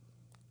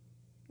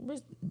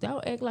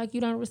 don't act like you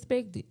don't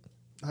respect it.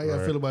 How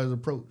y'all feel about his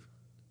approach?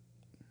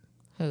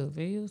 How it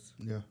feels?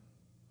 Yeah.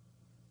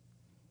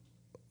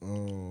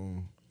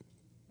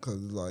 Cause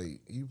like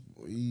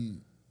he's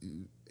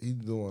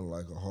doing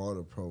like a hard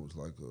approach,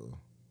 like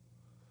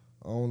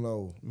I don't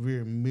know,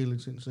 very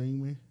militant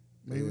scene, man.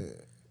 Maybe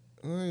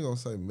I ain't gonna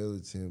say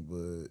militant,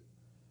 but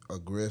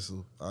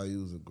aggressive. I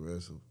use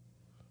aggressive.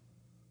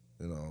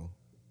 You know.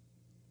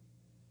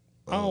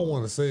 I don't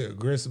want to say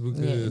aggressive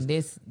because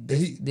this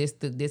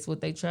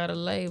what they try to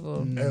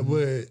label.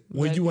 But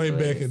when you ain't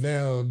backing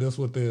down, that's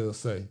what they'll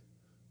say.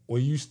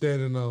 When you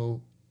standing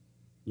on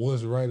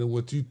what's right and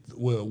what you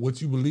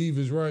believe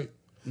is right,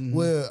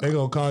 well, they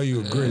gonna call you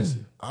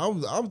aggressive.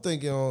 I'm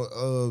thinking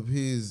of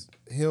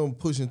him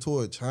pushing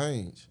toward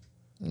change.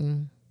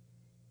 Mm.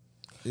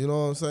 You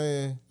know what I'm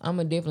saying? I'm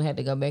gonna definitely have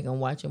to go back and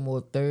watch it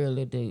more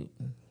thoroughly to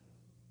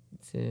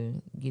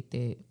get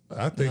that.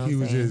 I think he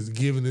was just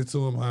giving it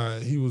to him how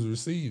he was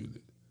receiving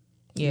it.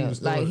 Yeah,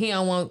 like he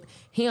don't want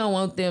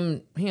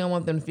them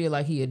to feel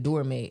like he a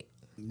doormat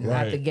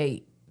out the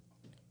gate.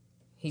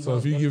 So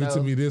if you give it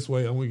to me this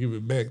way, I'm gonna give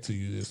it back to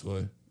you this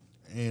way.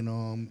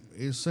 And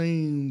it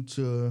seemed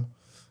to,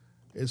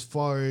 as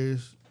far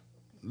as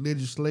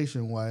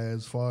legislation wise,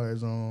 as far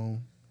as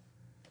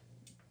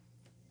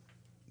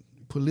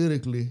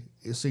politically,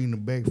 it seemed to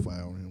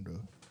backfire on him though.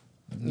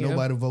 Yeah.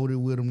 Nobody voted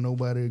with him.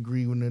 Nobody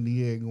agreed with nothing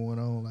he had going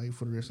on like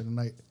for the rest of the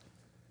night.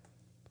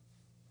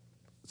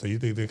 So you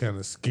think they kind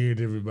of scared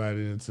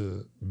everybody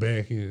into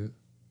backing?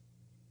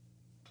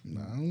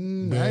 No, I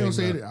ain't gonna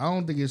say that. I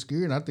don't think it's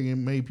scared. I think it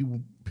made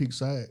people pick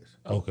sides.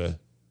 Okay.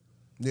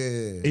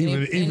 Yeah.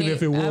 Even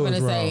if it was I'm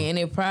gonna wrong. say, and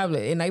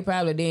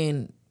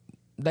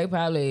they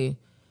probably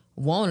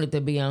wanted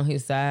to be on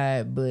his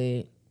side,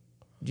 but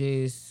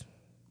just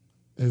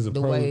his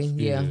approach,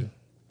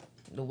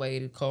 the way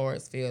the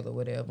cards fell or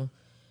whatever,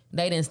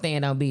 they didn't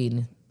stand on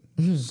business.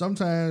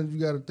 Sometimes you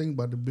got to think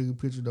about the bigger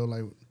picture though.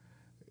 Like,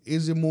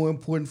 is it more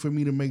important for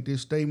me to make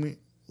this statement,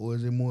 or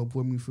is it more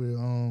important for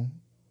to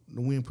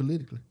win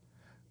politically?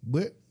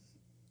 But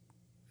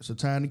it's a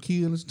time to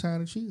kill and it's a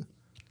time to chill.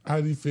 How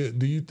do you feel?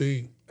 Do you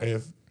think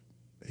if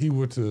he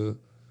were to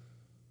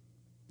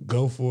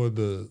go for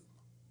the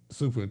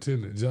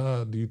superintendent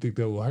job, do you think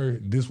that will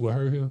hurt? This will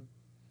hurt him?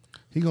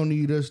 He gonna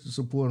need us to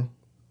support him.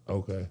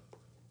 Okay.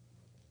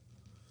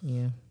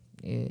 Yeah.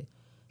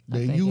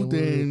 The youth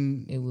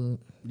it would.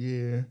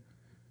 Yeah.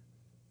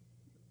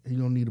 He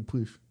gonna need a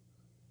push.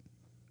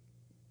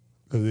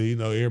 Because,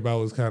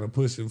 everybody was kind of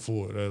pushing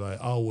for it. They're like,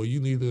 oh, well, you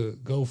need to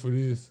go for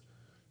this.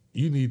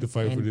 You need to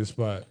fight for this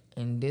spot.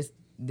 And this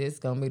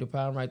going to be the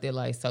problem right there,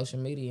 like social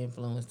media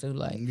influence, too.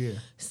 Like,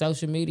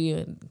 social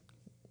media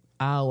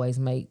always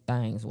make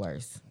things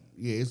worse.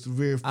 Yeah, it's a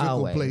very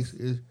fickle place.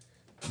 It's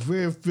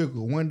very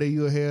fickle. One day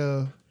you'll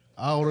have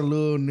all the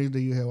love, next day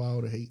you'll have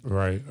all the hate.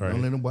 Right.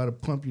 Don't let nobody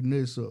pump your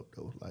nuts up,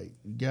 though. Like,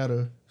 you got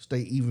to stay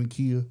even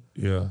keel.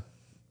 Yeah.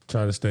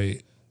 Try to stay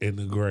in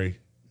the gray.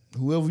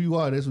 Whoever you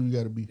are, that's who you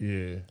got to be.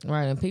 Yeah.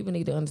 Right, and people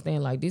need to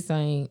understand, like, this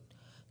ain't,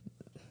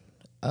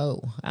 I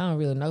don't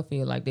really know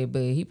Phil like that,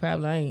 but he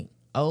probably ain't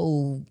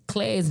old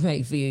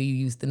classmate Phil you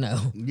used to know.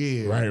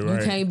 Yeah. Right. You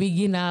can't be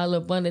getting all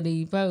up under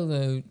these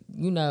posts,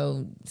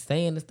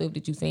 saying the stuff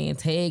that you saying,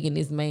 tagging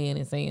this man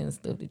and saying the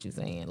stuff that you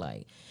saying.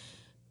 Like,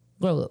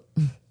 grow up.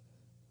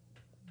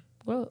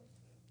 Grow up.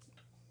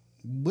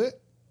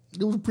 But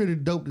it was pretty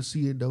dope to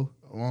see it, though.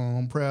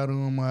 I'm proud of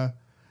him. I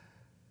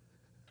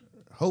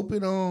hope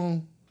it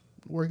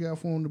work out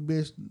for him the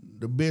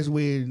best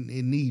way it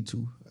need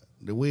to.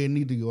 The way it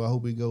need to go, I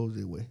hope it goes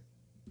that way.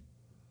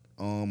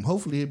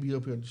 Hopefully he'll be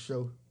up here at the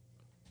show.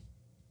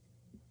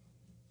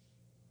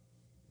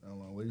 I don't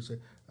know what you say.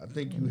 I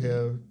think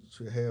you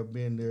should have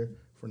been there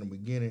from the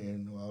beginning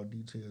and know all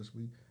details.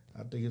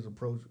 I think his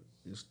approach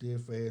is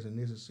steadfast and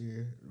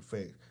necessary. In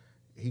fact,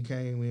 he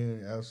came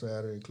in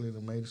outside and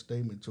clearly made a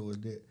statement towards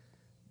that.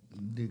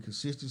 The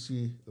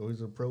consistency of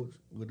his approach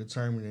will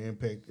determine the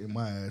impact in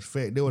my eyes.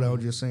 Fact, that's what I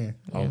was just saying.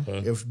 Okay.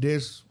 If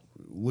that's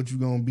what you're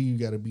gonna be, you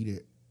gotta be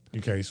that.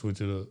 You can't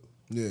switch it up.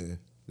 Yeah.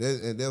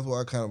 That's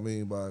what I kind of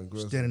mean by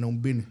aggressive. Standing on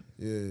business.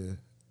 Yeah.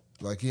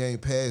 Like, he ain't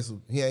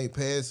passive. He ain't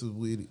passive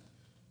with it.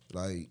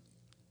 Like,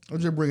 I'm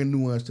just bringing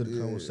nuance to the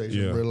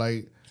conversation, bro.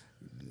 Like,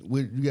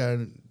 what's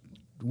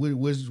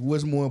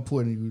more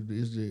important?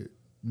 Is it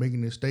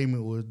making a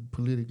statement or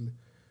politically?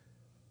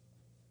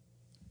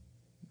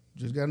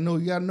 Just you gotta know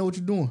what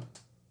you're doing.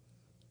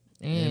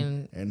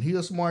 And he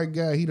a smart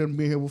guy. He done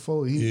been here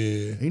before.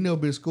 He never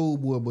been a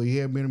schoolboy, but he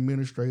had been an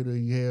administrator.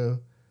 He had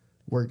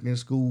worked in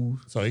schools.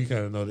 So he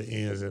kind of know the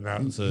ins and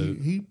outs.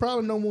 He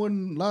probably know more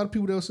than a lot of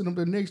people that were sitting up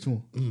there next to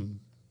him. Mm.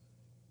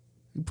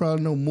 He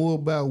probably know more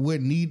about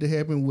what need to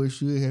happen, what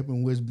should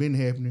happen, what's been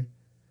happening,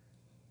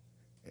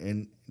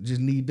 and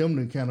just need them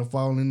to kind of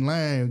fall in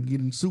line and get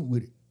in suit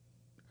with it.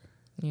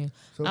 Yeah.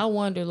 So, I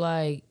wonder,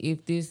 like,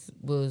 if this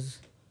was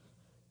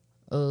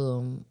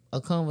a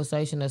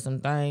conversation of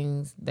some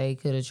things they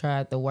could have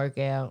tried to work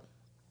out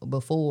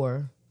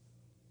before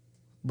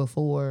it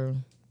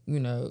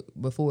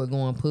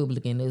going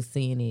public and us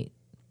seeing it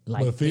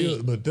like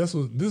that. But this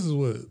is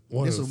what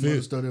one of the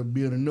Phil started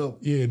building up.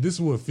 Yeah, this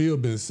is what Phil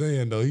been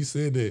saying though. He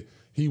said that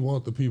he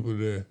want the people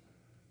there,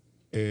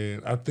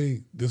 and I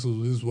think this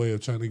was his way of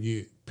trying to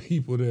get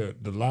people there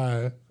to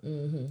lie.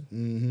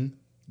 Getting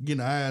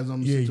eyes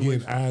on the situation.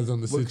 Getting eyes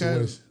on the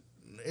situation.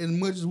 As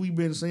much as we've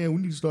been saying,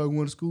 we need to start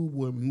going to school,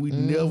 boy. I mean, we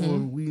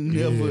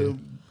never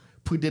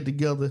put that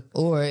together.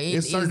 Or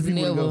it's certain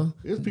people never. that go.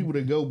 It's people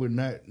that go, but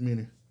not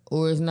many.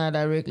 Or it's not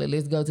directly,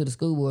 let's go to the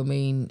school board. I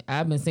mean,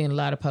 I've been seeing a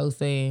lot of posts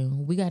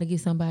saying, we got to get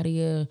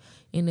somebody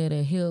in there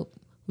to help.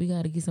 We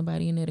got to get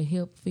somebody in there to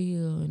help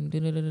Phil. And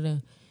da-da-da-da-da.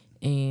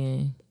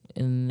 And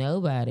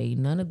nobody,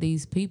 none of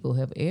these people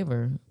have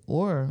ever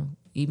or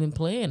even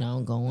plan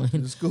on going to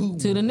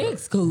the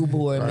next school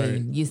board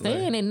meeting. You're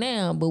saying it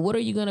now, but what are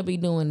you going to be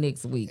doing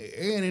next week?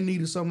 And it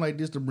needed something like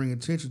this to bring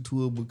attention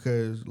to it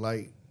because,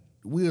 like,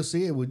 Will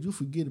said, well, you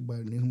forget about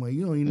it next month.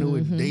 You don't even know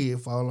what day it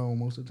fall on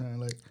most of the time.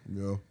 Like,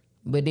 yeah.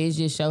 But they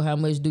just show how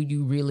much do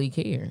you really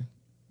care.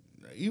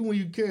 Even when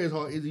you care,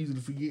 it's easy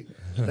to forget.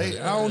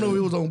 I don't know if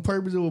it was on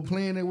purpose, it was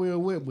playing that way or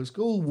what, but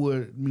school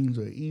board means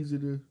are easy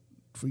to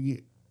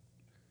forget.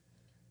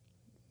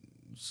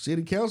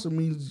 City council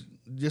means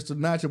just a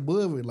notch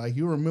above it. Like,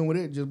 you remember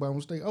that just by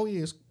mistake. Oh,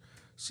 yeah, it's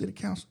city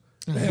council.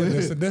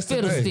 That's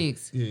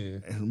Fiddlesticks. Yeah.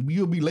 And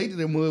you'll be late to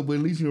that mud, but at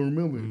least you'll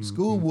remember it.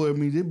 School board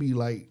means it'd be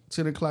like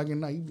 10 o'clock at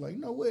night. You be like, you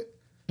know what?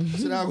 I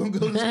said I was going to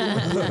go to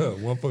school.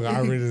 One fucker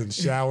already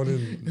showered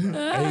and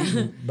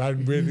ate, about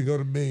ready to go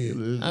to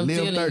bed. I'm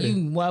telling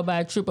you, walk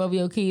by, trip over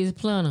your kid's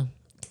planner.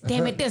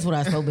 Damn it, that's what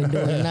I supposed to be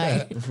doing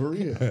tonight. For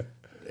real.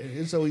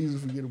 It's so easy to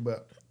forget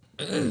about.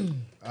 All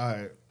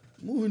right,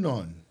 moving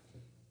on.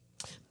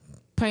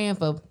 Praying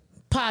for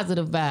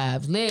positive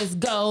vibes. Let's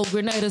go,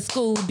 Grenada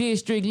School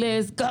District.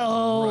 Let's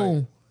go.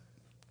 Right.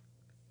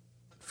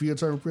 Phil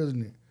term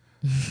president.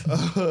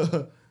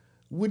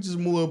 Which is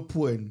more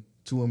important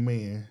to a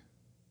man?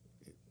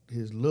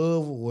 His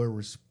love or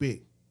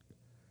respect?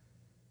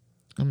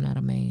 I'm not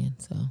a man,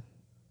 so.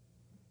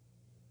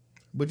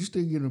 But you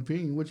still get an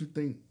opinion. What you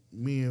think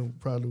men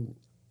probably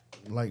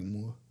like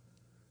more?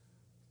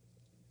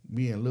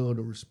 Being loved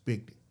or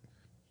respected?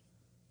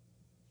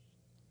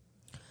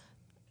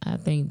 I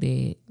think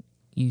that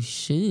you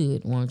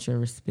should want your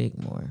respect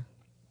more.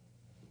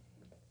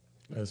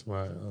 That's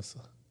my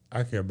answer.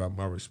 I care about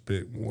my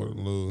respect more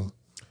than love.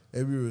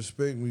 If you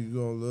respect me, you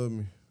gonna love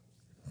me.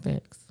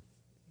 Facts.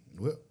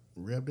 Well,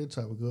 wrap that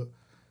topic up.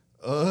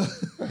 I'm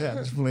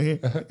just playing.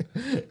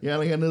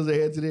 Y'all ain't got nothing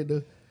to add to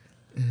that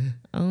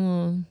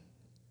though.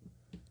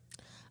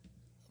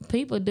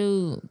 People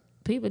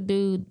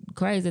do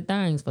crazy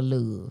things for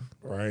love,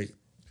 right?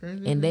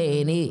 And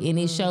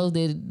it shows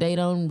that they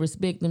don't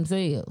respect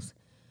themselves,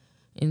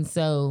 and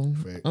so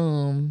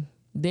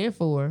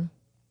therefore,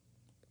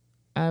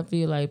 I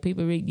feel like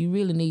you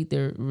really need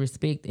to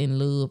respect and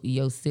love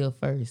yourself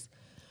first.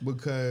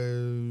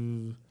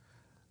 Because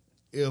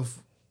if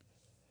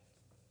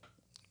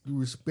you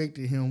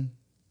respected him,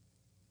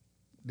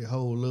 the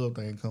whole love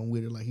thing come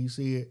with it, like he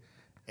said,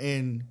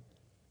 and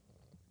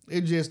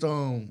it just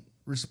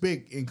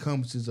respect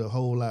encompasses a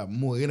whole lot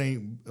more. It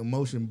ain't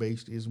emotion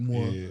based. It's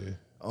more.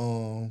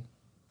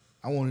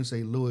 I want to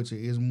say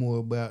loyalty. It's more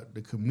about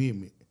the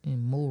commitment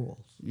and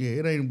morals. Yeah,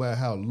 it ain't about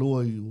how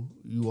loyal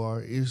you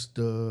are. It's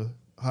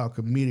how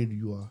committed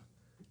you are,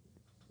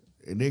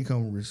 and they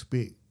come with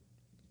respect.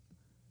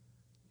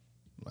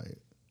 Like,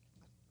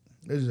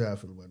 that's just how I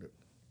feel about it.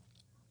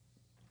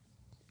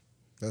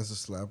 That's a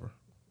slapper.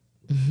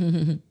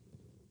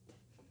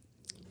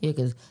 Yeah,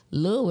 because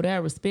love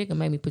without respect can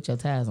make me put your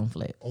tires on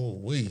flat.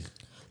 Oh,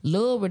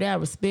 Love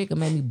without respect can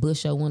make me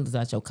bust your windows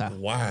out your car.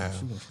 Wow.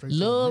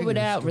 Love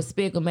without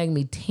respect will make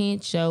me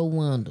tint your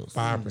windows.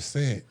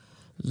 5%.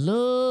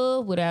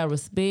 Love without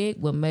respect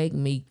will make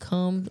me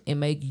come and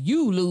make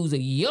you lose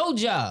your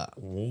job.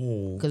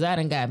 Because I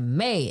done got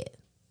mad.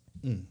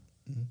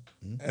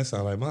 That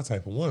sounds like my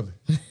type of woman.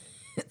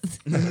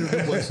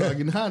 The boy started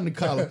getting hot in the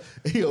collar.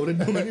 Yo, they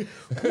doing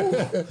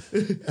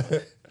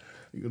it.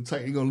 You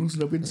gonna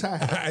loosen up in tie.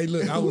 Hey,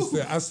 look,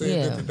 I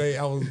said that today.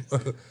 I was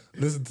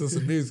listening to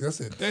some music. I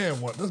said,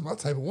 "Damn, that's my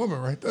type of woman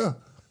right there."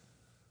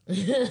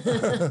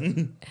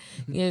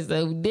 Yeah,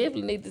 so we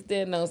definitely need to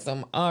stand on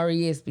some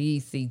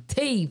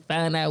RESPECT.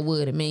 Find out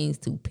what it means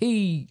to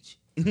peach.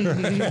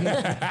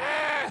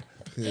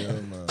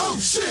 Oh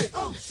shit!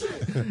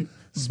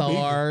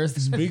 Bars.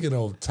 Speaking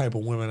of type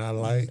of women I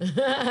like,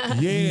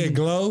 yeah,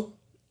 Glow.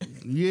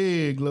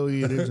 Yeah, Glow.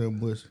 Yeah, that's a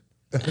bush.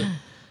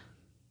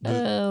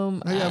 How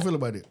y'all feel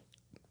about it?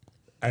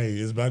 Hey,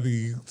 it's about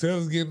to tell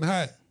it's getting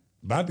hot.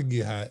 About to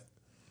get hot.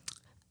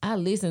 I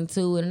listened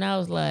to it and I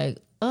was like,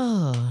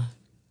 oh,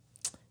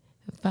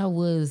 if I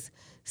was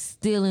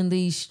still in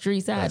these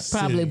streets, I'd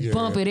probably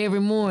bump it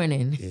every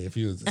morning. Yeah, if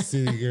you was a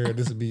city girl,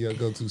 this would be your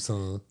go-to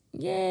song.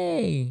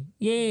 Yay.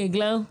 Yeah,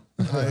 Glow.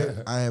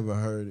 I haven't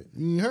heard it.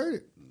 You ain't heard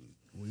it?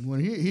 We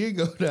want to hear it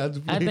go down to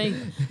play.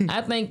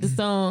 I think the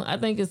song, I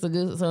think it's a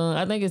good song.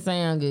 I think it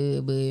sounds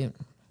good, but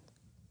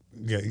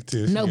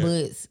no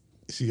buts.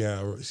 She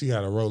got a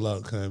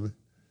rollout coming.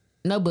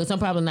 No buts. I'm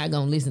probably not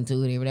gonna listen to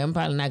it every day. I'm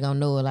probably not gonna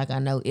know it like I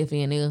know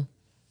FNL.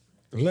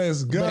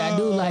 Let's go. But I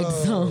do like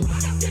the song.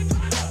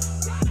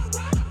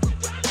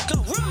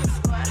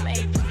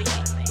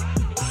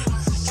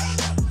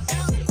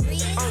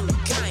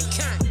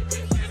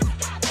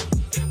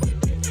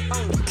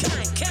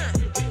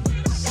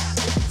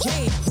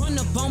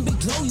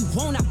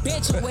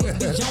 Let your ass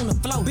bitch on the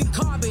floor. Big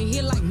carbon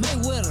here like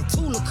Mayweather.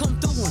 Tula come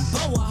through and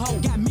blow a hoe.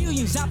 Got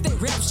millions out that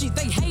rap shit.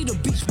 They hate a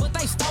bitch, but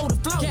they stole the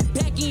flow. Got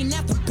back in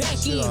after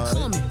back in.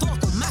 Coming,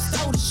 fuck em, I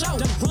stole the show.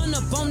 Don't run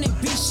up on that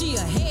bitch, she a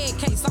head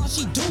case. All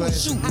she do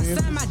is shoot. I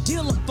signed my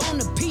deal up on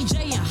the PJ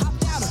and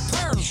hopped out of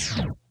Pearl.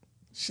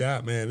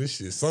 Shot, man, this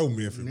shit so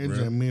Memphis, bro.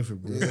 It's Memphis,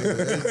 bro.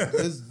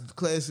 It's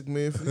classic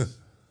Memphis.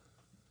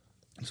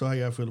 So how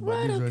y'all feel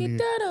about this right here?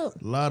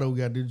 Lotto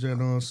got this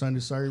joint on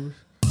Sunday service.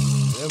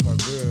 That's my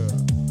girl.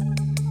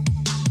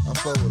 I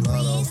fuck with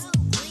Lotto.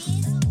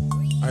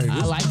 Hey,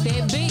 I like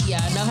that beat.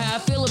 Y'all know how I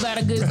feel about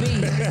a good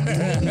beat.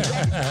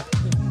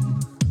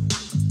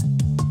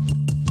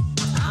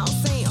 I don't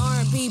sing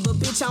R&B, but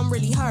bitch, I'm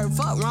really hurt.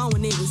 Fuck wrong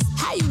with niggas.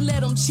 How you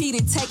let them cheat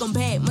and take them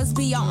back? Must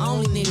be your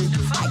only nigga.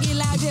 I get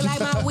loud just like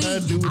my weed. I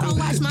don't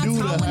watch my tone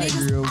with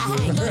niggas. I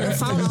hang up the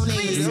phone on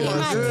niggas. Me and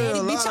my daddy,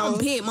 bitch, I'm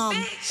big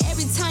mama.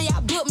 Every time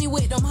y'all book me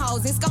with them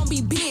hoes, it's gonna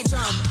be big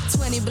drama.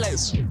 20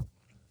 blocks.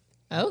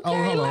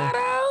 Okay, Lotto.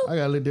 I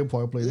gotta let that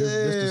part play.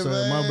 This the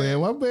song.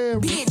 My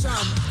bad. Big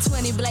drama.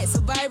 20 black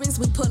Suburbans,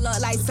 we pull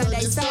up like Sunday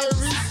service.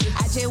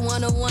 I just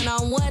want a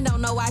one-on-one,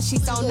 don't know why she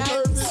so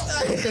nervous.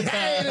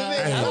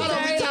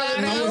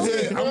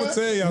 I'm gonna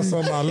tell y'all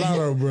something about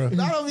Lotto, bro.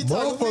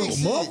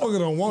 Motherfucker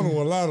don't want to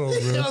with Lotto,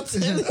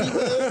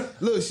 bro.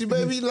 Look, she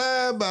may be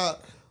lying about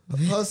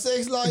her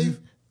sex life.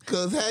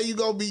 Cause how you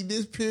gonna be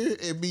this pure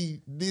and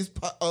be this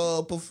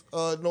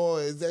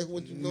knowing exactly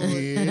what you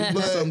doing? Yeah,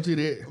 but something to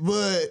that.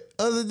 But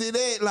other than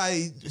that,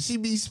 like she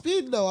be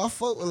spitting though. I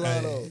fuck with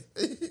Lotto.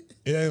 It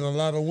ain't a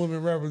lot of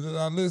women rappers that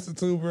I listen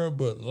to, bro.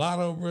 But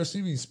Lotto, bro,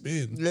 she be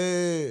spitting.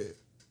 Yeah.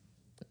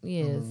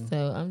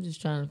 So I'm just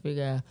trying to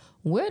figure out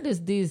where does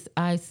this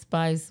Ice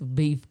Spice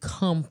beef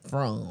come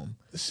from?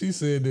 She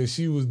said that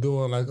she was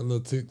doing like a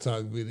little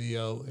TikTok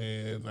video,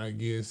 and I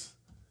guess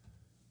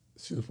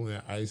she was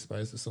playing Ice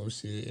Spice or some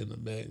shit in the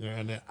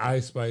background. And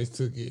Ice Spice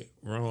took it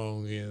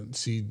wrong and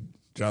she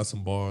dropped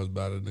some bars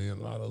about it. Then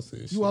Lotto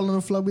said, "You all on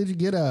the floor, bitch,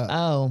 get out."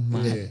 Oh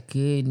my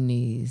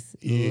goodness.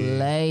 Yeah.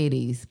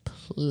 Ladies,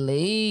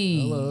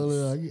 please.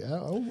 The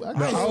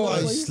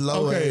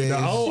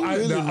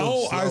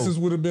old ISIS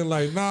would have been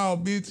like, nah,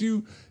 bitch,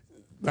 you.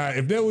 Like,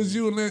 if that was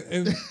you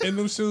in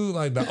them shoes,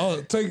 like look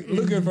at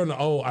it from the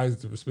old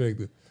ISIS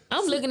perspective.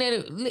 I'm looking at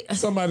it.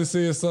 Somebody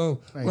said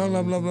something, blah,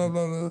 blah, blah, blah,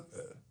 blah, blah.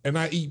 And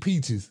I eat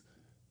peaches.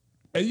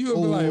 And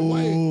you'll be like,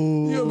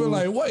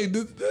 wait,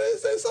 did they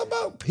say something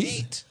about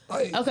peach?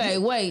 Like, okay,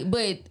 wait,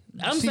 but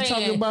I'm she saying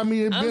talking about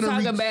me. I'm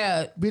talking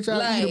about bitch.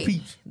 I eat a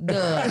peach.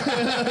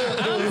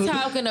 I'm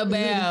talking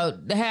about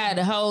how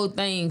the whole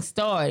thing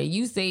started.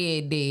 You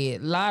said that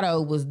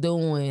Lotto was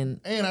doing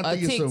a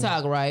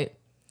TikTok, right?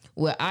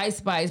 With Ice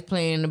Spice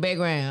playing in the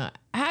background.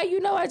 How you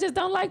know I just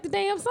don't like the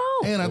damn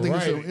song? And I think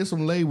it's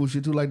some label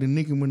shit too, like the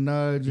Nicki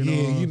Minaj.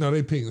 And, you know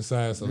they picking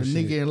sides. The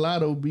Nicki and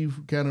Lotto beef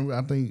kind of,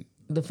 I think.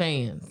 The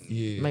fans.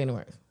 Yeah. Making it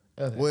worse.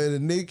 Okay. Well, the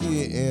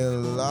Nicki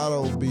and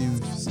Lotto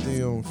beef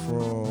stem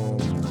from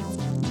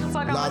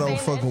Lotto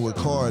fucking with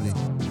Cardi.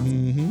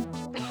 Mm-hmm.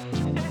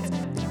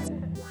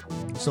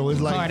 So it's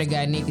like Cardi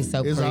got Nicki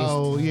so it's pressed.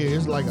 all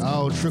it's like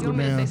all trickle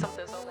down.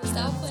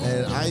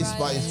 And Ice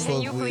Spice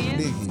fuck with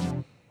Nicki.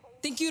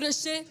 Think you the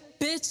shit,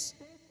 bitch?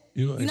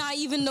 You're not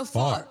even the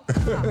fuck.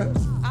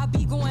 I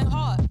be going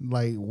hard.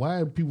 Like,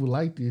 why people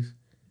like this?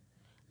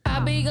 I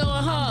be going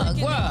hard,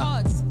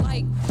 girl.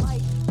 Like,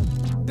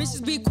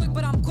 bitches be quick,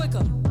 but I'm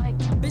quicker.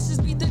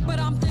 Bitches be thick, but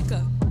I'm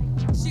thicker.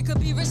 She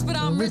could be rich, but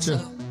I'm richer.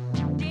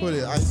 Put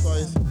it, Ice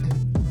Spice.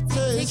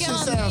 This shit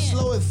sounds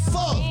slow as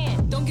fuck.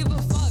 Don't give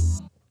a fuck.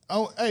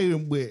 Oh, hey,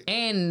 but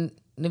and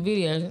the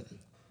video.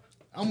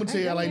 I'm gonna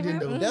tell you like this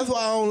though. That's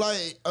why I don't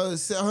like her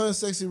and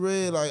Sexy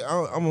Red. Like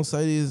I'm gonna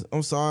say this.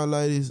 I'm sorry,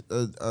 ladies.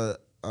 I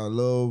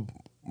love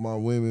my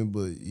women,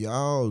 but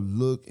y'all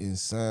look and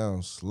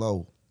sound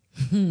slow.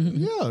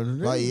 Yeah,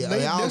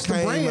 that's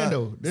the brand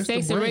though.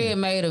 Sexy Red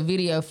made a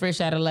video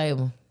fresh out of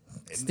label.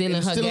 Still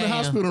in the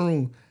hospital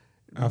room.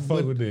 I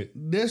fuck with it.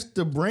 That's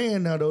the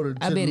brand now though.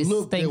 I bet it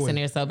stinks in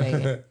there so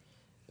bad.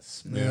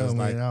 Smells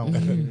like I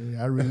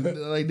really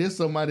like this.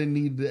 Somebody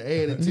need to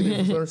add it to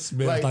this.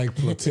 Smells like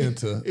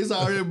placenta. It's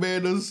already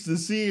bad to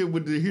see it,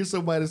 but to hear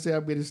somebody say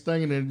I bet it's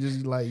stinking and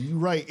just like you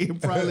right,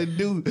 it probably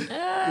do.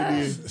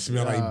 It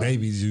smell like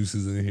baby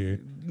juices in here.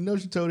 You know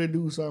she told that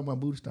dude sorry my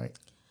booty stink.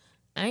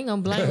 I ain't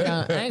gonna blame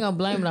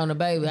it on the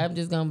baby. I'm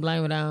just gonna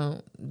blame it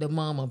on the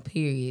mama.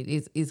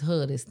 Period. It's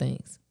her that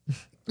stinks.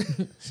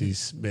 She's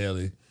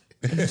smelly.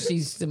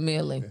 She's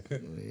smelly.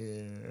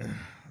 Yeah,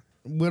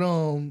 but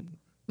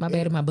my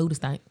bad if my booty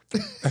stink.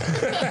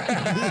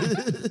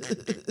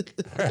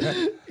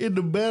 In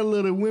the battle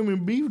of the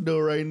women beef though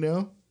right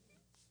now,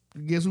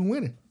 guess who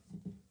winning?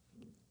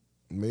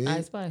 Me.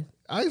 Ice Spice.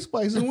 Ice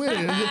Spice is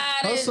winning.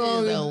 Her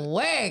song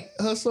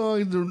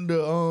is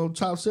the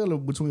top seller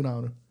between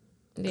all them.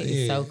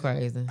 It's so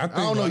crazy. I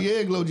don't know.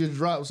 Yeah, Glow just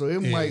dropped, so it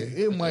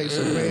might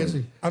surpass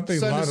it. I think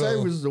Sunday Lotto,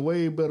 Service is a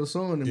way better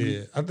song than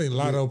me. I think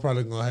Lotto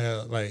probably gonna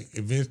have like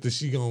eventually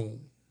she gonna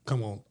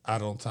come on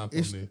out on top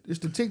of it. It's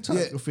the TikTok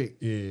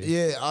effect.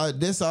 Yeah.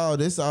 That's all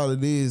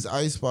it is.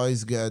 Ice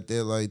Spice got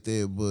that like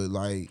that, but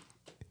like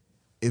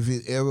if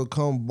it ever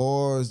come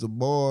bars, the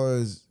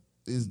bars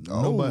is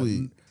over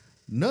with.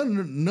 None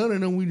of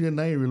them we just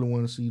ain't really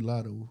want to see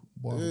Lotto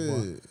bar.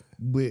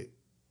 But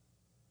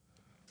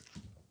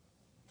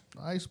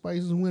Ice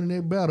Spice is winning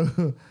that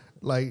battle.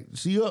 Like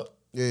she up.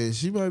 Yeah,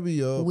 she might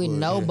be up with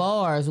no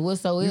bars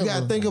whatsoever. You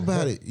gotta think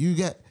about it.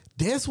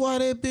 That's why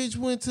that bitch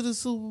went to the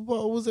Super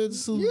Bowl. Was at the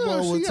Super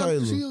Bowl with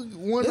Taylor. She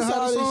one of the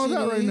hottest songs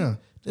out right now.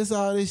 That's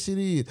all this shit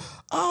is.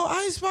 Oh,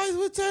 Ice Spice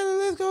with Taylor.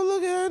 Let's go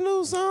look at her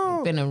new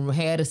song. Finna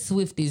have the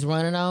Swifties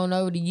running on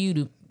over to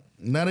YouTube.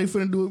 Now they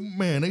finna do it.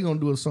 Man, they gonna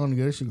do a song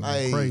together. That shit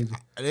gonna be crazy.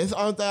 That's the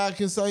only thing I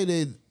can say.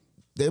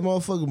 That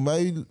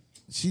motherfucker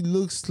she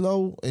looks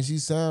slow and she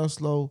sounds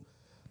slow,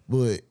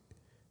 but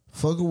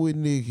fucking with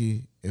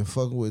Nicki and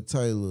fucking with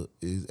Taylor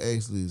is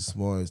actually the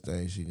smartest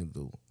thing she can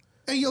do.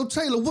 Hey, yo,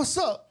 Taylor, what's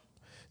up?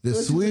 The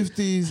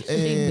Swifties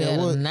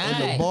and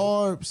the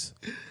Barbs.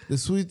 The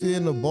Swifties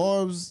and the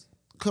Barbs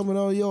coming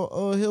on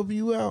help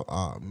you out.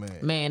 Oh, man.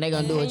 Man, they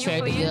gonna do a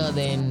track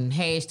together and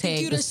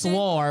hashtag the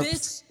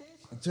Swarbs.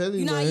 I'm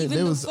telling you, man,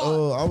 there was I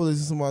was listening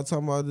to somebody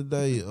talking about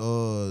today,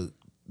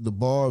 the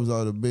Barbs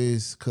are the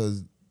best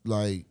because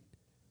like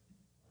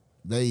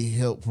they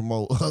help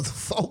promote other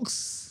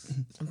folks.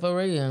 For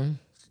real.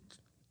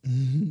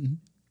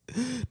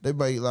 They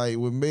make like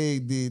when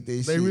Meg did that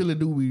shit. They really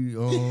do be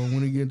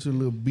when they get into a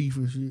little beef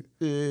and shit.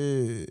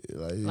 Yeah.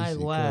 Like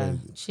why?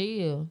 Crazy.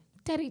 Chill.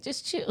 Daddy,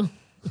 just chill.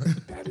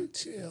 Daddy,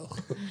 chill.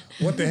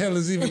 What the hell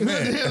is even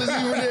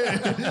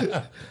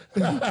that?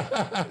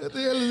 What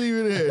the hell is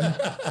even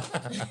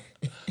that?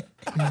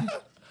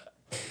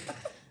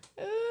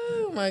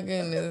 Oh my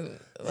goodness.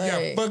 Like, you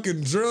got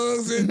fucking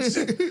drugs and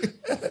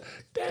shit.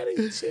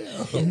 Daddy,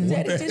 chill.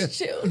 Daddy, just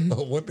chill.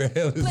 What the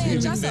hell is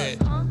even that?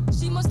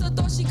 She must have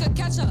thought she could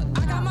catch up.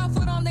 I got my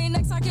foot on their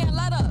necks, I can't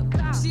let up.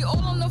 She all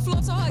on the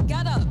floor, so her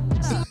get up.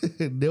 That's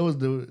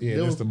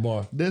the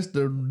bar. That's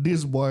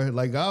this bar.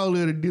 Like I'll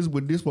let it this,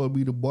 but this will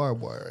be the bar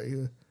right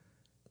here.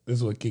 This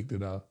is what kicked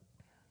it off.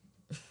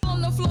 On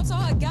the floor, so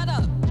her get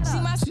up.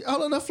 She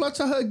all on the floor,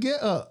 so her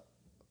get up.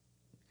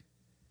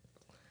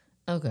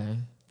 Okay.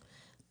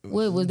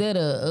 What was that?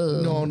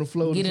 No, on the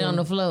floor. Get it on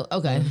the floor.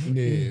 Okay.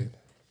 Yeah.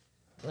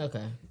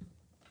 Okay.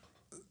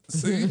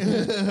 See,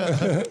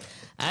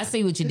 I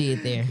see what you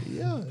did there.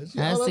 Yeah,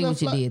 I see what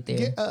you did there.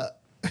 Get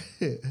up.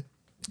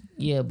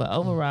 Yeah, but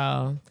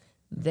overall,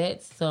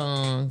 that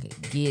song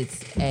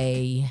gets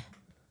a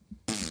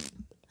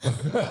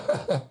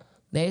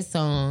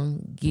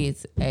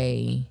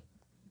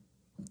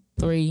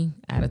 3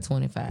 out of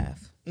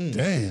 25.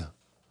 Damn.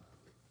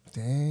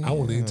 I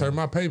wouldn't even turn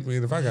my paper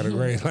in if I got a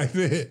grade like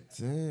that.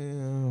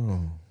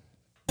 Damn.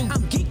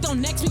 I'm geeked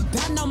on next week,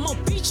 bad no more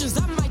features,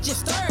 I might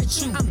just stir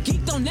at you. I'm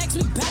geeked on next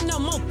week, bad no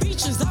more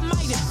features, I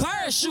might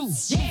embarrass you.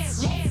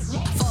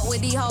 Fuck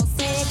with these hoes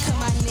said, cause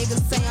my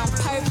niggas say I'm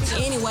perfect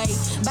anyway.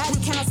 Body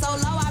count so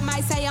low, I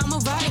might say I'm a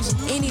virgin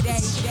any day.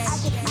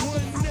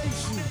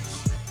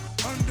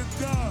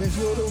 Is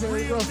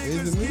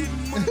it me?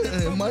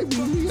 It might be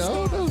me, I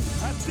don't know.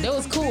 That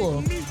was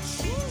cool.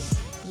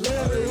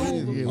 Yeah,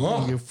 we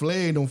get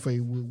flagged on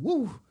Facebook.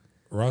 Woo.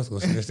 Ross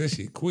gonna snatch that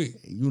shit quick.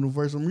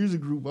 Universal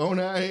Music Group on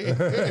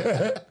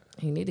that.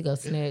 He need to go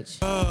snatch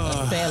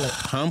a salad.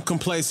 I'm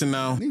complacent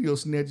now. Need to go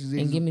snatch his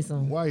and give me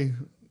some. Why?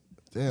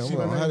 Damn, I don't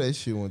know how that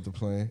shit went to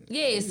plan.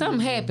 Yeah, something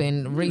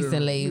happened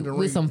recently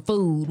with some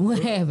food. What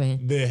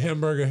happened? The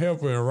hamburger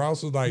helper and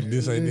Ross was like,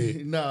 "This ain't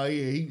it." Nah,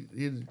 yeah,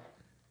 his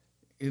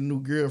new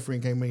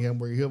girlfriend can't make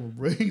hamburger helper,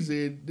 bro. He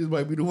said this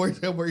might be the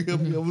worst hamburger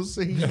helper you ever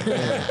seen.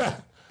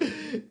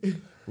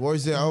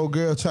 Worse than old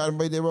girl trying to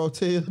make that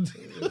rotel.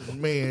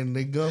 Man,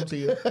 they gum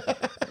tail.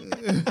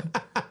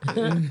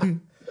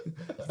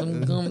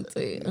 Some gum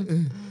tail.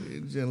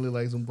 It just look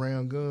like some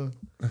brown gum.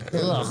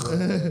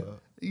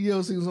 You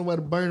ever seen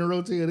somebody burn a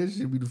rotel? That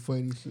should be the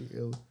funniest shit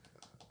ever.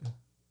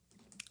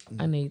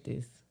 I need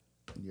this.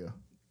 Yeah.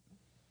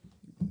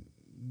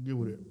 Get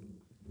with it.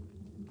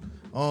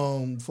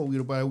 Before we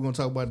get about it, we're gonna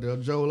talk about the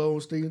Joel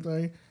Osteen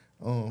thing.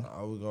 We're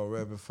gonna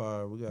rapid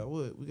fire. We got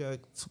what? We got a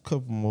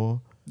couple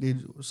more.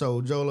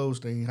 So Joel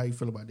Osteen, how you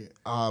feel about that?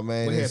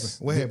 Man,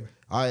 what happened?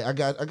 I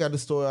got the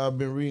story. I've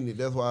been reading it.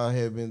 That's why I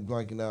have been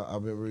blanking out.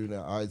 I've been reading it.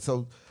 All right,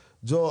 so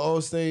Joel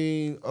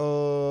Osteen,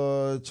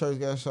 church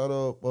got shot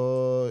up.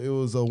 It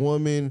was a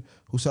woman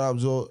who shot up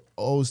Joel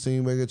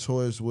Osteen, make a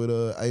choice with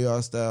a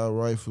AR style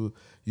rifle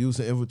used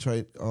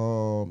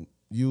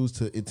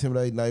to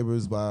intimidate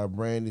neighbors by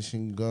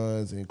brandishing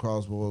guns and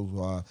crossbows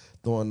while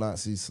throwing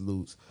Nazi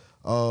salutes.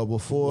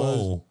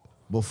 Before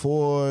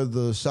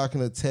the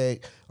shocking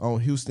attack on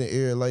Houston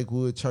area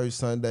Lakewood Church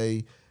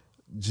Sunday,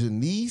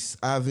 Janice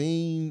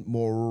Ivine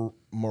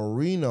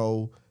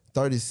Moreno,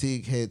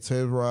 36, had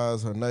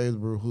terrorized her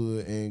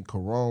neighborhood in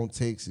Coron,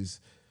 Texas.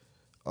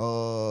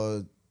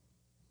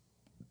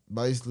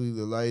 Basically,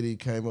 the lady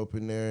came up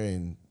in there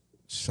and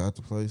shot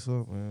the place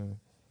up, man.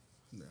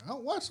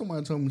 Why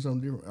somebody told me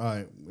something different? All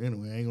right,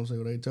 anyway, I ain't gonna say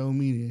what they told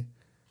me then.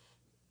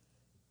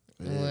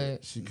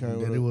 What? She came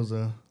that with it was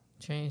a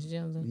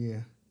transgender.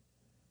 Yeah.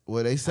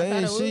 Well, they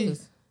saying she.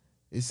 Was.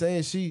 It's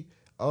saying she.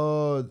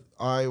 All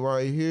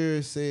right here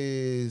it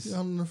says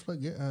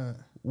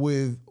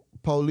with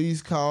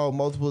police called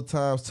multiple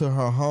times to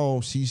her home,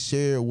 she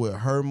shared with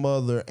her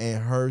mother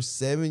and her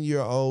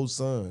 7-year-old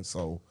son.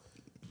 So,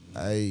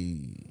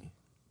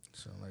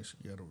 sound like she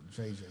got over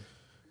JJ.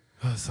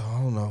 So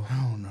I don't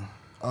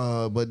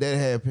know. But that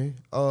happened.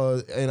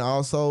 And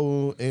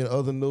also in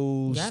other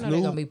news, Y'all know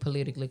they're gonna be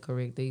politically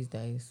correct these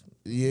days.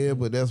 Yeah,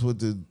 but that's what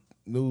the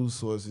news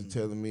sources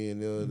telling me,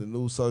 and the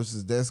news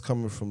sources that's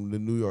coming from the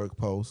New York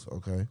Post.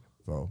 Okay,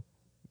 so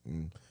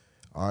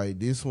all right,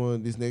 this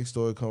next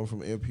story coming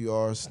from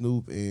NPR.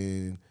 Snoop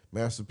and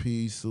Master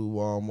P sue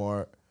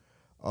Walmart.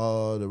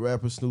 The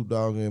rapper Snoop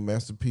Dogg and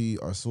Master P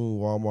are suing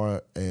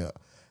Walmart and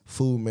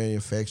food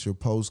manufacturer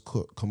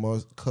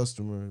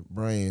post-customer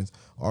brands,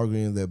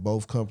 arguing that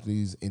both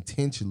companies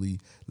intentionally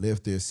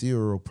left their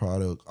cereal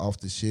product off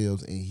the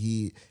shelves and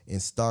hid in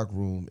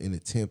stockroom in an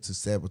attempt to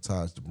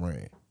sabotage the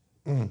brand.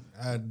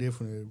 I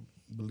definitely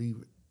believe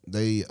it.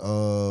 They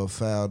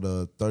filed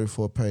a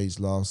 34-page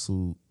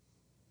lawsuit.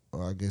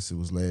 I guess it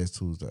was last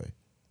Tuesday.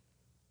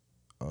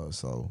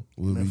 So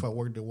if I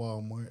worked at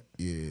Walmart,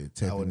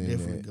 I would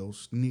definitely go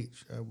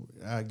snitch.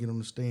 I'd get on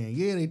the stand.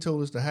 Yeah, they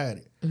told us to hide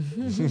it.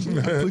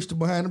 I pushed it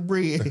behind the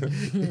bread.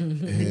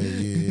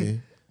 Yeah.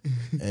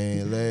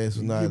 And last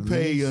but not least,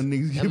 pay your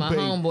niggas. And my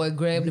homeboy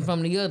grabbed it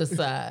from the other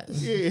side.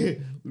 Yeah,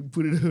 we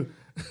put it up.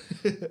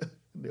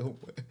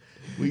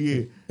 Well,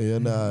 yeah.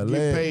 Get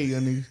paid, your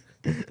niggas.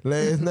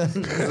 Last night,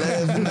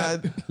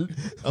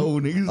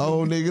 old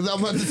niggas. I'm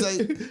about to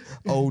say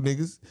old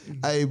niggas.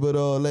 Hey, but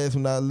last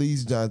but not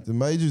least, Jonathan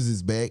Majors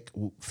is back.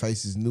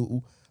 Faces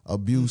new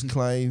abuse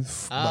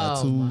claims by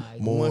two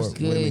more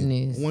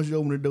women. Once you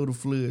open the door, the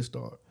flood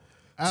start.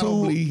 I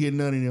don't believe he hit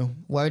none of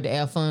them. Word to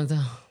Alfonso.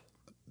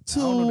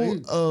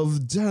 Two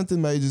of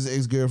Jonathan Majors'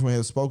 ex-girlfriend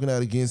have spoken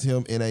out against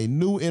him in a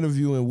new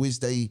interview in which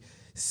they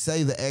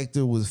say the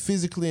actor was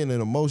physically and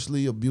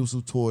emotionally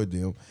abusive toward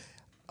them.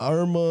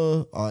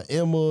 Emma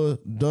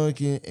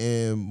Duncan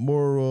and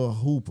Maura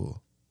Hooper.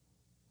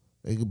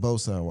 They could both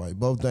sound right.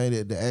 Both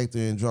dated the actor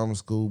in drama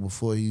school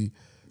before he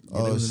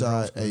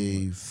shot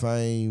a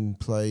famed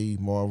play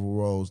Marvel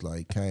roles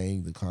like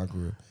Kang the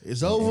Conqueror.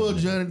 It's over.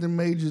 Jonathan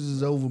Majors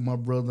is over, my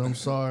brother. I'm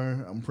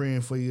sorry. I'm praying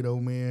for you, though,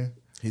 man.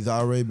 He's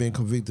already been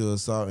convicted of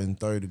assault in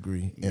 3rd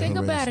degree. Think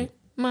about it,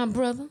 my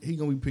brother. He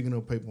gonna be picking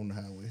up paper on the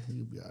highway.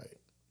 He'll be all right.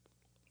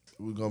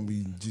 We're gonna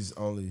be just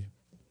only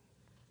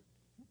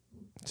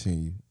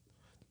seeing you.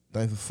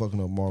 Thanks for fucking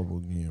up Marvel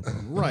again, bro.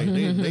 Right.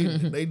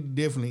 They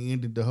definitely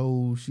ended the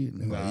whole shit.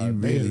 Nah,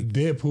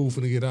 Deadpool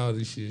finna get all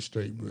this shit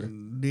straight, bro.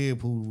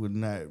 Deadpool would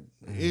not.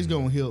 It's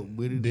gonna help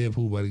with it.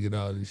 Deadpool about to get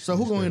all this shit. So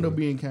who gonna end up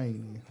being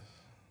Kane?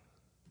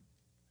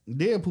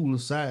 Deadpool a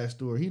side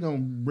story. He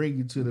don't bring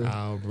you to the.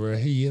 Nah, bro.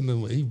 He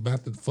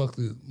about to fuck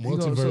the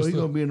multiverse. He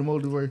gonna be in the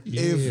multiverse.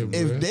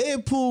 If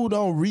Deadpool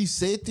don't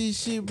reset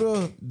this shit,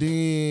 bro,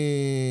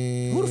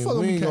 then who the fuck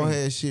we ain't gonna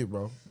have shit,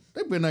 bro.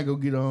 They better not go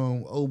get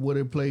on what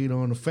they played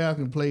on. The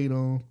Falcon played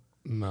on.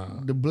 Nah.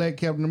 The Black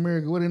Captain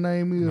America. What their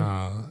name is?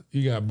 Nah.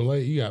 You got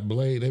Blade.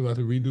 They about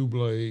to redo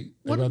Blade.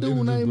 What the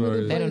dude name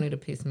is? They don't need to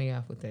piss me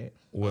off with that.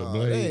 What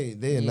Blade?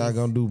 They're not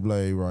gonna do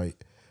Blade right.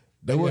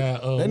 They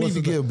need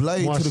to give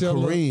Blade to the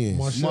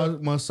Koreans.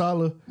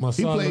 Marsala.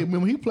 He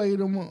played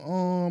him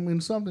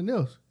in something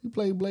else. He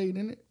played Blade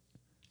in it.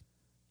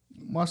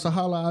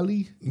 Marsala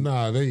Ali.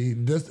 Nah, he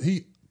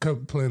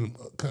playing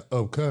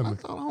upcoming.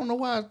 I don't know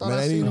why I thought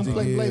I seen him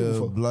play Blade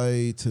before.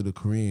 Blade to the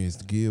Koreans.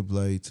 Give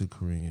Blade to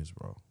Koreans,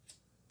 bro.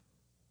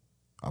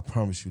 I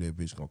promise you that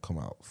bitch gonna come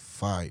out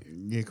fire.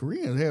 Yeah,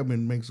 Koreans have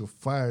been making some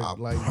fire. I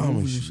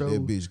promise you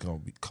that bitch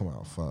gonna come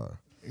out fire.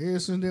 Ever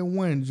since that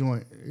one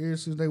joint, ever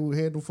since they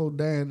had them folk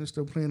dying, they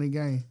still playing the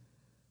game.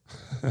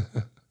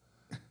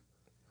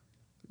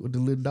 With the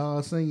little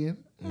dog singing.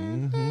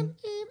 Mm-hmm.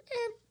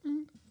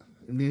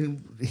 And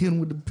then hit him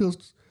with the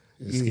pistols.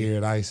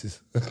 Scared ISIS.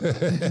 I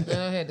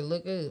had to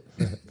look up.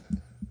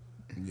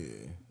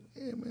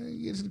 Yeah, man.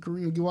 Get to the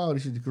Korean. Give all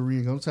this shit to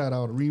Korean. I'm tired of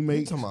all the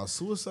remakes. You talking about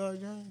Suicide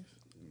Games?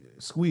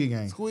 Squid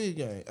Game. Squid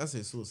Game. I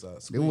said Suicide.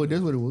 That's what it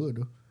was,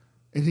 though.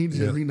 And he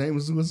just renamed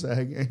it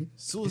Suicide Game.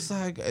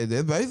 Suicide Game.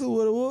 That's basically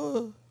what it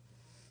was.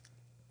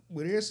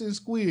 But ever since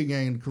Squid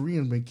Game, the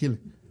Koreans been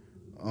killing.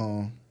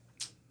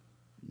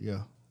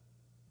 Yeah.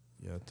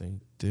 Yeah, I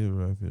think they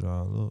wrap it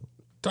all up.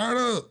 Turn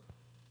up.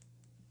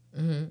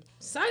 Mm-hmm.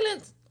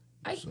 Silence.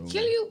 I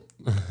kill you.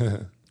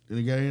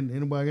 Anybody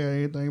got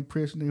anything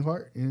pressing in their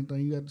heart?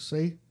 Anything you got to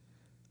say?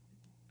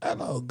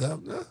 Hello,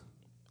 Governor.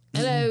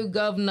 Hello,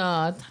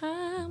 Governor.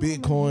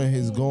 Bitcoin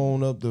has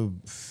gone up to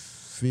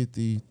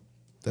 $50,000.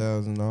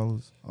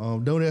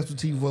 Don't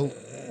absentee vote.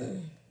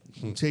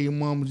 Tell your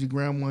mamas, your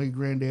grandma, your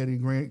granddaddy,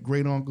 your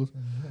great uncles.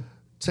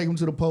 Take them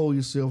to the poll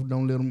yourself.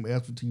 Don't let them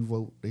absentee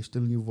vote. They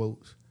stealing your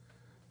votes.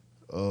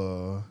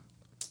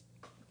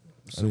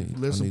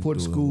 Let's support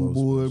the school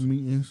board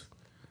meetings.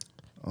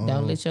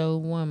 Don't let your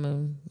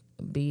woman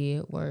be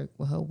at work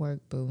with her work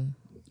boo.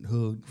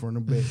 Hug from the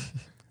back.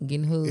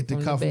 Getting hood at the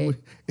from coffee the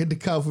back. at the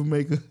coffee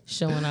maker.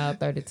 Showing all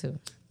 32.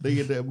 They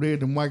get that bread in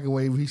the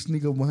microwave. He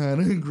sneak up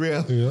behind her and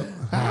grab. Yeah.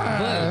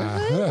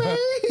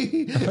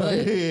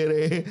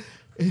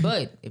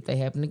 But if they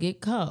happen to get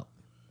caught,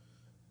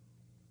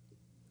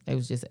 they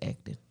was just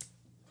acting.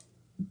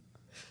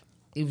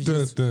 It was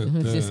just That's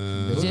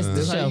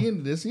the how show. you end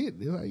it. That's it.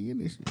 That's how you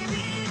end this shit.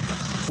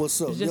 What's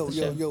up?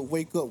 Yo,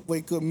 wake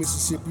up,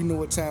 Mississippi. You know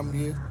what time it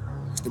is.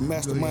 It's the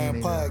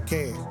Mastermind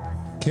Podcast.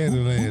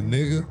 Candyland,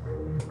 nigga.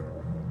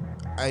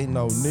 Ain't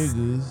no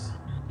niggas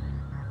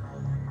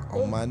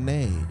on my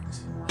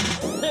names.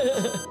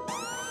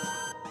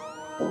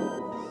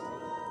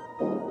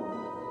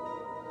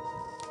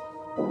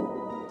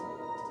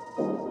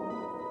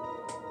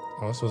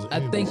 I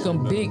think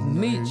I'm Big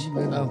Meech.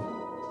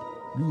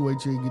 You wait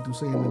till you get to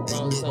saying that.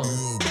 Wrong song.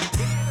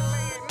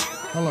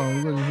 Hold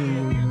on.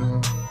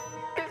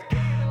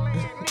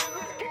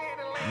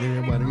 Let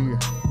everybody hear.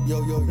 Yo,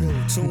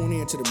 tune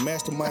in to the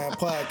Mastermind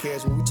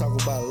Podcast where we talk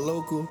about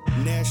local,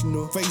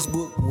 national,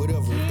 Facebook,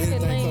 whatever.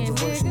 Anything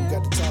controversial, we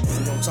got the topic,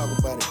 we gonna talk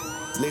about it.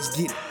 Let's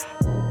get it.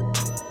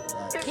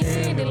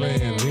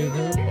 Candyland,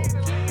 nigga.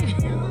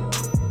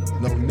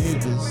 No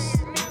niggas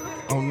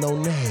on no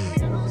names.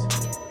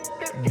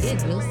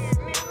 Niggas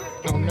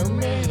on no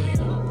name.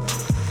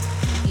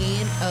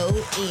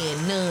 N-O-N,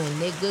 none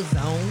niggas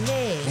on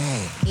that.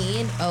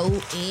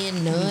 N-O-N,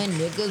 none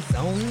niggas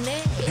on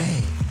that.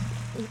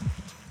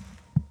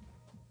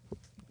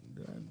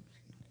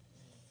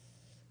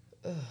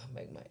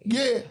 Make my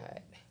ears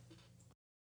hot.